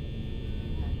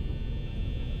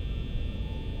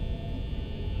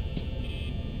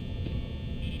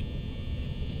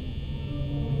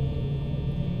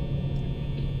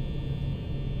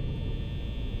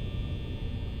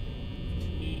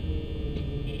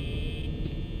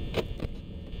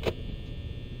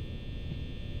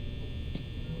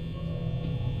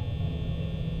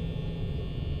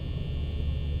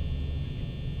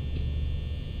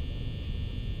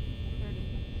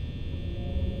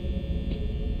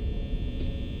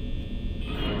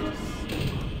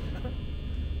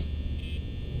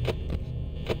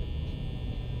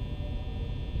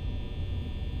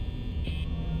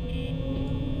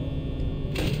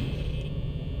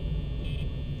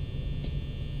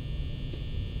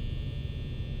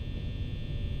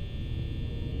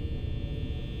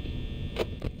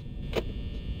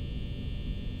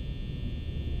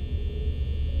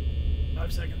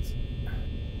 Seconds.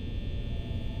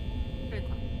 Good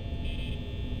call.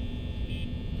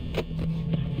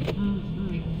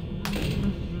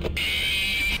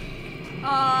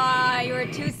 Oh, you were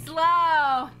too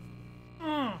slow.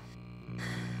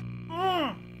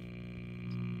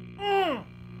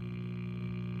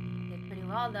 Did pretty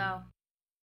well though.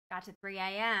 Got to 3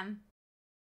 a.m.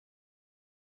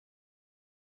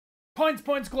 Points,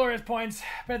 points, glorious points.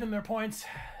 Pay them their points.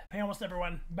 Pay almost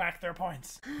everyone back their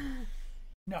points.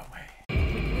 No way.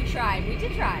 We tried. We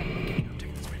did try. Okay, I'm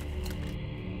taking this way.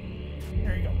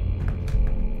 There you go.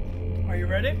 Are you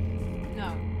ready?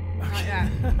 No. Not yet.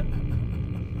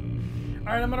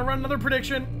 Alright, I'm gonna run another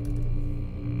prediction.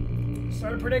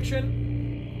 Start a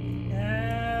prediction.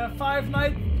 5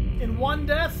 night in 1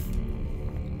 death.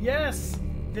 Yes,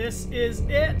 this is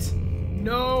it.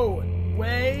 No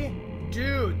way,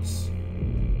 dudes.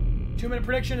 2-minute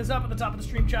prediction is up at the top of the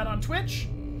stream chat on Twitch.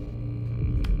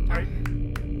 Alright.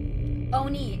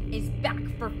 Oni is back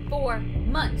for 4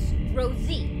 months.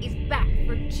 Rosie is back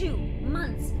for 2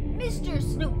 months. Mr.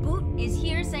 Snoop Boot is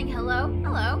here saying hello.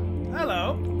 Hello.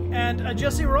 Hello. And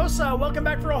Jesse Rosa, welcome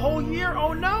back for a whole year.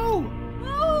 Oh no!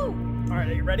 Woo! Alright,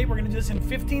 are you ready? We're gonna do this in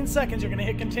 15 seconds. You're gonna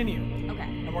hit continue. Okay.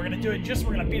 And we're gonna do it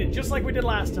we're gonna beat it just like we did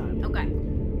last time. Okay.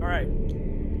 Alright.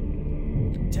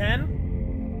 10.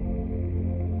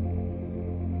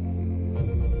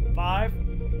 5,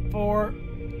 4,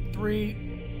 3,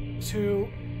 2,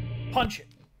 punch it.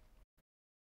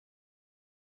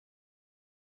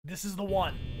 This is the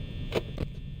one.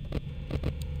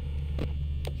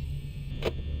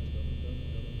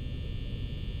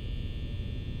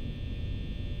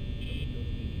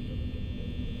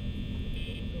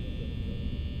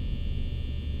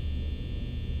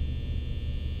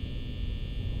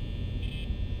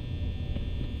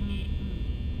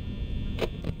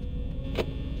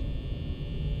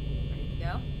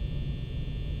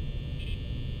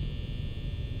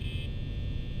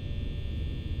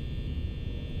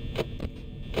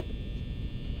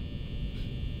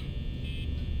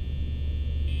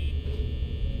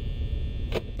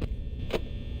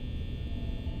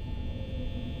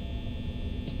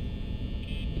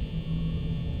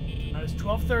 It's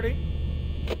 12:30.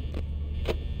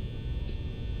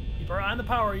 Keep our eye on the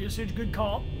power usage. Good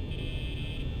call.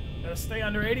 Gotta stay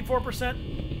under 84%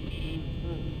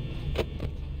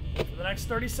 for the next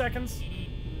 30 seconds.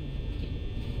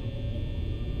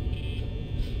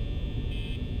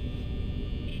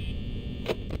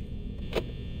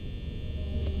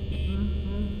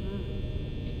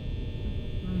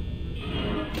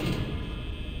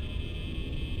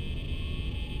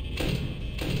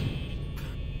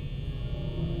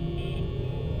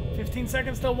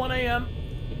 Seconds till 1 a.m.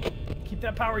 Keep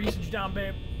that power usage down,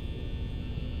 babe.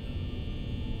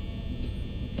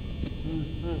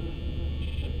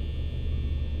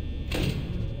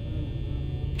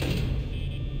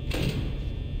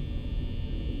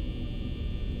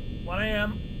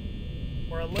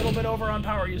 We're a little bit over on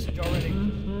power usage already.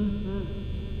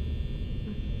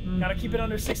 Gotta keep it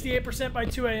under 68% by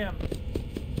 2 a.m.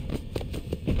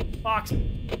 Box.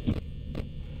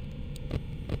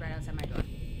 Right outside my door.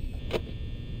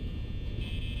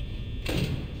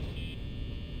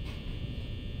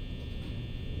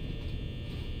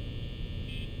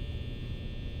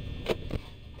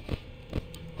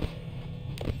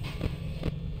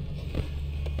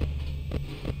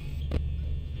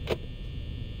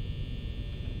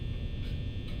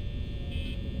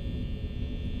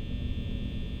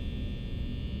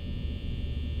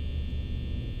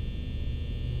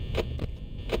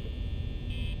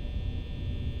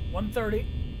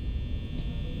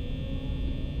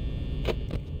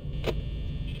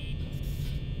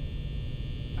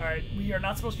 we are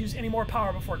not supposed to use any more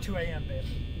power before 2 a.m., babe.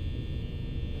 –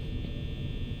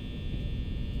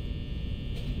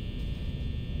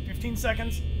 15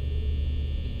 seconds.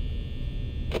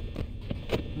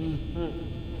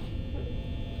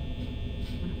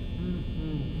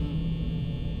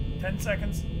 10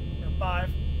 seconds. Or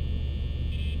 5.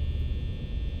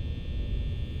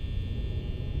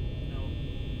 No.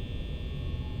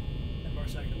 10 more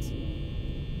seconds.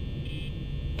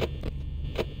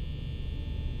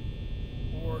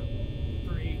 4,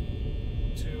 3,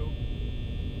 2.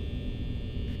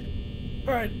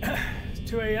 All right,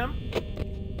 2 a.m.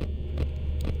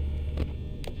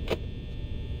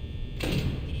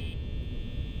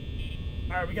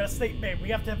 All right, we gotta stay, babe. We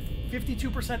have to have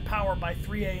 52% power by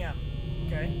 3 a.m.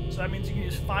 Okay, so that means you can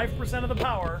use 5% of the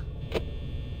power.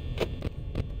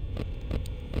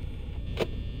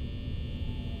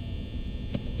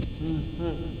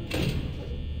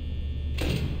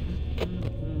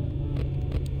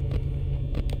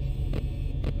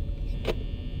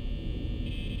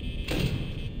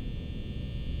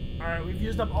 All right, we've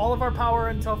used up all of our power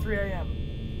until 3 a.m.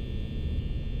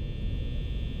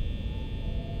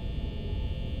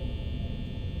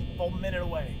 Full minute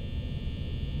away.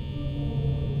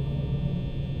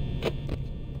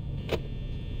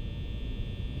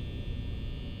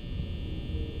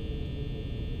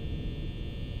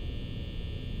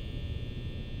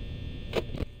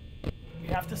 We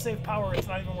have to save power. It's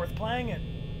not even worth playing it.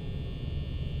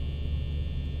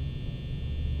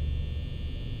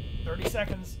 30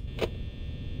 seconds.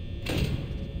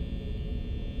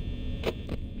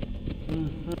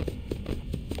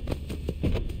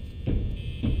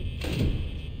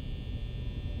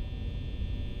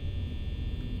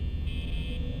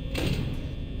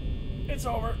 It's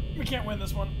over. We can't win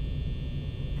this one.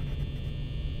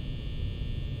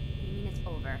 You mean it's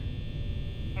over?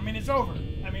 I mean, it's over.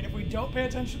 I mean, if we don't pay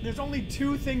attention, there's only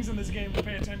 2 things in this game to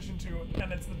pay attention to,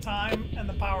 and it's the time and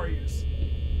the power use.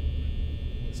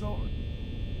 It's over.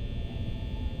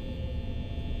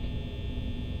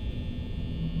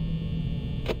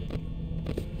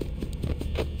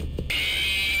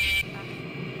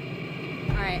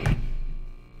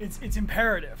 It's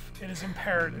imperative. It is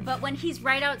imperative. But when he's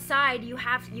right outside, you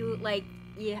have to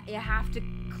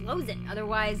close it.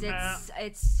 Otherwise,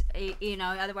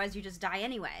 otherwise you just die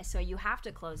anyway. So you have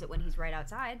to close it when he's right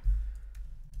outside.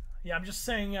 Yeah, I'm just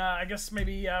saying. I guess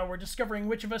maybe we're discovering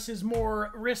which of us is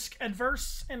more risk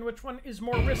adverse and which one is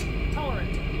more risk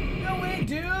tolerant. No way,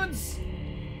 dudes.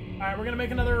 All right, we're gonna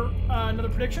make another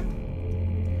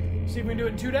prediction. See if we can do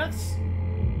it in 2 deaths.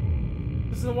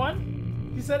 This is the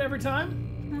one. He said every time.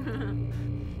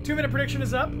 2-minute prediction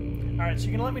is up. Alright, so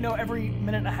you're gonna let me know every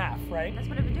minute and a half, right? That's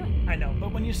what I've been doing. I know,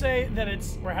 but when you say that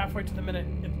we're halfway to the minute,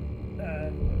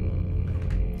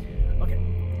 okay.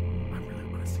 I really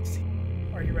want to succeed.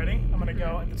 Are you ready? I'm gonna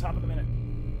go at the top of the minute.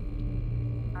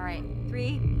 Alright,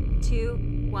 3,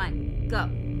 2, 1, go.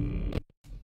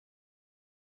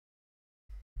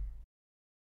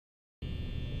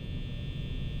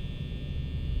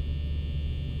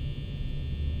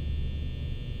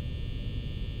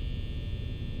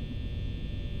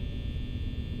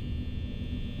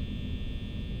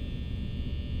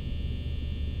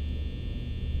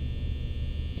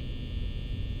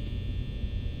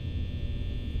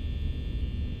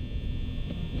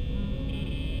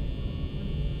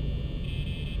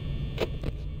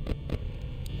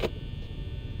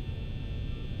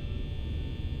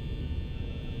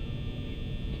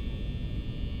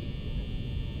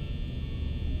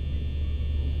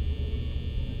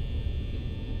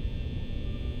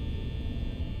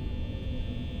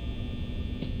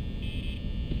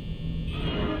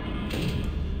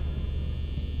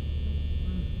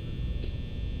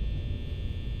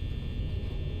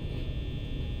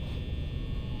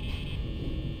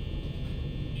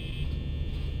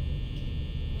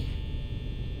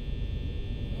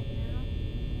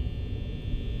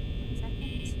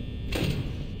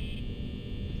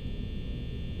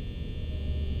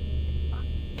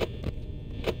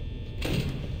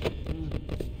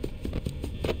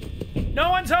 No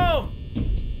one's home!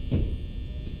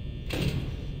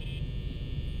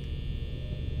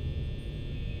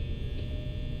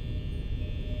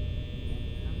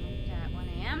 Almost at 1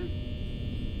 a.m.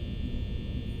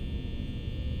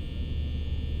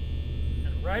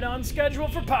 And right on schedule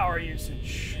for power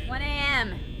usage. 1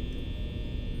 a.m.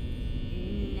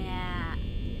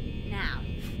 Now.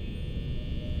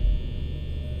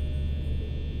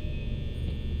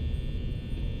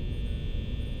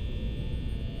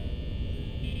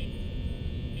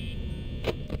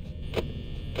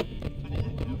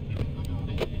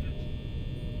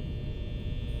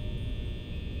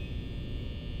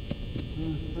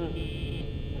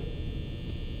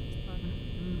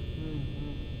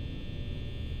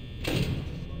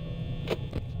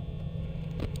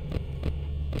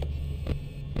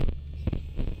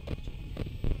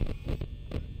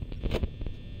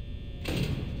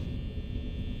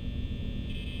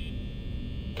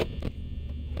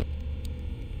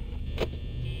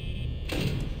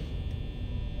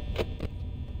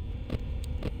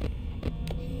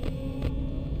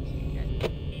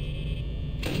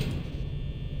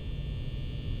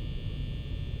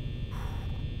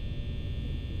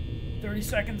 30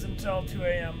 seconds until 2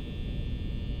 a.m.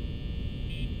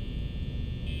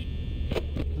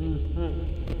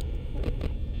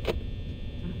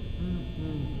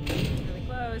 Really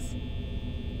close.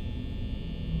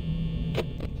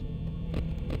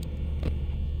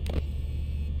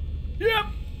 Yep,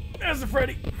 there's the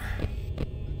Freddy.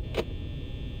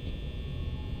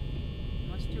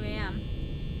 Almost 2 a.m.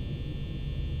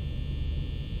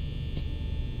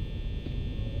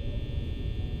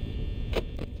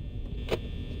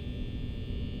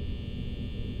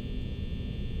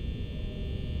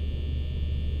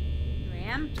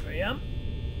 a.m. 2 a.m.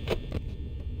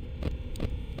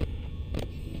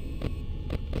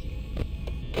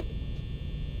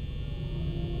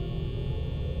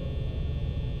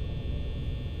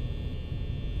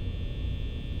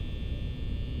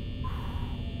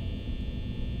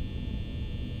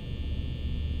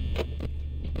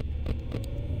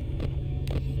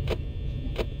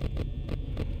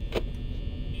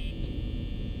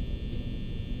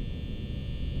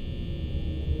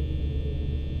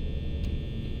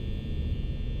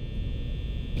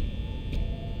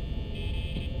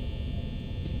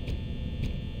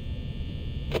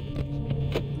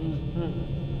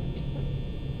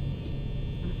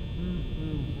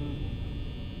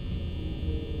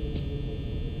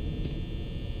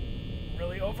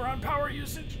 Really over on power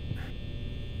usage.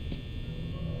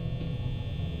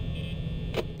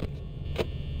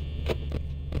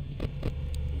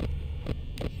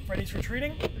 Freddy's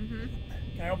retreating. Mm-hmm.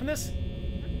 Can I open this?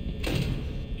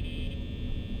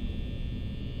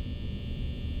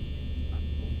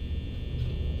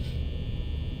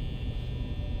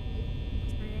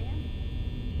 It's 3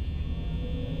 a.m.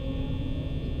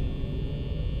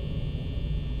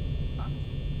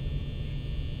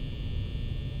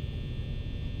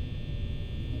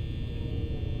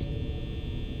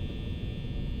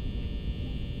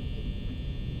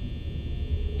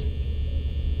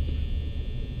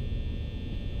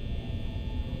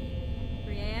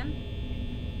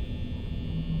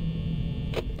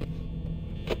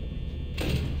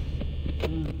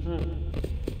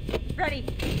 Ready.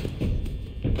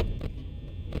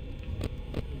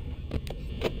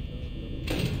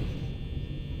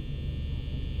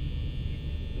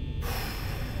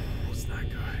 It's not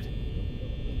good.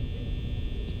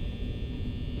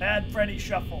 Bad Freddy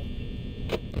shuffle.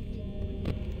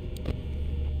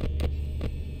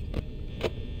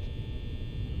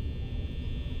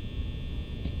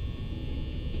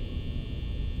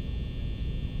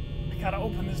 I gotta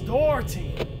open this door,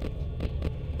 team.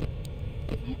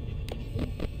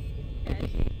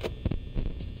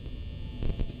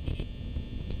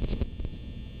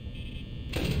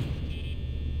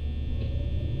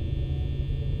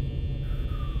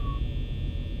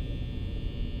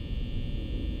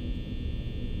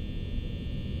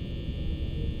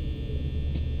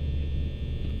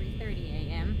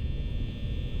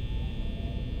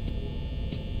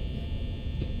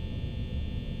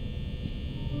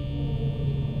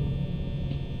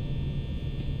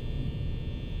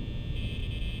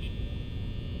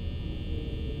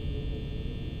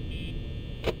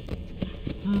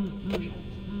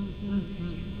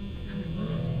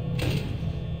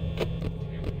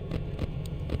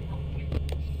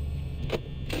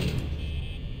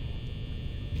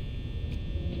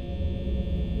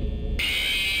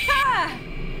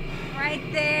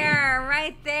 Right there,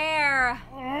 right there.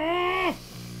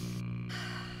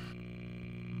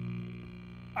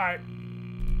 Alright.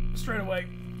 Straight away.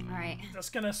 All right.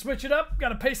 Just gonna switch it up.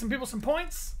 Gotta pay some people some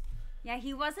points. Yeah,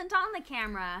 he wasn't on the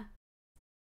camera.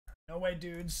 No way,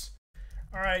 dudes.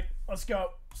 Alright, let's go.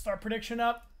 Start prediction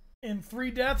up. In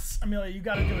 3 deaths, Amelia, you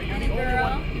gotta do it. You're the only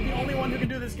one. You're the only one who can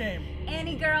do this game.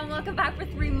 Annie girl, welcome back for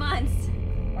 3 months.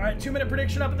 Alright, 2-minute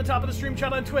prediction up at the top of the stream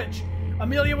channel on Twitch.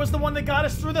 Amelia was the one that got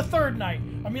us through the 3rd night.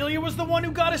 Amelia was the one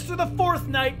who got us through the 4th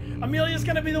night. Amelia's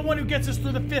gonna be the one who gets us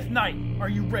through the 5th night. Are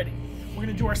you ready? We're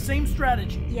gonna do our same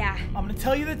strategy. Yeah. I'm gonna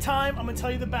tell you the time. I'm gonna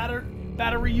tell you the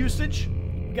battery usage.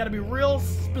 You gotta be real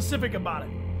specific about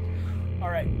it.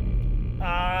 Alright.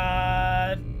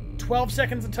 12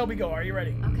 seconds until we go. Are you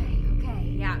ready? Okay,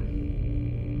 yeah.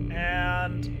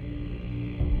 And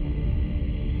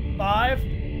 5,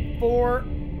 4,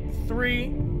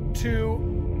 3,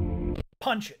 2,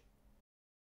 punch it.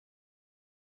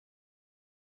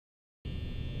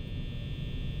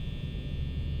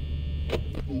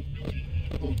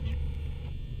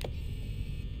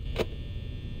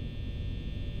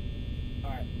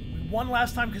 Alright, we won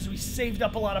last time because we saved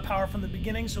up a lot of power from the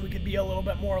beginning so we could be a little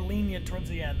bit more lenient towards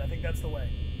the end. I think that's the way.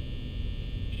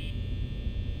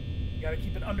 You gotta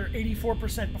keep it under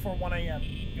 84% before 1 a.m.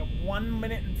 You have 1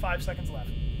 minute and 5 seconds left.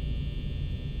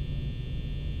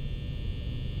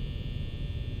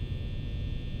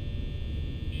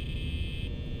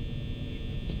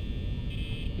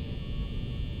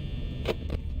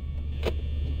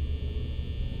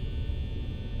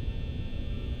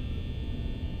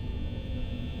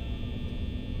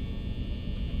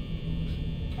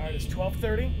 is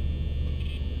 12:30.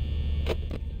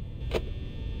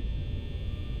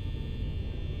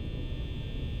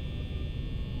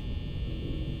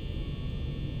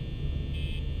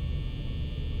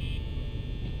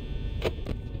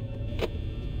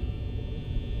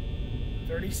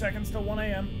 Seconds till 1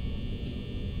 a.m.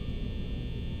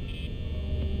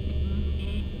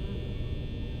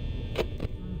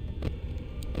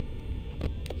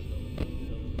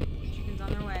 Chicken's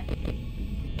on their way.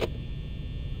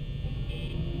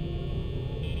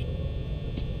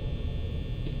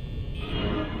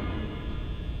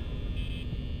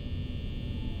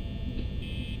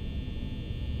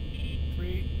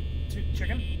 Three, two,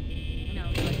 chicken. I know,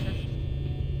 it's like this.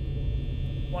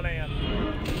 1 a.m.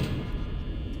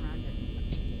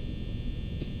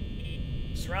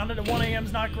 Surrounded at 1 a.m.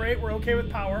 is not great. We're okay with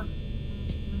power.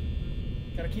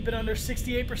 Gotta keep it under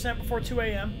 68% before 2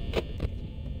 a.m.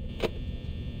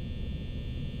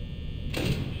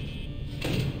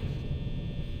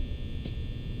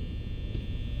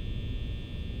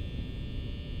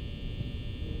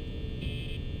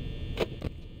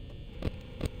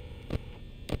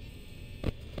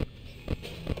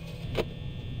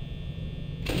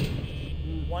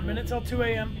 One minute till 2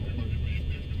 a.m.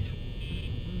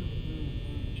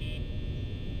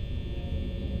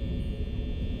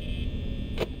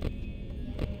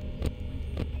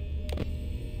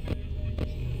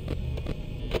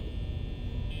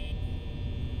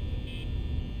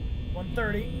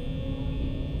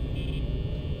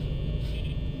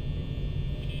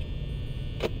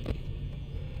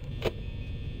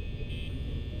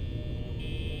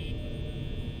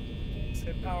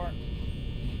 Save power.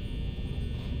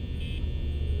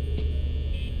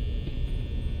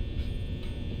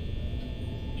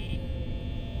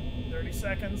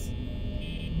 Seconds.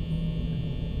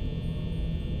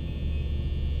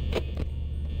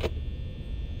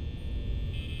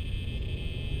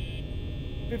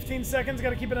 15 seconds,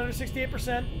 gotta keep it under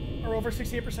 68%, or over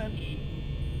 68%.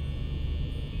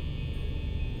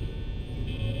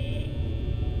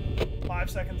 Five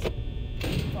seconds.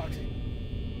 Foxy.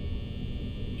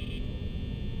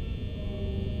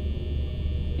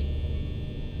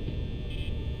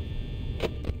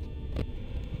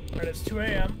 Alright, it's 2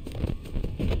 a.m.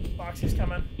 Foxy's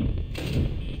coming.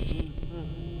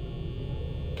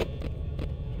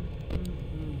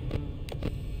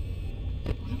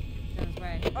 On his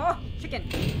way. Oh, chicken!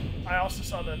 I also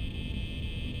saw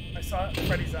I saw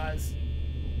Freddy's eyes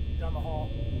down the hall.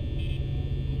 Should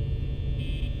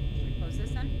we close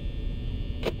this then?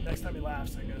 Next time he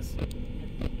laughs, I guess.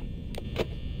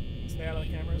 Stay out of the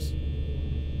cameras.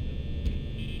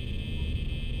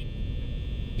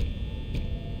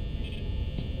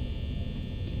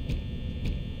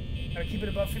 Gotta keep it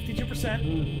above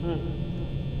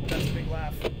 52%. That's a big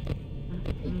laugh.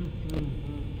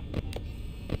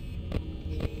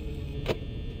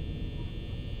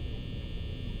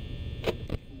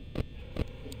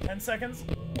 Seconds.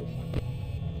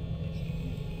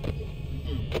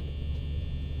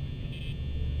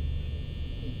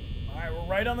 Alright, we're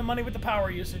right on the money with the power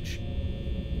usage.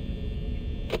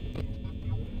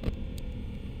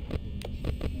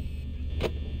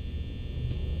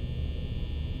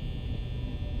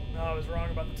 No, I was wrong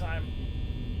about the time.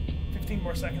 15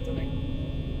 more seconds, I think.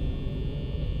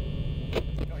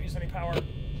 Don't use any power. Can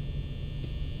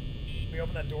we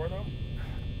open that door, though?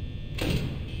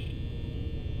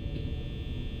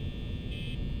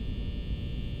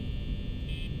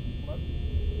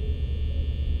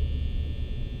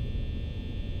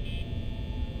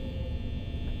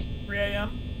 3 a.m.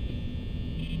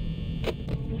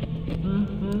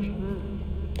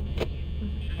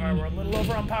 Alright, we're a little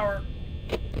over on power.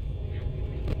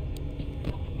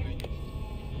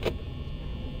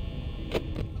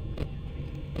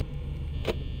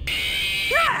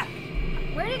 Ah!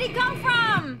 Where did he come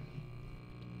from?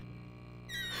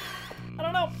 I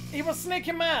don't know. He was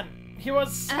Sneaky Man. He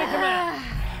was Sneaky Man.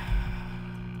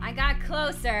 I got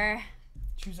closer.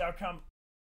 Choose outcome.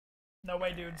 No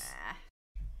way, dudes.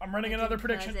 I'm running another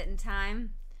prediction. Is it in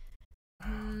time?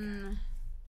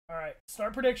 Alright,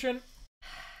 start prediction.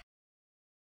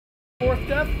 Fourth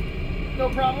death,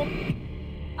 no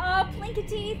problem. Oh,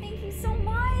 Plinkety, thank you so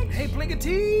much. Hey,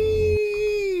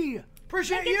 Plinkety!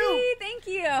 Appreciate you! Thank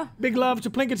you. Big love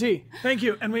to Plinkety. Thank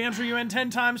you. And we enter you in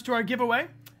 10 times to our giveaway.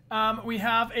 We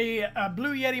have a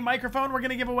Blue Yeti microphone we're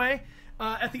going to give away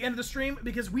at the end of the stream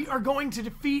because we are going to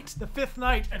defeat the 5th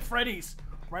night at Freddy's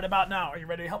right about now. Are you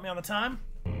ready to help me on the time?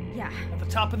 Yeah. At the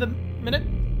top of the minute.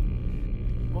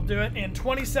 We'll do it in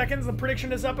 20 seconds. The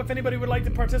prediction is up if anybody would like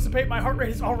to participate. My heart rate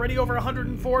is already over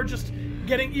 104, just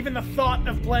getting even the thought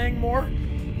of playing more.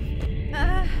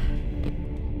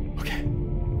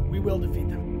 will defeat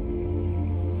them.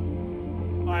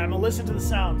 All right, I'm gonna listen to the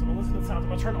sounds. I'm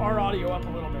gonna turn our audio up a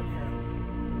little bit here.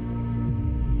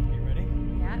 Are you ready?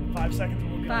 Yeah. 5 seconds.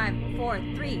 We'll go. 5, 4,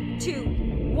 3, 2,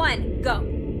 1,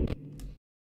 go.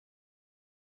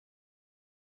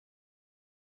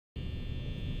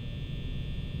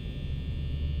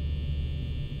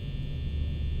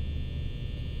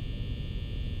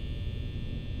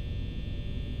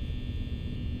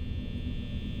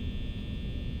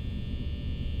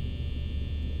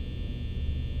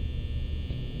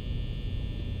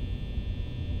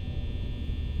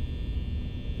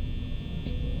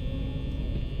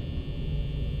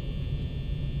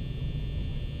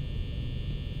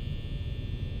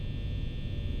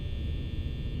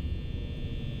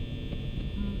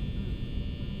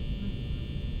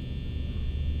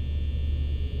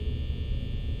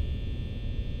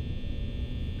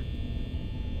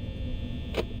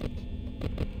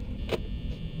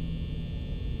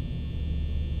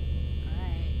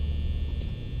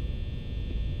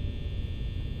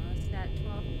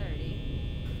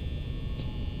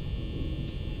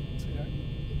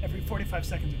 Every 45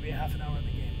 seconds would be a half an hour in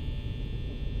the game.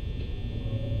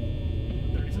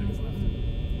 30 seconds left.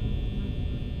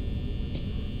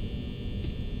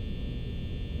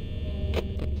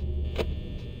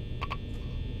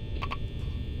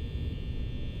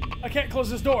 I can't close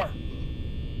this door.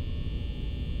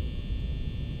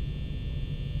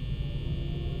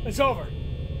 It's over.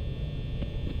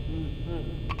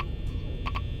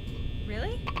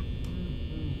 Really?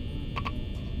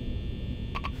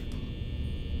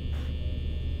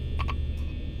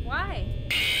 Why?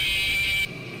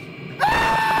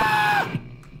 Ah!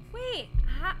 Wait,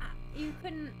 you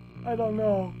couldn't... I don't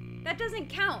know. That doesn't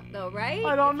count, though, right?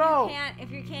 I don't know.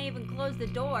 If you can't even close the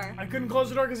door. I couldn't close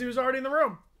the door because he was already in the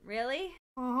room. Really?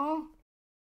 Uh-huh.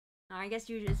 I guess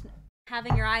you just...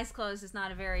 Having your eyes closed is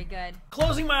not a very good...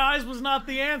 Closing my eyes was not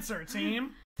the answer,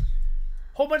 team.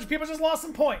 Whole bunch of people just lost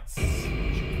some points.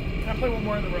 Can I play one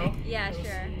more in the row? Yeah,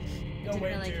 sure. No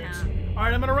way, really dudes. count. All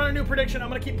right, I'm gonna run a new prediction. I'm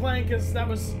gonna keep playing because that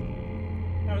was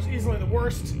easily the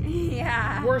worst.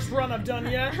 Yeah. Worst run I've done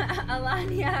yet.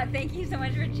 Alanya, thank you so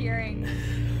much for cheering.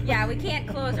 Yeah, we can't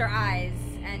close our eyes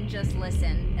and just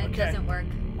listen. It doesn't work.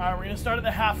 All right, we're gonna start at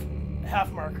the half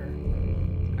marker.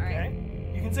 All right.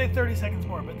 Okay. You can say 30 seconds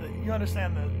more, but you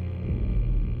understand the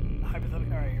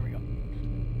hypothetical. All right, here we go.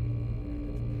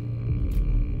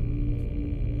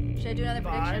 Should I do another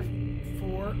 5, prediction?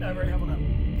 4. I already have one up.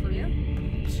 For you?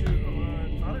 2.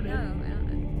 Thought I did. No, I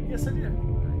don't. Yes, I did. Here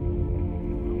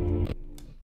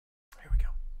we go.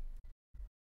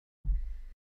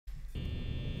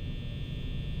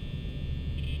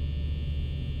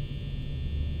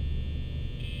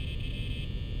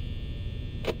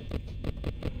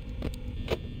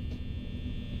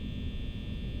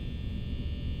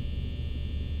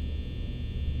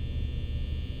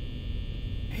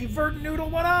 Hey, Verdant Noodle,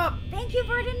 what up? Thank you,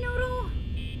 Verdant Noodle.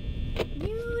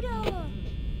 Noodle.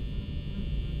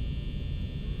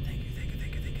 Thank you.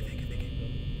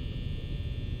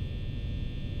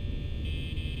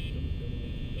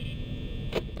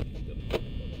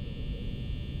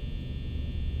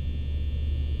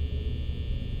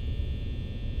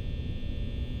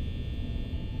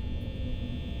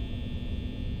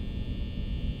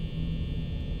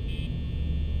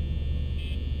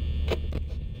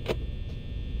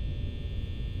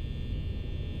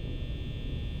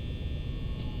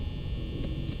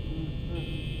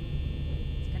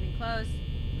 It's getting close.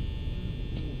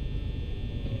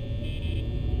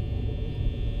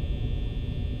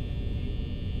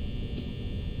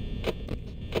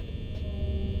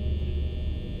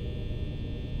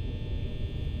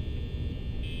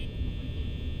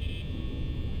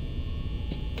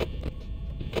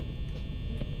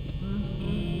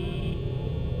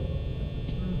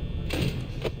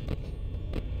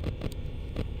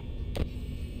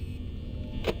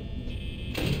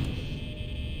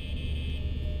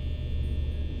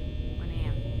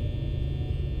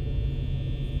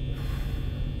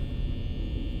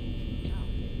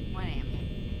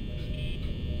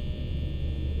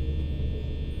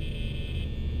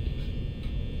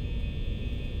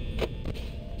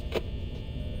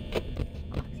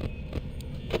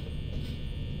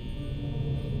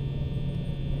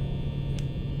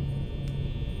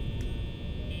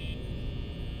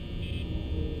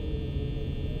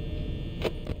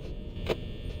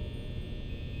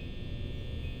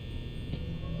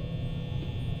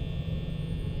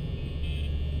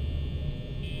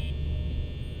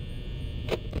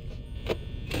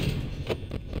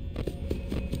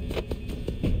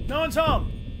 No one's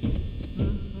home.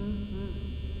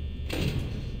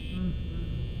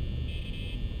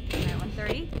 All right,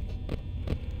 130.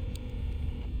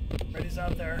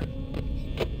 Freddy's out there.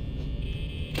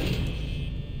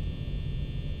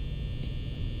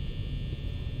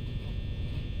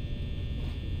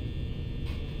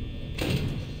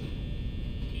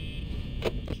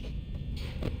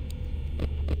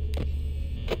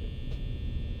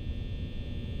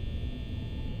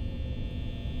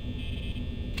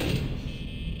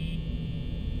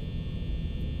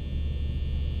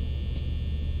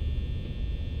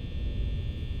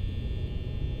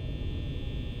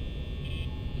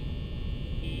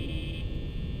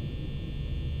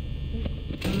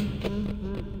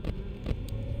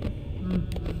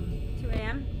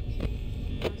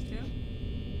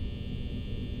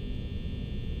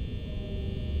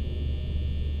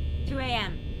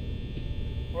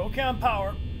 We're okay on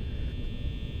power.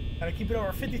 Gotta keep it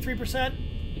over 53%.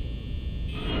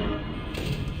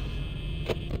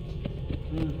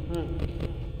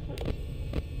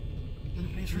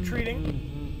 He's retreating.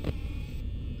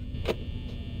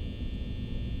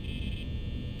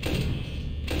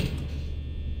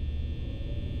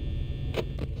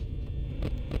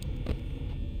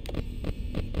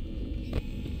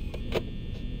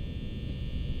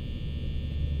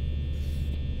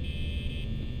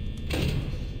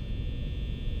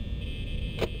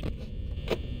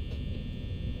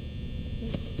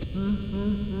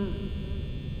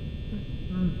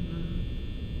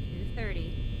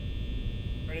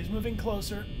 Moving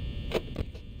closer.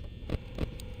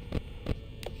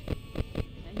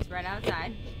 He's right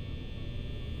outside.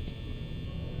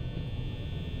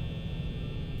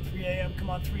 3 a.m. Come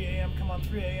on, 3 a.m. Come on,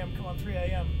 3 a.m. Come on, 3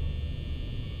 a.m.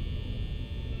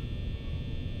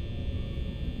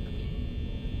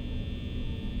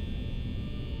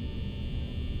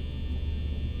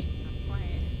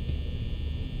 Quiet.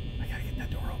 I gotta get that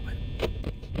door open.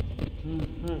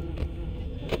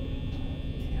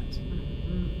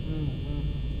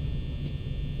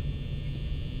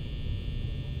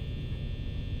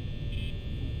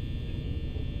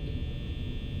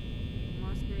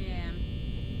 Almost 3 a.m.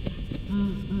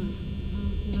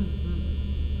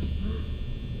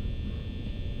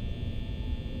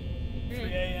 3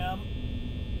 a.m.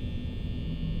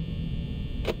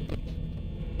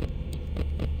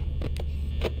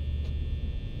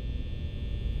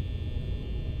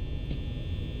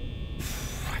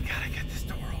 I gotta get this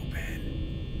door open.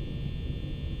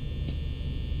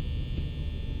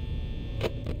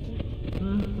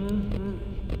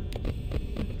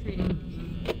 Retreating.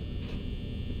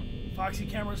 Foxy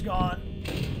camera's gone.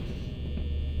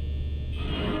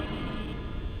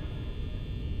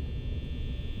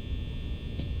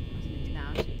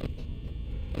 Sound.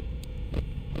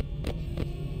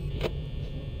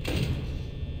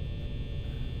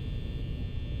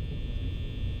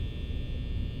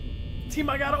 Team,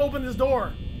 I gotta open this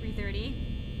door. 3:30.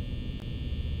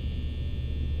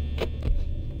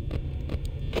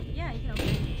 Yeah, you can open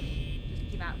it.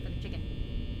 Just keep out for the chicken.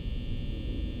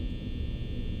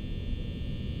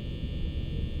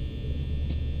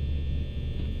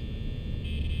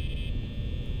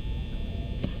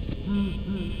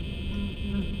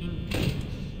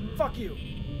 Fuck you.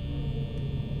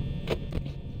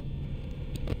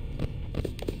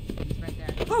 It's right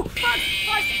there. Oh, fuck!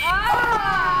 Fuck! Ah!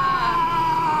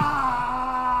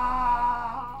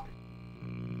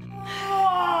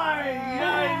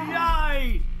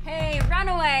 Ay. Hey,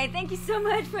 Runaway! Thank you so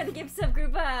much for the gift sub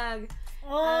group hug.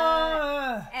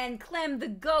 And Clem the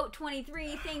Goat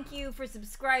 23, thank you for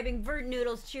subscribing. Vert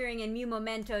Noodles cheering and Mew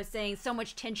Memento saying so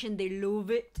much tension, they love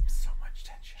it. So much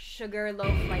tension. Sugar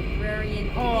Loaf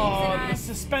Librarian. Oh, the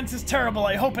suspense is terrible.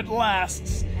 I hope it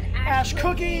lasts. And Ash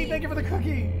Cookie, thank you for the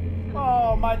cookie.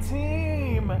 Oh, my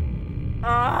team.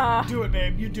 Do it,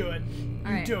 babe. You do it.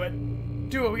 You do it.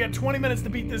 Do it. We got 20 minutes to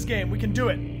beat this game. We can do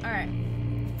it. All right.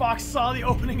 Fox saw the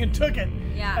opening and took it.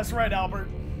 Yeah. That's right, Albert.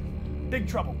 Big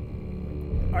trouble.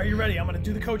 Are you ready? I'm going to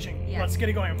do the coaching. Yes. Let's get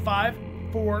it going. 5,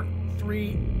 4,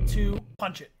 3, 2,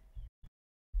 punch it.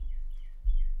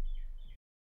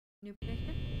 New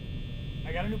prediction?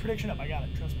 I got a new prediction up. I got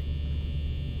it. Trust me.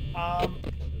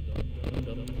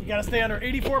 We got to stay under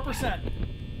 84%.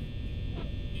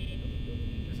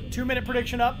 There's a 2-minute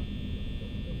prediction up.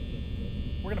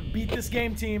 We're going to beat this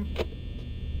game, team.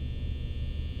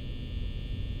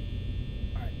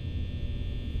 All right.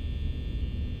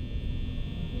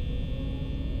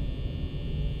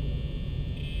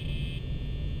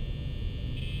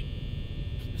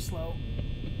 Keep it slow.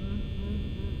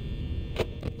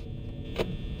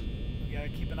 We got to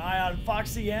keep an eye on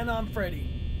Foxy and on Freddy.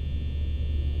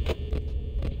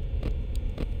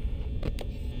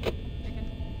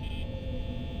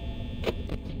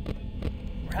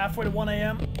 We're halfway to 1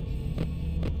 a.m.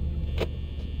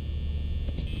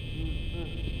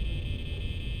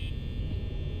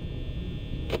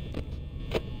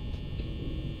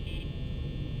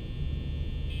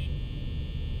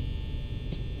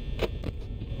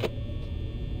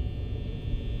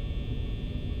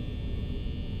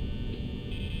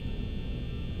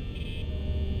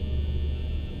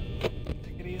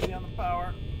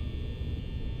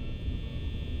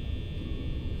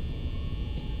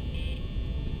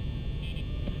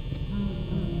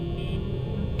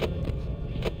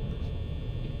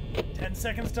 10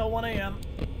 seconds till 1 a.m.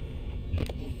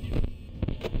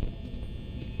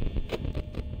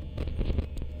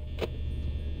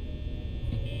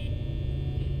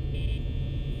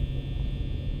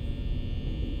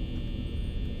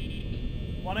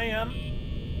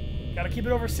 Got to keep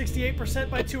it over 68%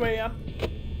 by 2 a.m.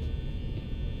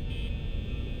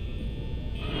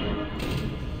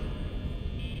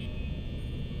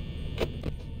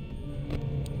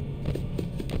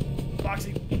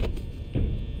 Foxy.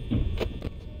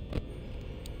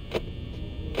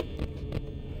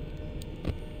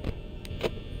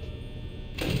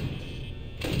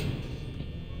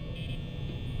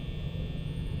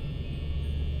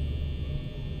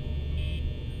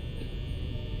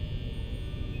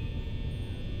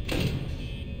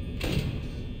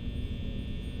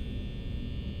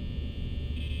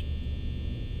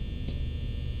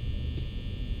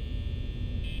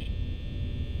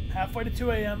 Halfway to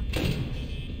 2 a.m.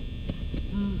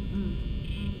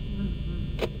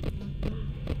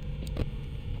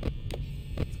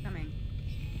 It's coming.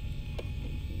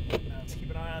 Now let's keep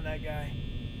an eye on that guy.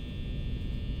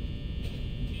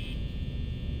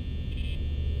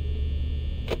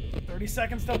 "30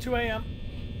 seconds till 2 a.m.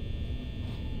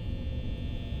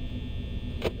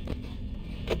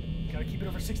 Gotta keep it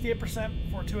over 68%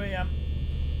 before 2 a.m.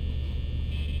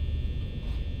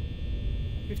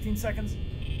 15 seconds.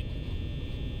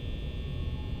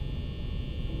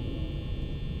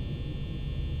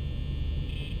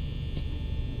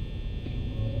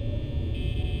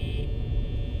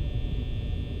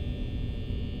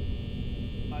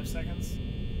 Seconds.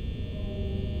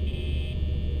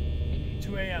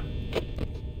 2 a.m.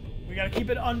 We gotta keep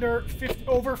it under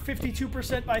over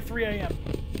 52% by 3 a.m.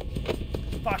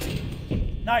 Foxy.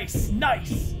 Nice,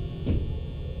 nice.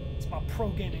 It's my pro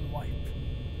gaming wife.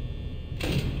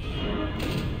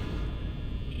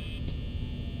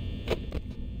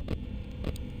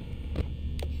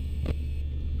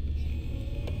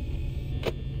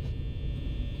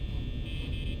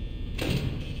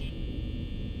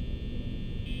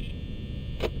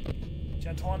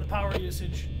 Gentle on the power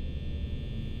usage.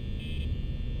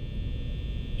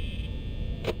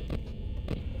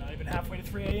 Not even halfway to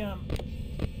 3 a.m.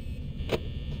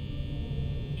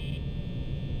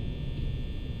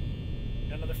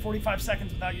 Got another 45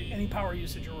 seconds without any power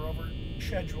usage or we're over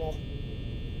schedule.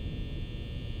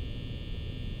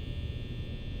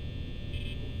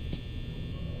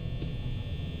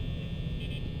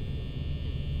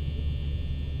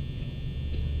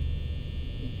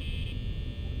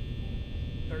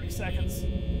 Seconds.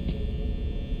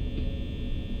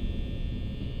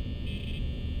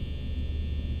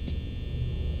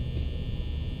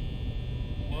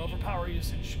 We're over power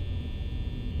usage.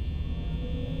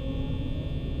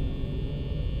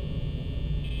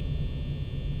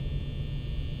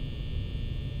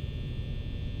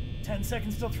 "10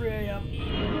 seconds till 3 a.m.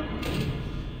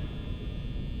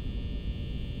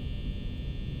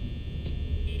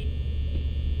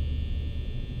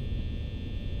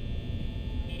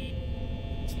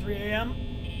 It's 3 a.m.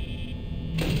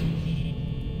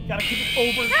 Gotta keep it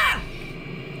over. Ah!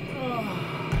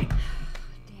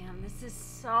 Damn, this is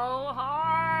so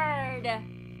hard.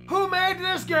 Who made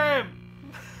this game?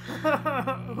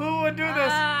 Who would do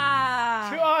this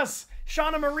to us?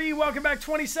 Shauna Marie, welcome back,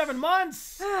 27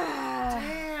 months.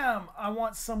 Damn, I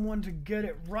want someone to get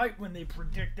it right when they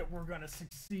predict that we're gonna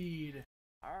succeed.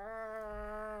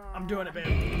 I'm doing it, babe.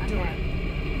 I'm doing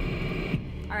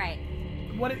it. All right.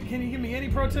 What? Can you give me any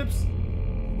pro tips?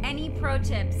 Any pro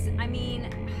tips? I mean,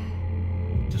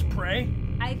 just pray.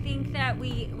 I think that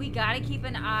we gotta keep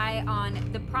an eye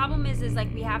on. The problem is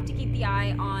like we have to keep the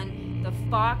eye on the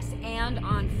fox and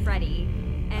on Freddy,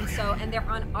 and they're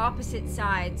on opposite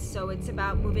sides. So it's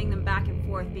about moving them back and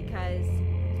forth because.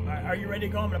 All right, are you ready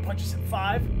to go? I'm gonna punch us in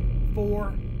 5,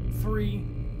 4, 3,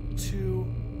 2,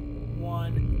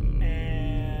 1,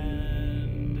 and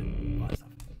blast off.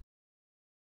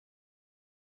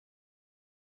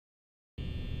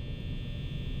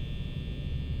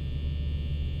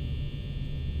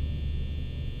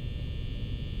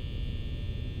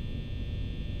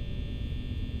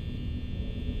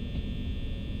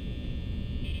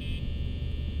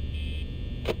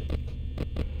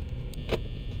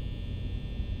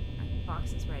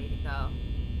 Fox is ready to go.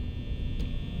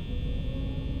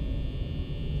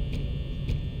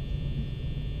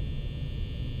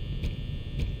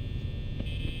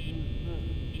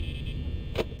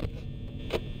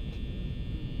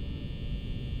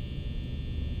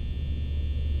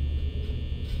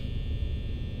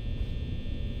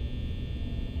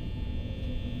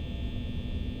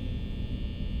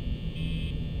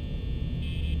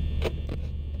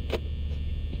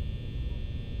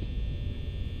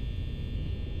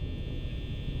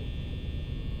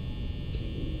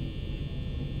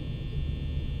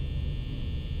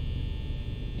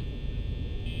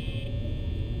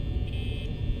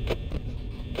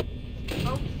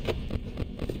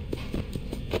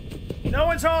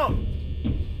 one's home.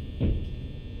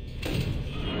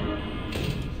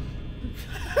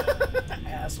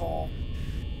 Asshole.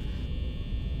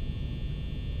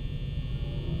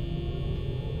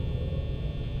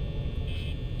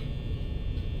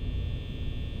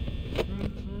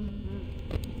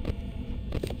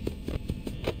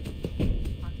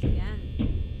 Once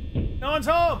again. No one's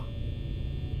home.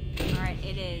 All right,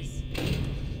 it is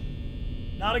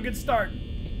Not a good start.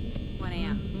 1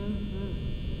 a.m.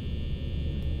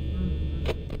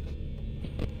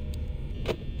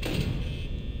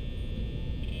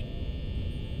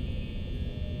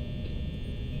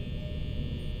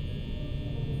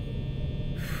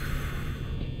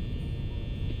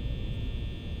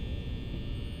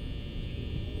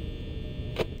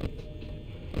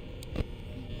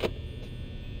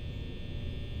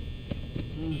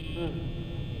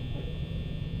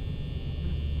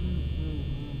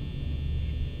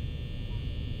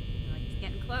 Like it's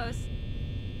getting close.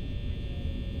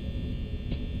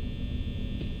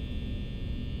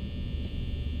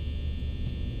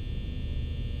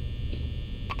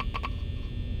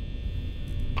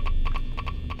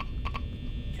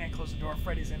 Can't close the door.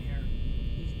 Freddy's in here.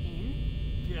 He's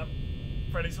in. Yep.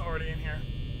 Freddy's already in here.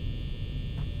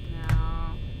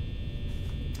 No.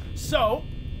 So,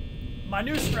 my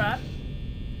new strat.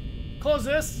 Close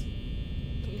this.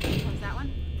 Can you close that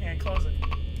one? Can't close it.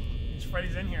 It's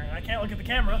Freddy's in here. I can't look at the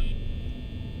camera. You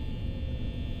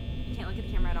can't look at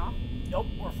the camera at all. Nope,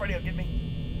 or Freddy will get me.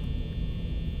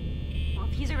 Well,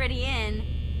 if he's already in,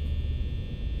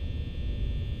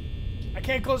 I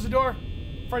can't close the door.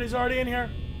 Freddy's already in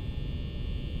here.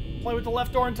 Play with the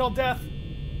left door until death.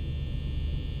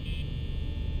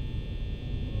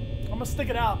 I'm gonna stick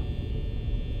it out.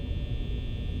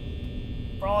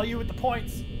 For all you with the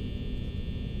points.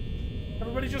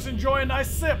 Everybody just enjoy a nice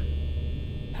sip.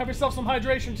 Have yourself some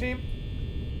hydration, team.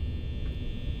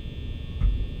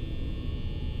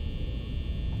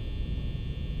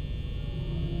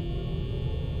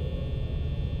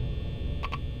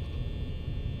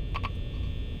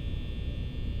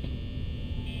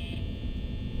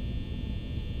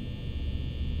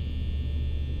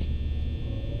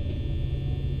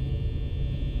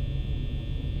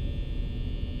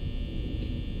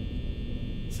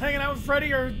 Just hanging out with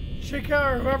Freddy or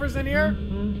Chica or whoever's in here.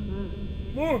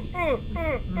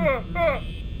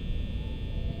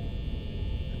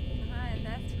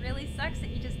 that really sucks that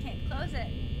you just can't close it.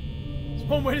 It's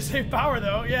one way to save power,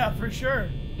 though. Yeah, for sure.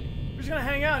 We're just gonna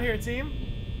hang out here, team.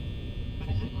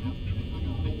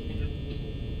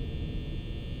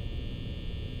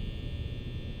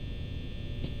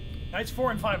 Nights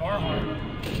 4 and 5 are hard.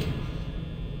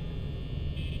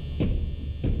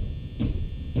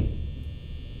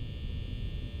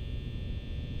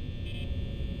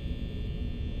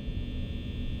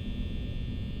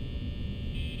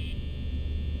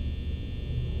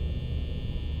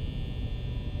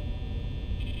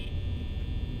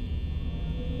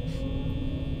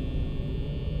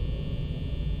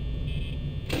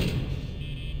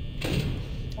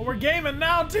 Well, we're gaming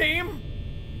now, team.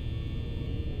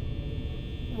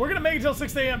 We're gonna make it till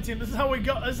 6 a.m. team. This is how we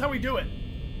go. This is how we do it.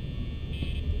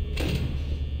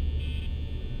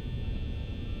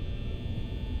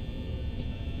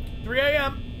 $3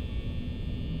 a.m.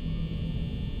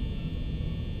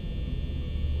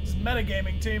 This is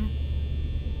metagaming, team.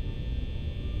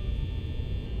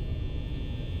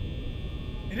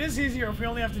 It is easier if we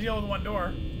only have to deal with one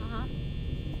door. Uh-huh.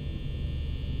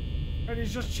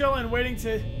 Freddy's just chilling, waiting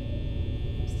to...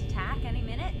 Just attack any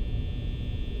minute.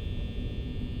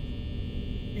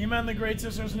 E-Man the Great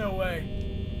Sisters, no way.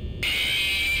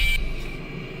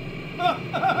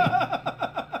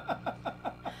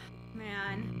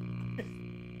 Man.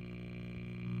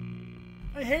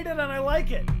 I hate it and I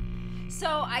like it.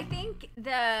 So I think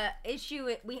the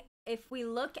issue if we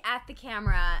look at the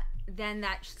camera, then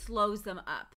that slows them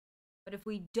up. But if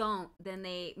we don't, then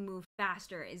they move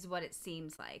faster, is what it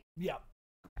seems like. Yeah.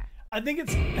 Okay. I think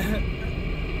it's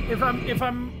if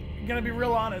I'm gonna be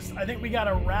real honest, I think we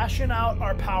gotta ration out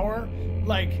our power,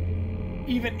 like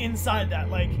even inside that.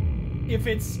 Like if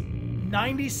it's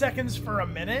 90 seconds for a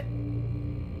minute,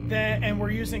 then and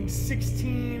we're using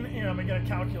 16. Here, I'm gonna get a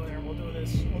calculator. We'll do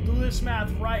this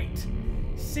math right.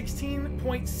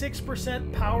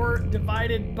 16.6% power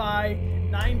divided by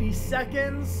 90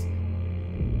 seconds.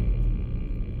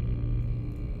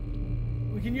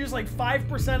 We can use like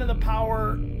 5% of the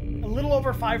power, a little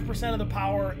over 5% of the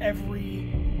power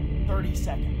every 30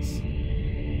 seconds.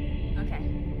 Okay.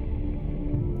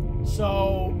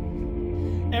 So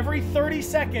every 30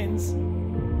 seconds,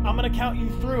 I'm gonna count you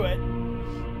through it.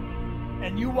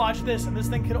 And you watch this, and this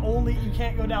thing you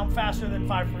can't go down faster than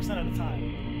 5% at a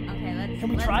time. Okay, Can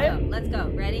we try it? Let's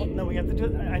go. Ready? Well, no, we have to do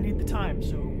it. I need the time,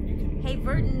 so you can... Hey,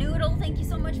 Vert and Noodle, thank you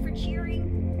so much for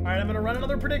cheering. All right, I'm gonna run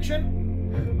another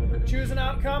prediction. Choose an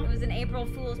outcome. It was an April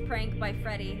Fool's prank by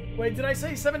Freddy. Wait, did I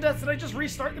say 7 deaths? Did I just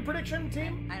restart the prediction,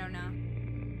 team? I don't know.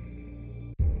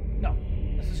 No,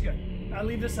 this is good. I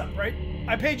leave this up, right?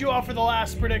 I paid you off for the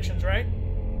last predictions, right?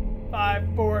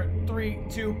 5, 4, 3,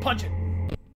 2, punch it.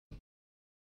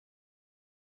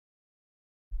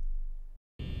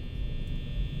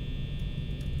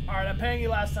 All right, I'm paying you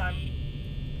last time,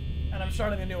 and I'm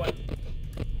starting a new one.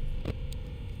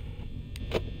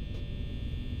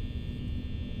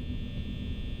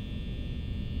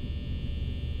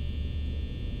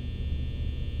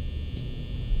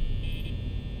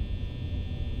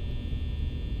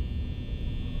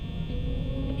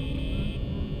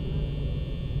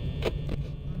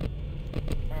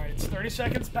 All right, it's 30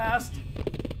 seconds past.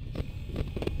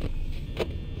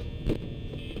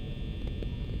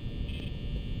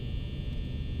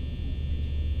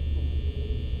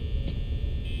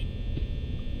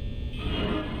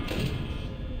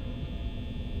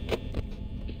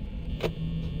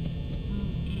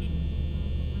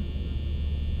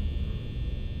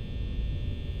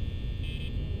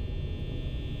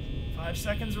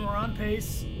 Seconds, we're on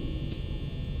pace.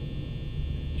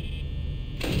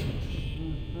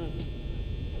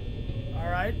 All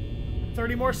right,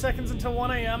 30 more seconds until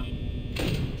 1 a.m.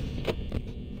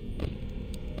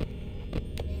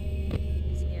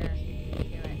 He's here.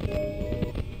 Do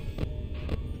it.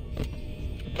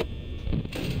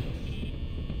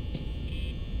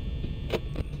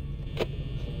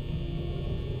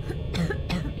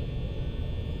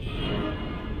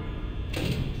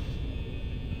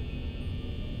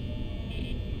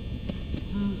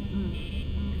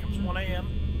 1 a.m.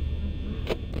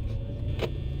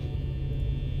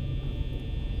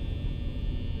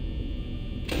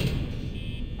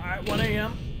 All right, 1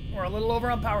 a.m. We're a little over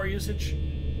on power usage.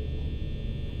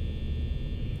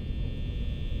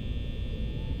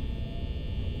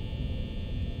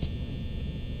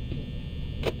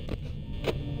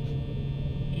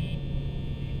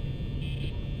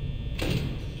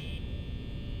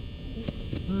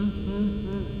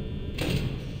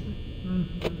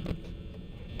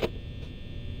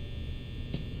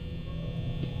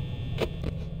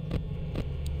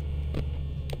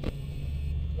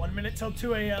 Till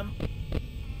 2 a.m.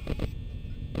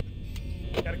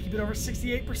 Gotta keep it over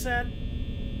 68%.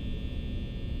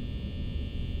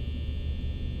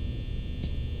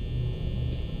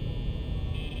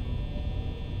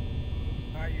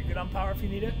 Alright, you're good on power if you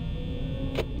need it.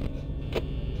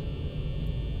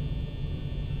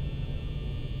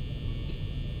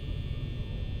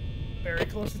 Very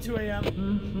close to 2 a.m.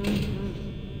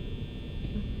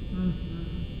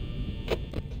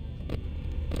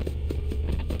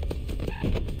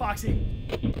 Foxy.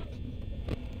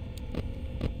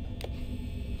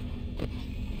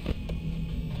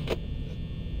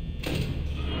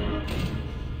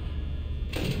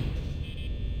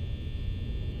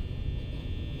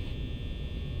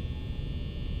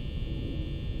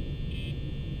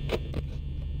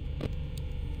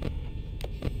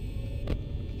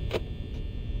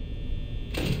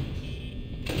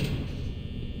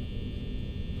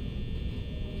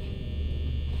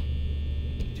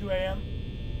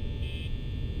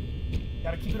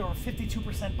 Gotta keep it over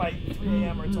 52% by 3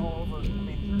 a.m. or it's all over. I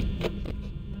mean...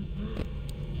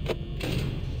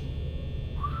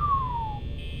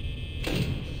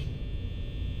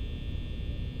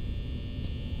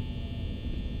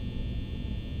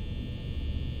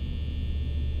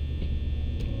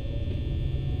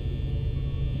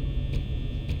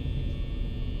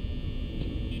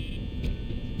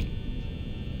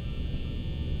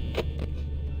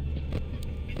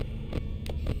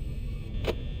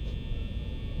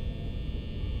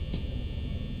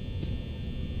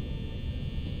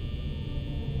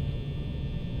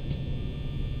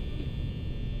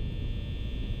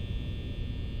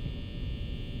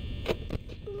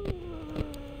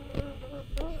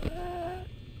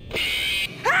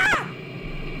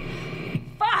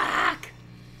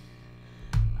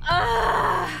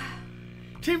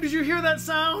 Team, did you hear that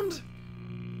sound?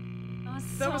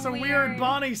 That was a weird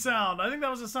Bonnie sound. I think that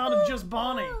was the sound of just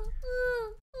Bonnie.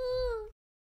 Oh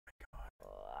my God.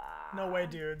 No way,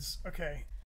 dudes. Okay.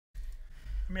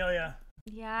 Amelia.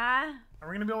 Yeah? Are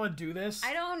we gonna be able to do this?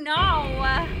 I don't know.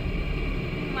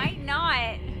 Might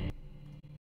not.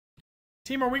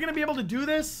 Team, are we gonna be able to do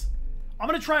this? I'm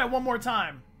gonna try it one more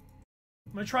time.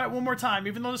 I'm gonna try it one more time,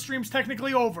 even though the stream's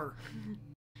technically over.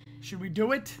 Should we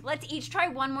do it? Let's each try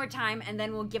one more time, and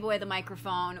then we'll give away the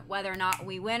microphone, whether or not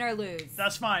we win or lose.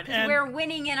 That's fine. And we're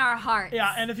winning in our hearts.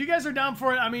 Yeah, and if you guys are down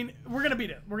for it, I mean, we're gonna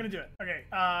beat it. We're gonna do it. Okay.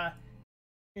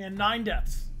 In 9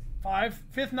 deaths,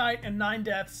 5th night and 9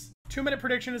 deaths. 2-minute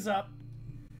prediction is up.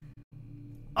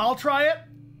 I'll try it,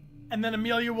 and then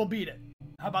Amelia will beat it.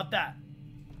 How about that?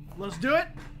 Let's do it.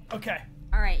 Okay.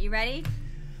 All right, you ready?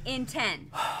 In 10.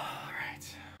 All right.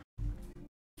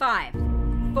 5,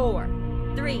 4,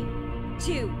 3,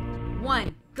 2,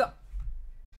 1, go.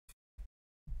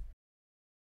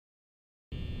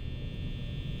 Oh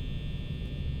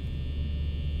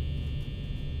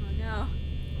no.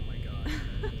 Oh my god.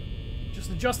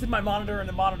 Just adjusted my monitor and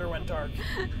the monitor went dark.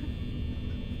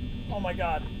 Oh my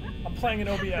god. I'm playing in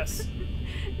OBS.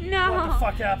 No. What the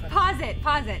fuck happened?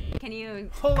 Pause it. Can you...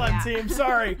 Hold on, team.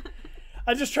 Sorry.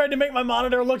 I just tried to make my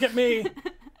monitor look at me,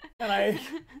 and I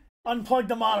unplugged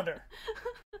the monitor.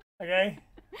 Okay?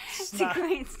 It's a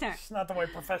great start. It's not the way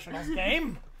professionals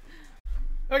game.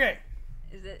 Okay.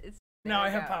 Now I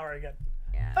have power again.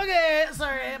 Yeah. Okay,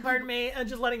 sorry, pardon me. I'm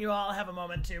just letting you all have a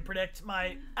moment to predict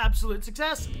my absolute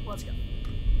success. Let's go.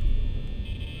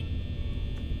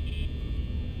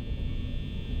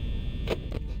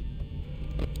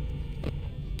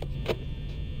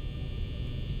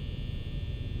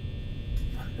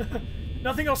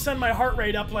 Nothing will send my heart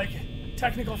rate up like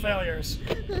technical failures.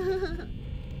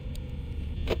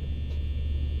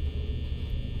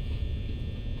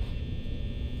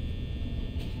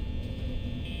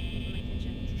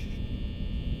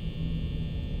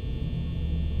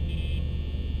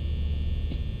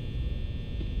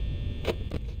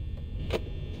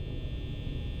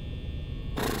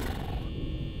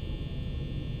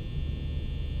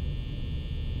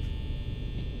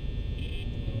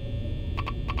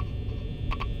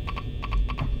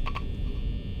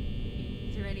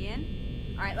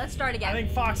 Let's start again. I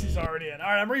think Foxy's already in.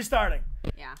 Alright, I'm restarting.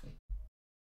 Yeah.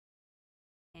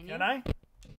 Can I?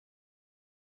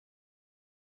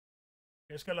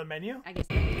 Just go to the menu? I guess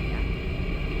so,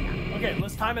 yeah. Okay,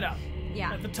 let's time it out.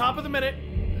 Yeah. At the top of the minute,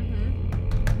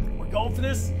 we're going for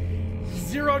this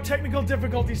 0 technical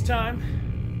difficulties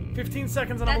time. 15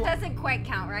 seconds and that doesn't quite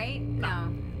count, right?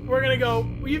 No. We're gonna go.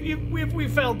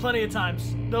 We've failed plenty of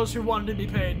times. Those who wanted to be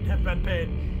paid have been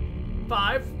paid.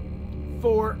 5,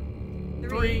 4,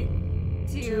 3,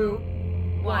 2,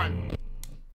 1.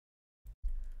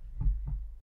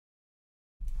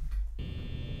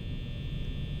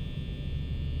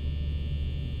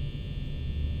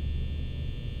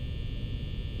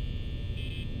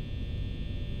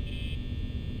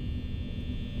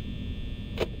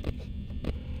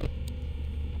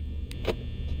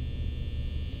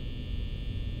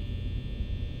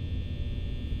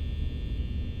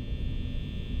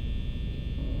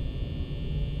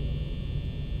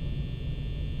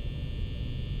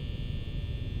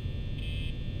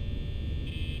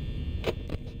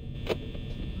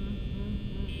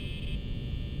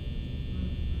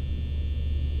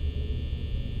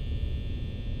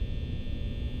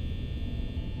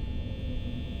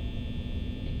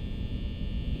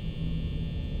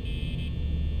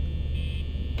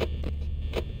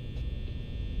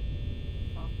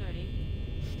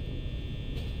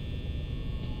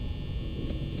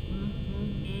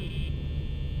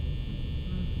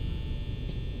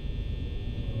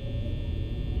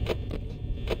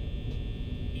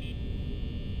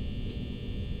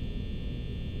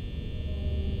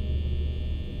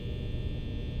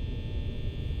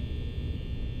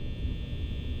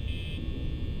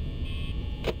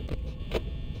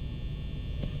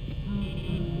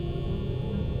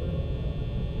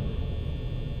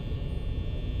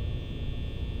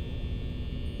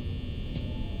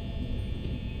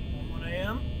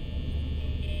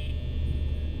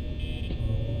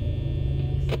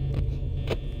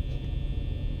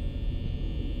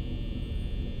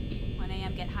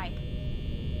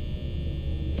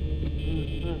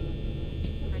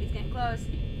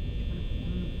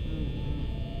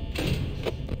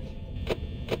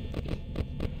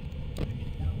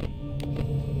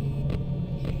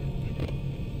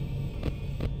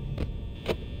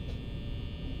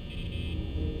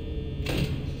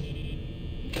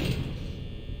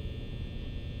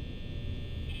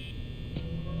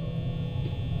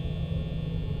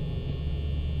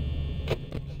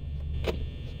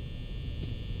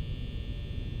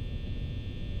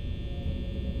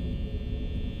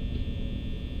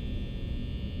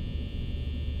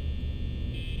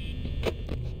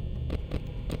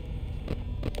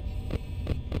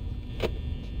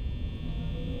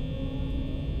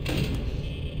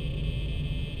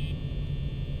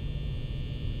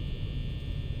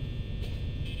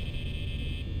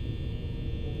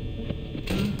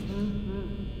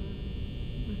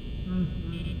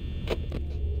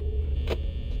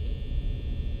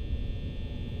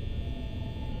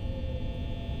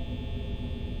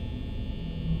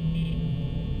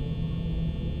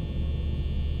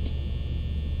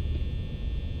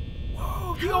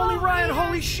 Ryan,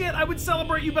 holy shit, I would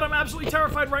celebrate you, but I'm absolutely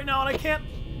terrified right now, and I can't.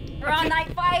 We're on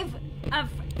night 5 of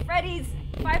Freddy's.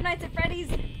 5 Nights at Freddy's.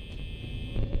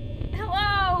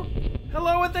 Hello.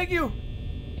 Hello, and thank you.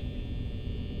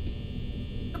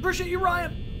 Appreciate you,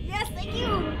 Ryan. Yes, thank you.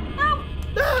 No.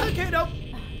 Ah, okay, nope.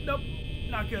 Nope.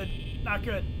 Not good. Not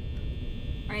good.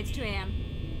 All right, it's 2 a.m.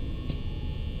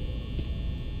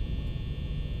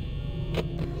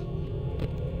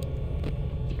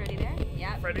 Freddy there?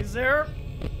 Yeah. Freddy's there.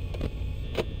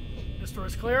 This door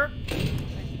is clear.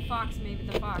 Fox, maybe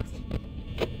the fox.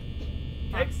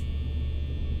 Okay.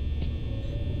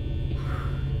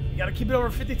 You gotta keep it over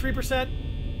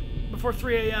 53% before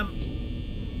 3 a.m.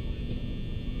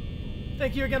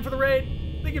 Thank you again for the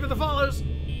raid. Thank you for the follows.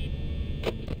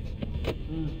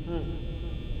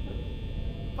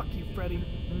 Fuck you, Freddy.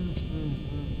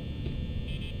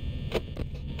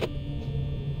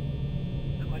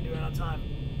 How am I doing on time?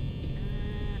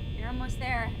 You're almost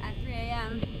there at 3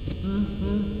 a.m.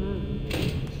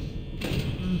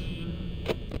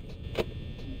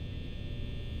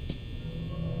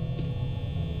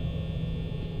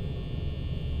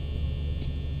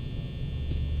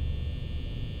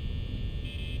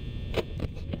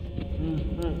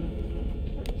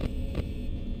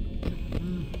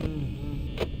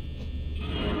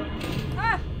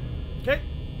 Okay.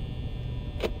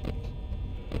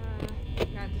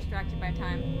 Got distracted by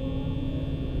time.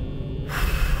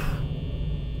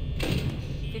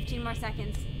 15 more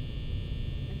seconds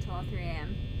until 3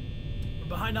 a.m. We're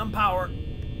behind on power.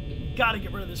 Gotta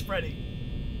get rid of this Freddy.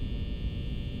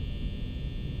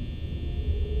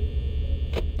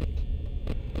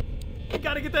 We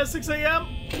gotta get that 6 a.m.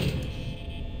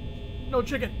 No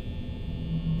chicken.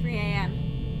 3 a.m.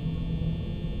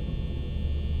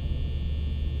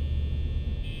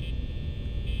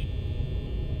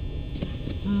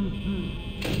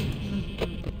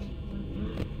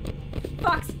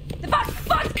 Fox! The fox!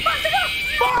 Fox! Fox!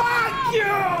 Fuck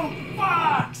you,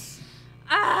 Fox!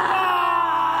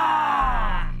 Ah!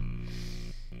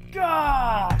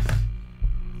 God!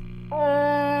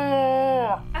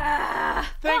 Oh!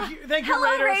 Thank you,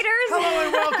 Hello, Raiders. Hello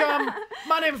and welcome.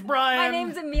 My name's Bryan. My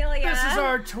name's Amelia. This is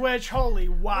our Twitch. Holy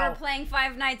wow! We're playing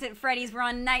 5 Nights at Freddy's. We're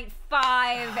on night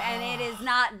 5, and it has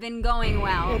not been going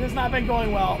well. It has not been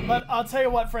going well, but I'll tell you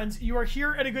what, friends. You are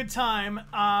here at a good time.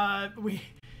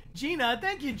 Gina,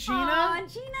 thank you, Gina. Aw,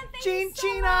 Gina, thank you so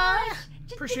Gina. much.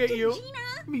 Appreciate you. Gina.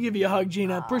 Let me give you a hug,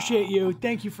 Gina. Appreciate you.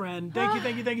 Thank you, friend. Thank you,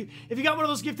 thank you, thank you. If you got one of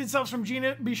those gifted subs from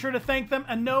Gina, be sure to thank them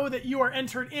and know that you are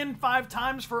entered in 5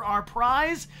 times for our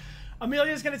prize.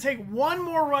 Amelia's going to take one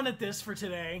more run at this for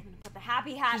today. Put the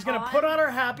happy hat She's going to put on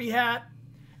her happy hat,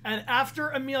 and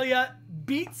after Amelia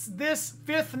beats this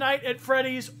 5th night at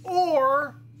Freddy's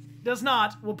or does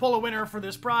not, we'll pull a winner for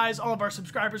this prize. All of our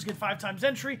subscribers get 5 times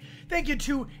entry. Thank you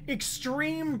to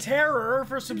Extreme Terror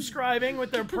for subscribing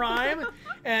with their Prime.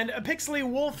 And Pixely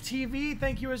Wolf TV,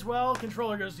 thank you as well.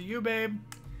 Controller goes to you, babe.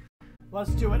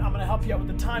 Let's do it. I'm going to help you out with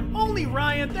the time. Only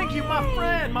Ryan, thank you, my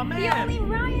friend, my man. The Only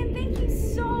Ryan, thank you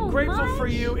so much. Grateful for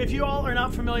you. If you all are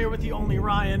not familiar with The Only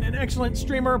Ryan, an excellent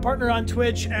streamer, partner on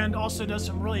Twitch, and also does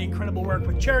some really incredible work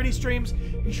with charity streams,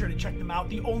 be sure to check them out.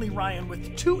 The Only Ryan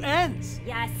with 2 N's.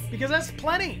 Yes. Because that's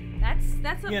plenty.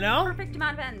 That's a You know? perfect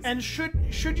amount of N's. And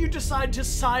should you decide to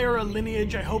sire a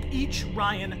lineage, I hope each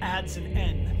Ryan adds an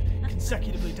N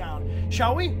consecutively down.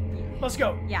 Shall we? Let's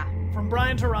go. Yeah. From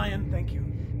Bryan to Ryan, thank you.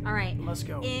 All right. Let's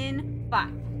go. In 5,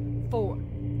 4,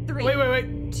 3.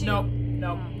 Wait. 2. No,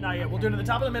 not yet. We'll do it at the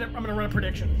top of the minute. I'm going to run a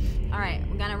prediction. All right.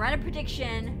 I'm going to run a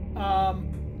prediction.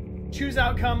 Choose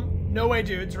outcome. No way,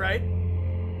 dudes, right?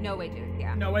 No way, dude.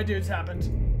 Yeah. No way, dudes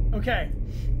happened. Okay.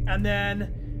 And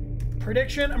then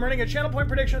prediction. I'm running a channel point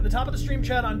prediction at the top of the stream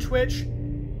chat on Twitch.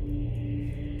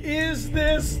 Is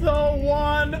this the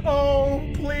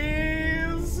 1-0,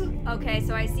 please? Okay,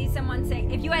 so I see someone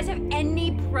saying, if you guys have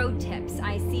any pro tips,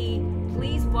 I see,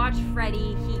 please watch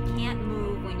Freddy. He can't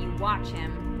move when you watch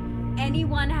him.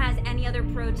 Anyone has any other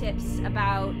pro tips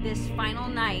about this final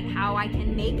night, how I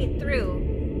can make it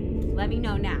through, let me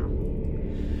know now.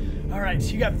 All right,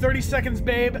 so you got 30 seconds,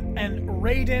 babe. And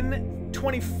Raiden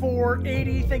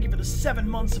 2480, thank you for the 7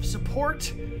 months of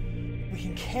support. We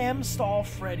can cam stall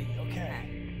Freddy,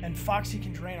 okay? And Foxy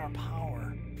can drain our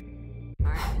power.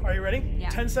 All right. Are you ready? Yeah.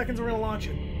 10 seconds, we're gonna launch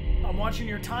it. I'm watching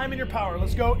your time and your power.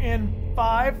 Let's go in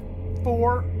 5,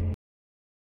 4.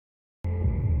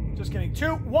 Just kidding.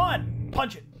 2, 1.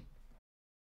 Punch it.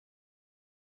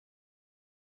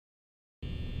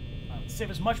 Let's save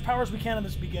as much power as we can in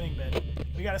this beginning bit.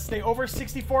 We gotta stay over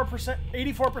 64%,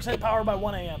 84% power by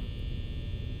 1 a.m.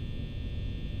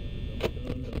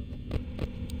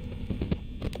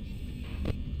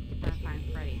 Gotta find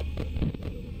Freddy.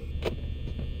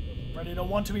 Freddy don't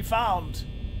want to be found.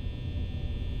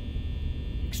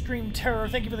 Extreme Terror,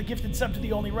 thank you for the gifted sub to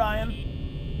the only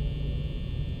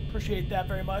Ryan. Appreciate that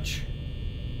very much.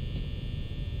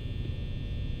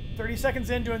 30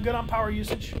 seconds in, doing good on power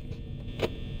usage.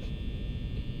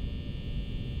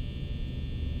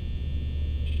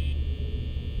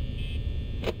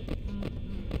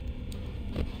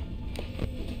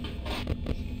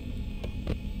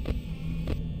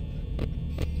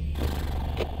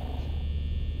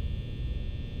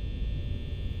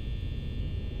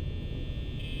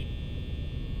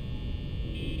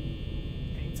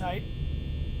 Tight.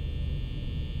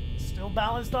 Still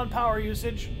balanced on power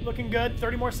usage. Looking good.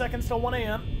 30 more seconds till 1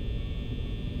 a.m.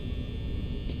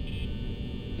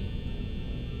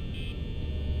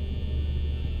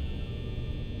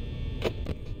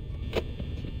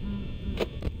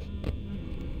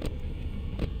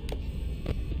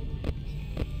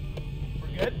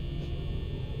 We're good.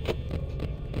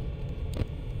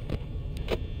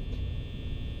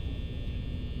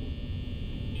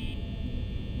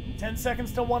 10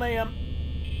 seconds till 1 a.m.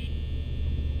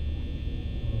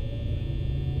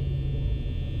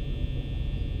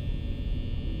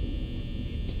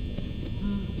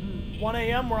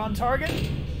 We're on target.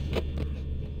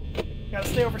 Gotta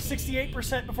stay over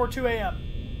 68% before 2 a.m.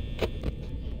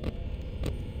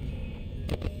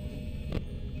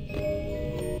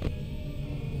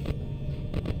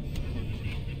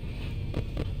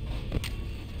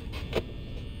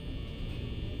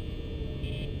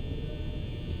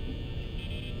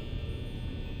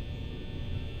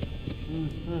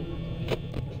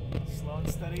 Slow and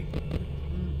steady.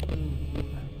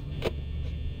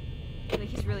 I feel like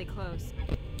he's really close.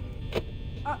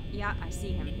 Oh, yeah, I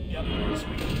see him. Yep,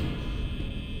 sweet.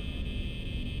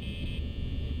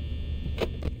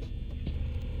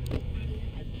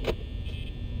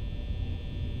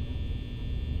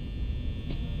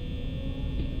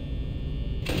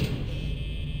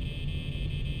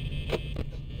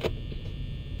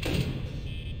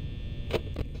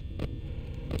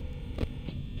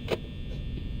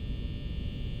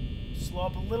 Slow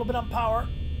up a little bit on power.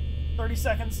 30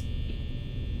 seconds.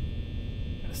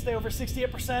 Gonna stay over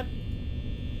 68%.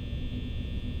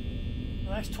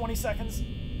 The next 20 seconds.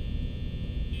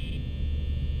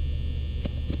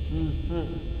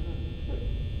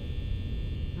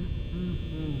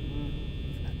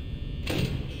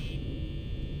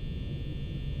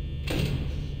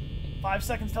 Five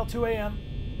seconds till 2 a.m.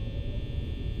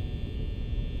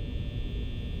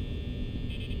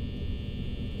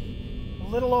 A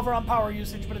little over on power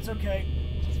usage, but it's okay.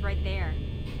 He's right there.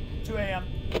 2 a.m.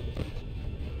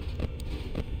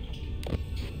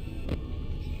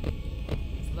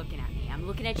 He's looking at me. I'm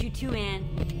looking at you too, man.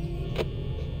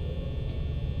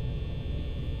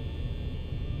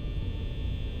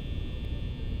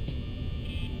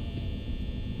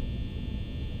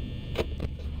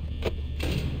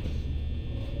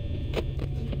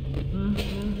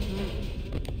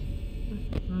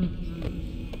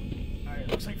 Alright,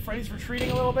 looks like Freddy's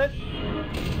retreating a little bit.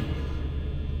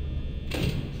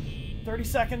 30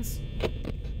 seconds. You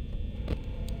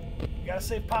gotta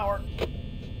save power.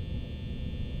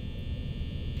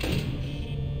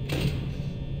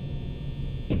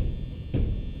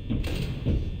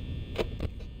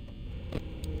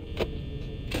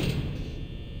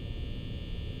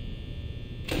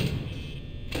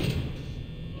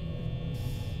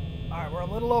 Alright, we're a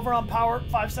little over on power.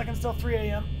 5 seconds till 3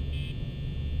 a.m.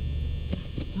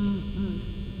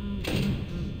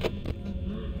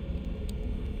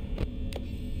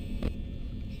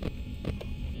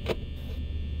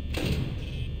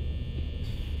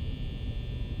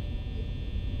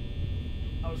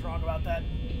 I was wrong about that.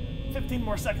 15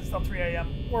 more seconds till 3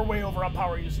 a.m. We're way over on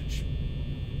power usage.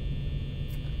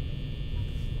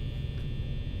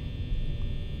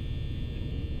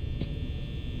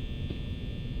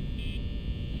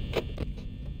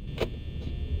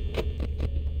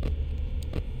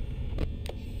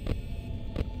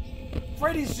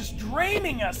 Freddy's just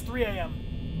draining us. 3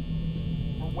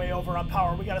 a.m. We're way over on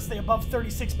power. We gotta stay above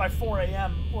 36 by 4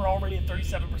 a.m. We're already at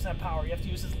 37% power. You have to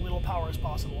use as little power as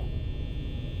possible.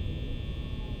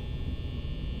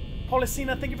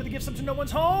 Policina, thank you for the gift sub to No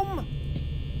One's Home.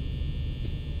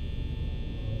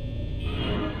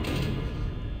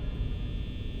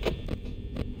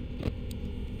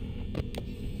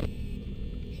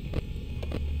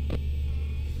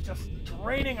 Just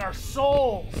draining our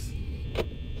souls.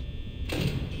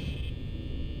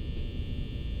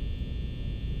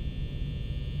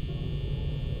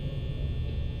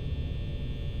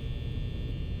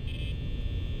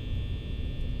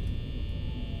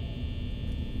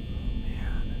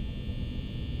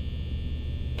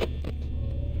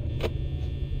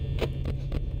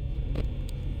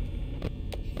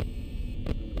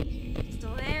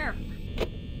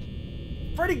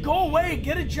 Freddy, go away.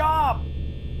 Get a job.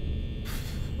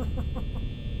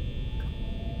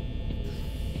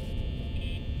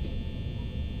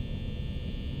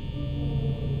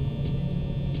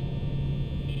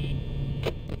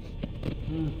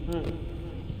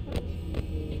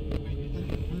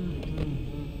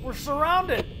 We're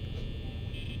surrounded.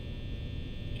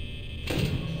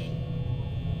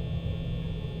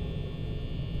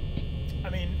 I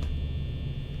mean, –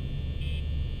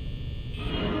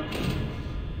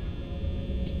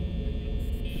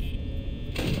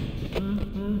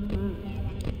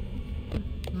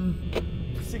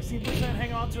 16%,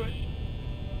 hang on to it. –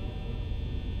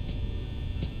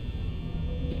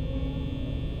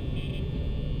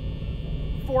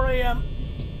 4 a.m.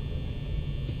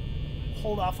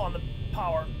 Hold off on the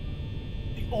power.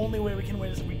 The only way we can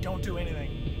win is if we don't do anything.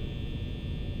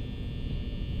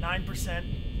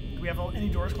 9%. Do we have any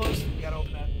doors closed? We gotta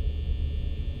open that.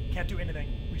 Can't do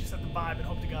anything. We just have to vibe and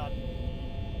hope to God.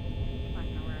 Not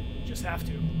gonna work. Just have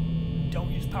to.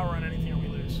 Don't use power on anything or we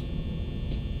lose.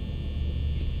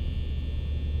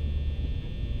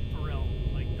 For real.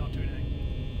 Like, don't do anything.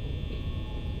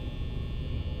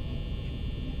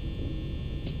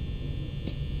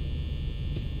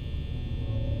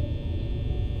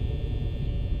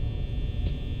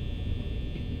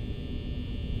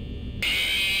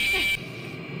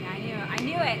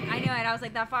 I was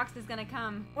like, that fox is gonna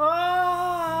come.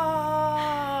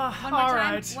 Ah, One more all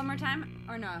time? right. One more time?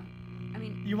 Or no? I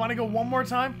mean... You want to go one more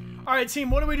time? All right, team,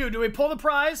 what do we do? Do we pull the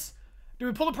prize? Do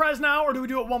we pull the prize now, or do we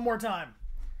do it one more time?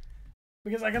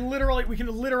 Because we can literally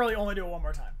only do it one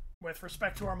more time. With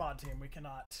respect to our mod team, we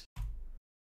cannot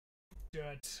do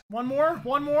it. One more?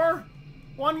 One more?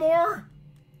 One more?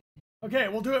 Okay,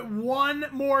 we'll do it one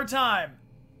more time.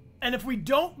 And if we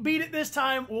don't beat it this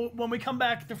time, when we come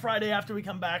back the Friday after we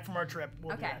come back from our trip,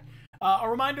 we'll do that. A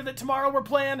reminder that tomorrow we're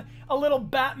playing a little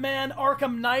Batman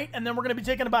Arkham Knight, and then we're going to be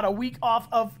taking about a week off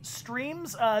of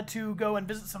streams to go and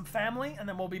visit some family, and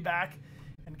then we'll be back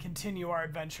and continue our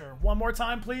adventure. One more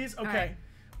time, please. Okay. Right.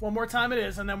 One more time it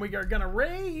is, and then we are going to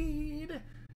raid.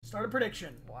 Start a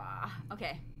prediction. Wow.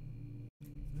 Okay.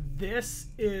 This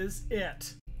is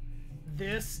it.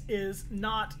 This is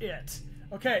not it.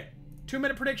 Okay.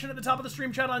 2-minute prediction at the top of the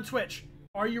stream chat on Twitch.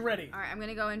 Are you ready? All right, I'm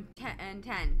gonna go in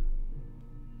 10.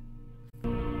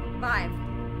 5,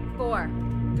 4,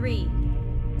 3,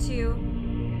 2,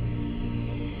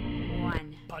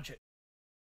 1. Punch it.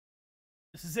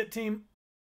 This is it, team.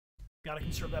 Gotta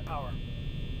conserve that power.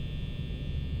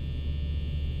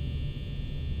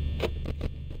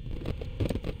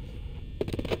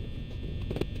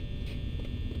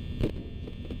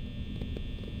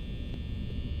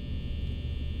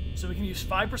 So we can use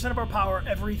 5% of our power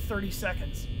every 30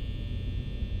 seconds.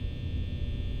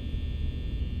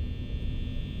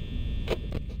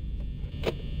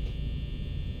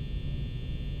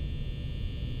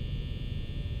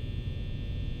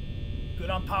 Good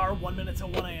on power, 1 minute till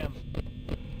 1 a.m.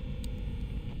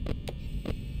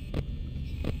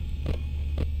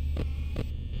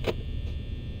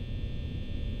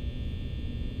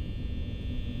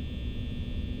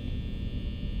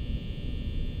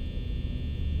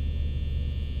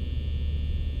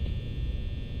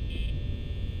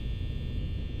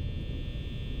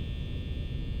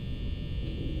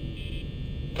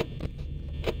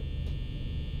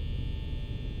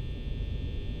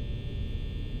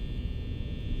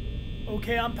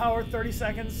 Okay on power, 30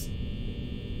 seconds. I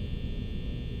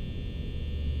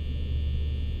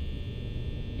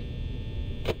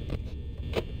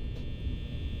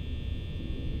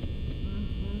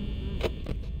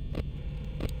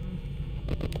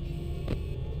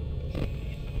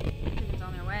think it's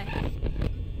on their way.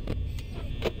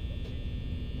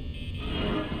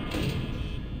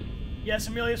 Yes,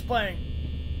 Amelia's playing.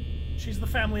 She's the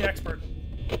family expert.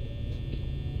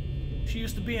 She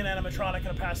used to be an animatronic in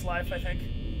a past life, I think.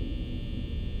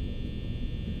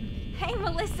 Hey,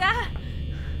 Melissa!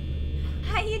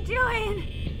 How you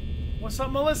doing? What's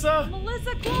up, Melissa?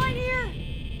 Melissa Klein here!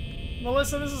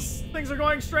 Melissa, things are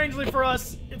going strangely for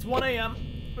us. It's 1 a.m.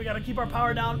 We gotta keep our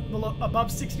power down below, above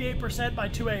 68% by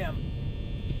 2 a.m.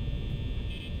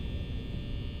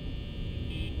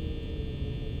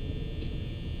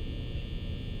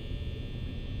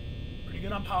 Pretty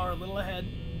good on power, a little ahead.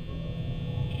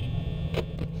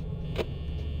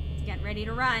 Get ready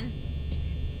to run.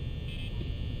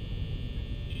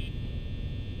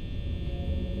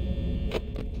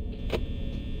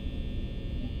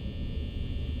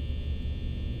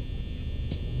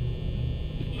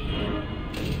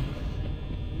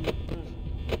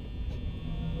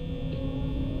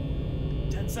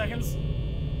 Seconds.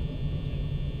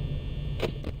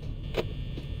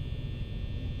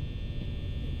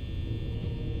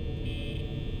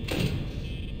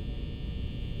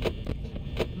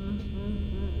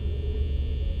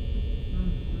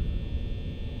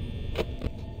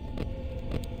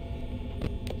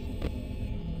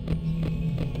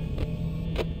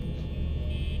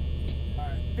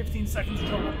 seconds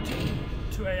until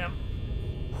 2 a.m.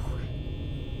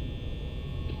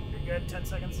 You're good. 10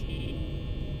 seconds.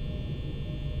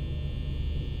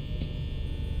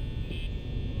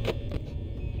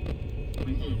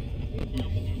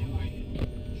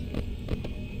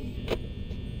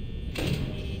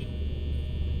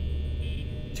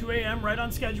 a.m. right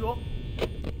on schedule.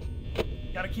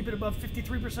 Got to keep it above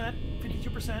 53%,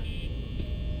 52%.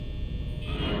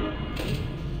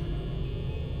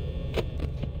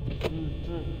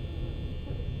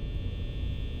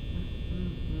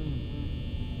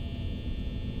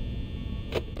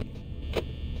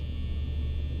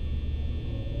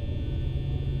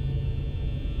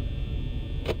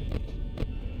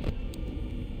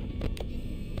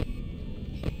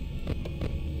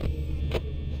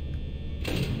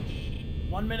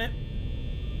 One minute.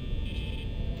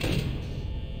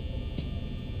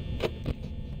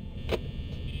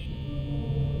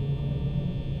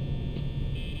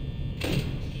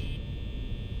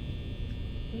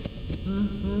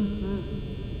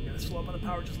 Gotta slow up on the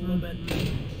power just a little bit.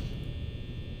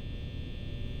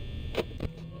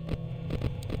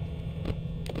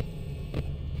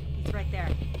 He's right there.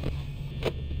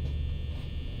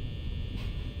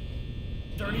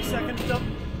 30 seconds still.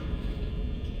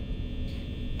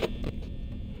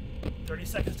 30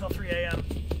 seconds till 3 a.m.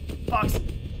 Fox.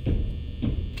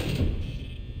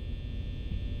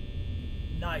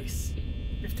 Nice.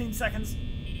 15 seconds.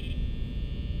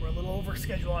 We're a little over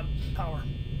schedule on power.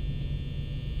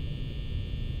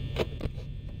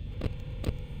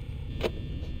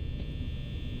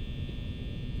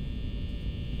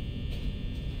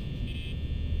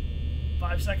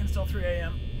 Five seconds till 3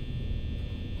 a.m.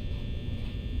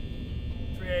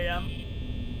 3 a.m.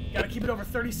 Gotta keep it over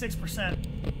 36%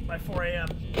 by 4 a.m.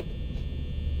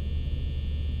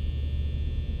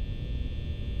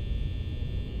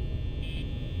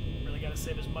 Really gotta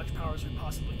save as much power as we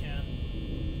possibly can.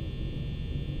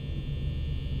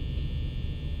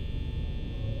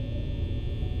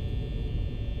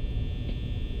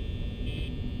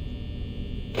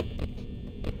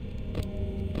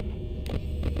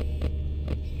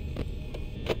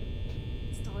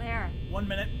 Still there. 1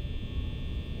 minute.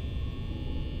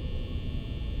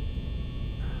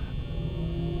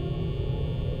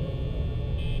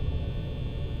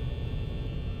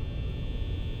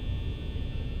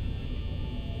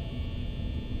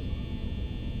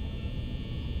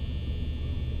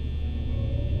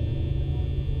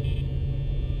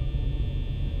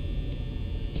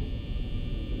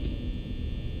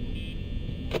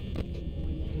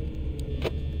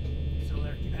 Still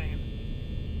there, keep hanging.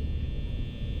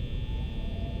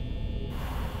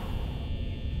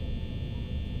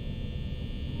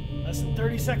 Less than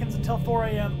 30 seconds until 4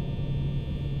 a.m.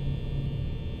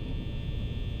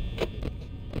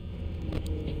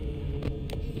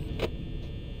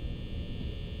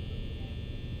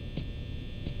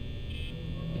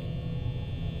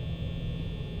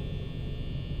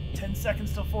 Ten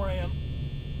seconds till 4 a.m.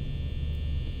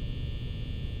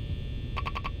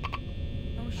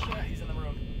 Oh shit. He's in the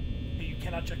room. Hey, you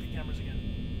cannot check the cameras again.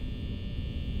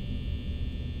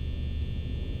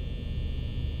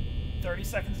 30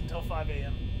 seconds until 5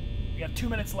 a.m. We got 2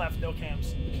 minutes left, no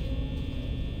cams.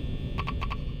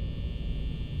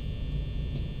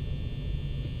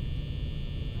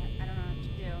 I don't know what to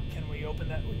do. Can we open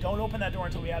that? Don't open that door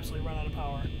until we absolutely run out of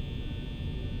power.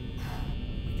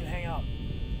 We can hang out.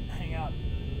 Hang out.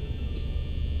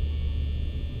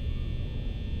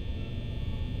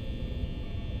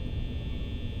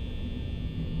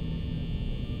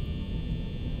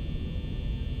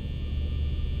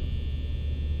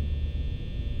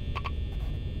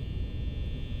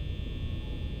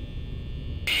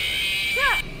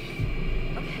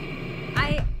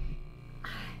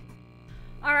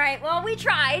 All right. Well, we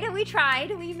tried.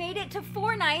 We made it to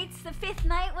 4 nights. The 5th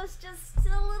night was just a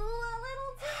little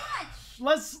too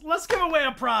much. Let's give away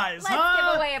a prize, Let's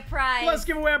give away a prize. Let's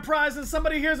give away a prize, and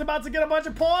somebody here's about to get a bunch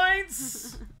of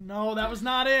points. No, that was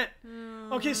not it.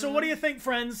 Okay, so what do you think,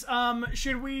 friends?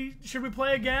 Should we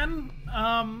play again?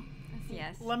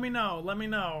 Yes. Let me know.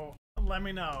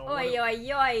 Oi,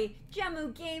 oi, oi.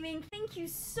 Jamu Gaming, thank you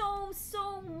so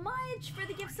much for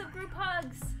the gifts of group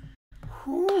hugs.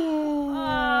 Ooh.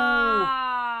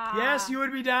 Ah. Yes, you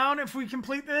would be down if we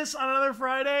complete this on another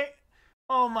Friday.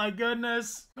 Oh my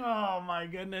goodness.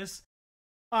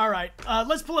 All right,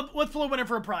 let's pull a winner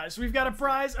for a prize. We've got a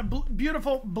prize, a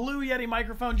beautiful blue Yeti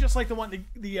microphone, just like the one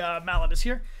the mallet is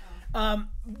here.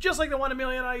 Just like the one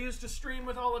Amelia and I used to stream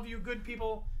with all of you good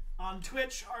people on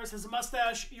Twitch. Ours has a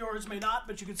mustache, yours may not,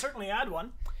 but you could certainly add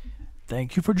one.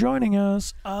 Thank you for joining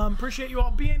us. Appreciate you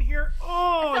all being here.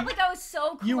 Oh, I felt like I was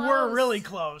so close. you were really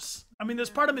close. I mean, there's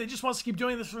part of me that just wants to keep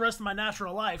doing this for the rest of my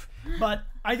natural life, but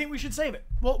I think we should save it.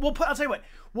 I'll tell you what,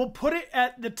 we'll put it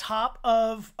at the top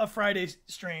of a Friday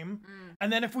stream,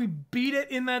 and then if we beat it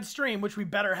in that stream, which we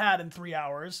better had in 3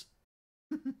 hours,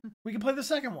 we can play the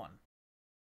second one.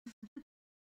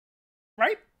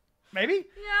 Right? Maybe?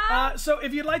 Yeah. So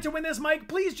if you'd like to win this, Mike,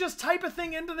 please just type a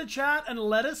thing into the chat and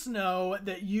let us know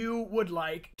that you would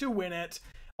like to win it.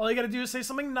 All you got to do is say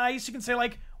something nice. You can say,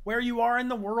 like, where you are in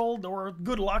the world or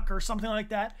good luck or something like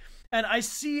that. And I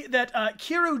see that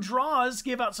Kiru Draws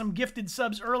gave out some gifted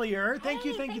subs earlier. Thank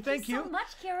you so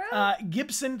much, Kiru.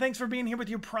 Gibson, thanks for being here with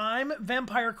your Prime.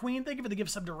 Vampire Queen, thank you for the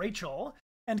gift sub to Rachel.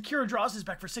 And Kira Draws is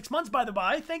back for 6 months, by the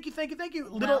way. Thank you.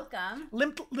 Welcome.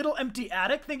 Little Empty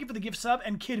Attic, thank you for the gift sub.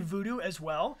 And Kid Voodoo as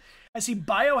well. I see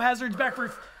Biohazard's back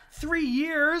for 3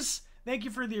 years. Thank you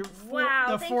for the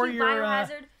 4-year...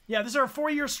 Biohazard. Yeah, this is our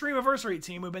 4-year stream anniversary,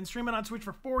 team. We've been streaming on Twitch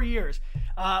for 4 years.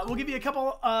 We'll give you a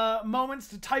couple moments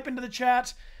to type into the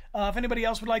chat. If anybody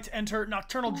else would like to enter,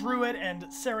 Nocturnal Druid and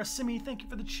Sarah Simi, thank you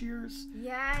for the cheers.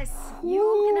 Yes,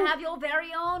 you can have your very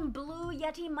own Blue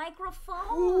Yeti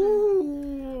microphone.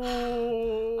 Ooh.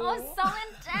 Oh, so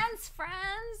intense,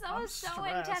 friends. That was so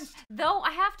intense. Though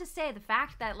I have to say, the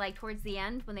fact that like towards the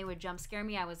end when they would jump scare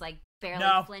me, I was like barely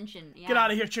flinching. Yeah. Get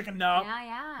out of here, chicken. No.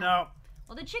 Yeah. No.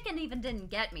 Well, the chicken even didn't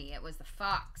get me. It was the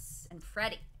fox and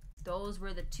Freddy. Those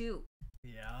were the two.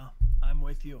 Yeah, I'm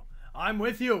with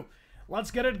you.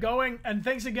 Let's get it going. And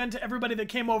thanks again to everybody that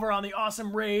came over on the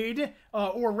awesome raid,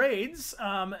 or raids,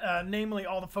 namely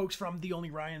all the folks from The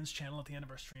Only Ryan's channel at the end of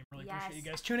our stream. Really appreciate you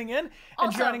guys tuning in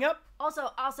and joining up.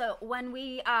 Also, when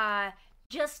we,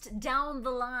 just down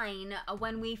the line,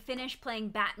 when we finish playing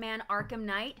Batman Arkham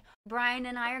Knight, Brian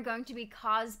and I are going to be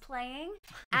cosplaying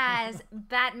as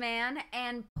Batman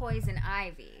and Poison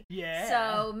Ivy. Yeah.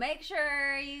 So make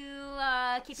sure you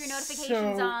keep your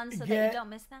notifications on so that you don't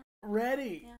miss that.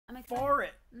 Ready I'm for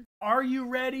it. Are you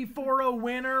ready for a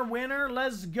winner?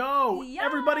 Let's go. Yes.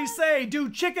 Everybody say, do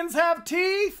chickens have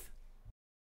teeth?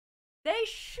 They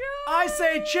should. I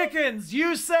say chickens.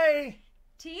 You say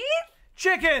teeth?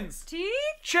 Chickens. Teeth?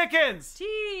 Chickens.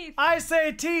 Teeth. I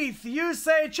say teeth. You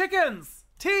say chickens.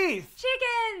 Teeth.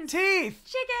 Chickens. Teeth.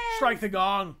 Chickens. Strike the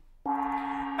gong.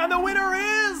 And the winner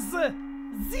is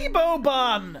Zebo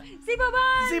Bun.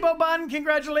 Zebo Bun,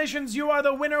 congratulations. You are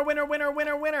the winner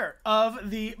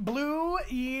of the Blue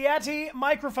Yeti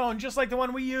microphone, just like the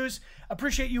one we use.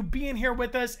 Appreciate you being here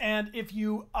with us. And if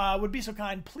you would be so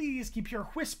kind, please keep your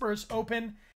whispers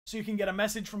open so you can get a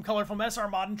message from Colorful Mess, our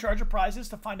mod in charge of prizes,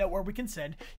 to find out where we can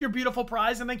send your beautiful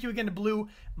prize. And thank you again to Blue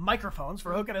Microphones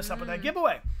for hooking us up with that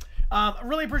giveaway.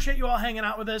 Really appreciate you all hanging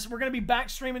out with us. We're going to be back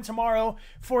streaming tomorrow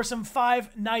for some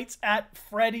 5 Nights at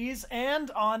Freddy's,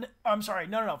 and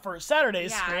for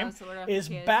Saturday's stream is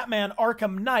Batman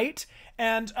Arkham Knight.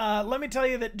 And let me tell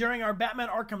you that during our Batman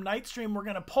Arkham Knight stream, we're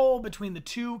going to poll between the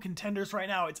 2 contenders right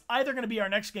now. It's either going to be our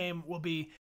next game will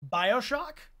be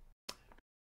BioShock,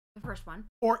 the first one,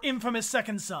 or Infamous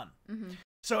Second Son.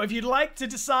 So if you'd like to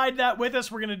decide that with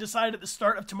us, we're going to decide at the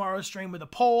start of tomorrow's stream with a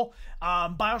poll.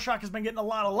 BioShock has been getting a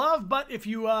lot of love, but if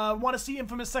you want to see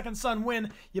Infamous Second Son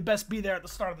win, you best be there at the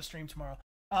start of the stream tomorrow.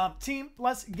 Team,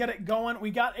 let's get it going. We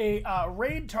got a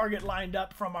raid target lined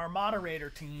up from our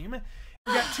moderator team.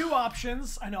 We got 2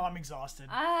 options. I know I'm exhausted.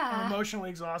 I'm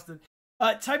emotionally exhausted.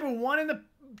 Type a 1 in the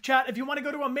chat if you want to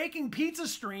go to a Making Pizza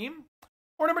stream.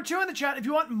 Or number 2 in the chat if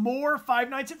you want more 5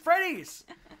 Nights at Freddy's.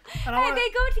 And they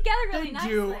go together really nicely.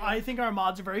 They do. I think our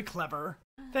mods are very clever.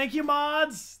 Thank you,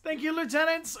 mods. Thank you,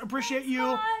 lieutenants. Appreciate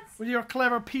you with your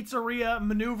clever pizzeria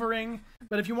maneuvering.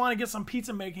 But if you want to get some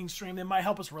pizza making stream, they might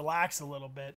help us relax a little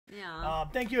bit. Yeah.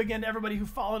 Thank you again to everybody who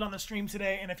followed on the stream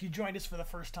today. And if you joined us for the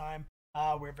first time,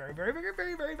 we're very, very, very,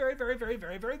 very, very, very, very, very,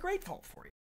 very, very grateful for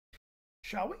you.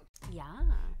 Shall we? Yeah.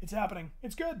 It's happening.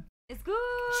 It's good. It's good.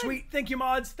 Sweet. Thank you,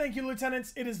 mods. Thank you,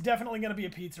 lieutenants. It is definitely going to be a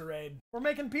pizza raid. We're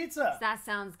making pizza. That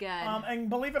sounds good. And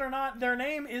believe it or not, their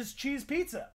name is Cheese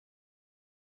Pizza.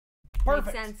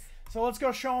 Perfect. Makes sense. So let's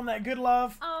go show them that good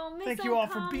love. Oh, Miss Thank you all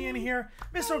for being here.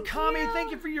 Miss Okami, thank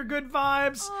you for your good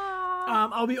vibes.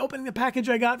 I'll be opening the package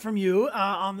I got from you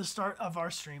on the start of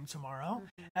our stream tomorrow.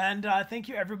 And thank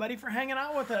you, everybody, for hanging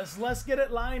out with us. Let's get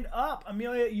it lined up.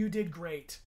 Amelia, you did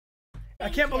great. I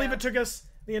can't believe it took us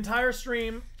the entire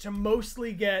stream to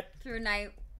mostly get through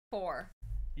night 4.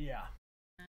 Yeah.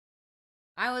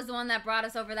 I was the one that brought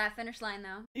us over that finish line,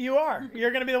 though. You are.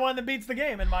 You're going to be the one that beats the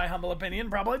game, in my humble opinion,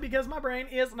 probably because my brain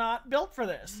is not built for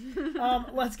this.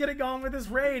 Let's get it going with this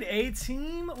raid.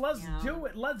 A-team, let's do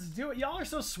it. Let's do it. Y'all are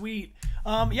so sweet.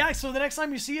 Yeah, so the next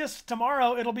time you see us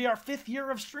tomorrow, it'll be our 5th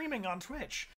year of streaming on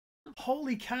Twitch.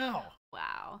 Holy cow.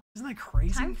 Wow. Isn't that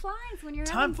crazy? Time flies when you're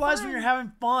having Time flies fun. when you're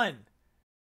having fun.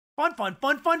 Fun. Fun.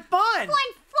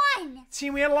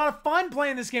 Team, we had a lot of fun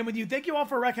playing this game with you. Thank you all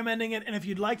for recommending it. And if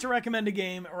you'd like to recommend a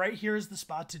game, right here is the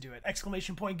spot to do it.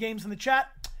 !games in the chat.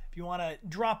 If you want to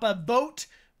drop a vote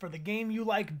for the game you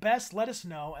like best, let us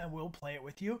know and we'll play it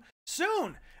with you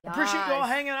soon. Appreciate you all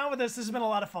hanging out with us. This has been a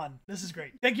lot of fun. This is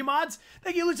great. Thank you, mods.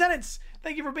 Thank you, lieutenants.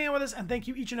 Thank you for being with us. And thank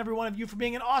you, each and every one of you, for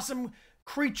being an awesome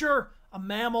creature, a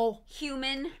mammal,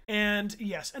 human, and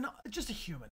yes, and just a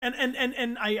human.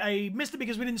 And I missed it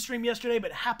because we didn't stream yesterday,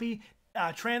 but happy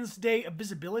Trans Day of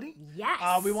Visibility.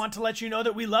 Yes. We want to let you know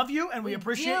that we love you and we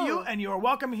appreciate you, and you are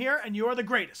welcome here, and you are the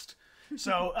greatest.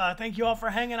 So thank you all for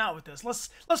hanging out with us. Let's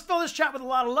fill this chat with a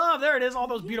lot of love. There it is, all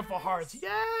those beautiful hearts.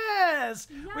 Yes,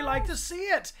 we like to see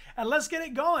it. And let's get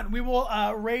it going. We will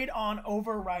raid on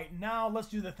over right now. Let's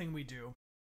do the thing we do.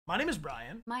 My name is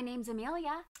Bryan. My name's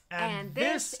Amelia. And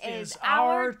this is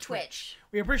our Twitch.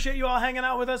 We appreciate you all hanging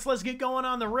out with us. Let's get going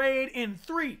on the raid in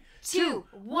 3, 2,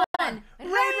 1. Raid!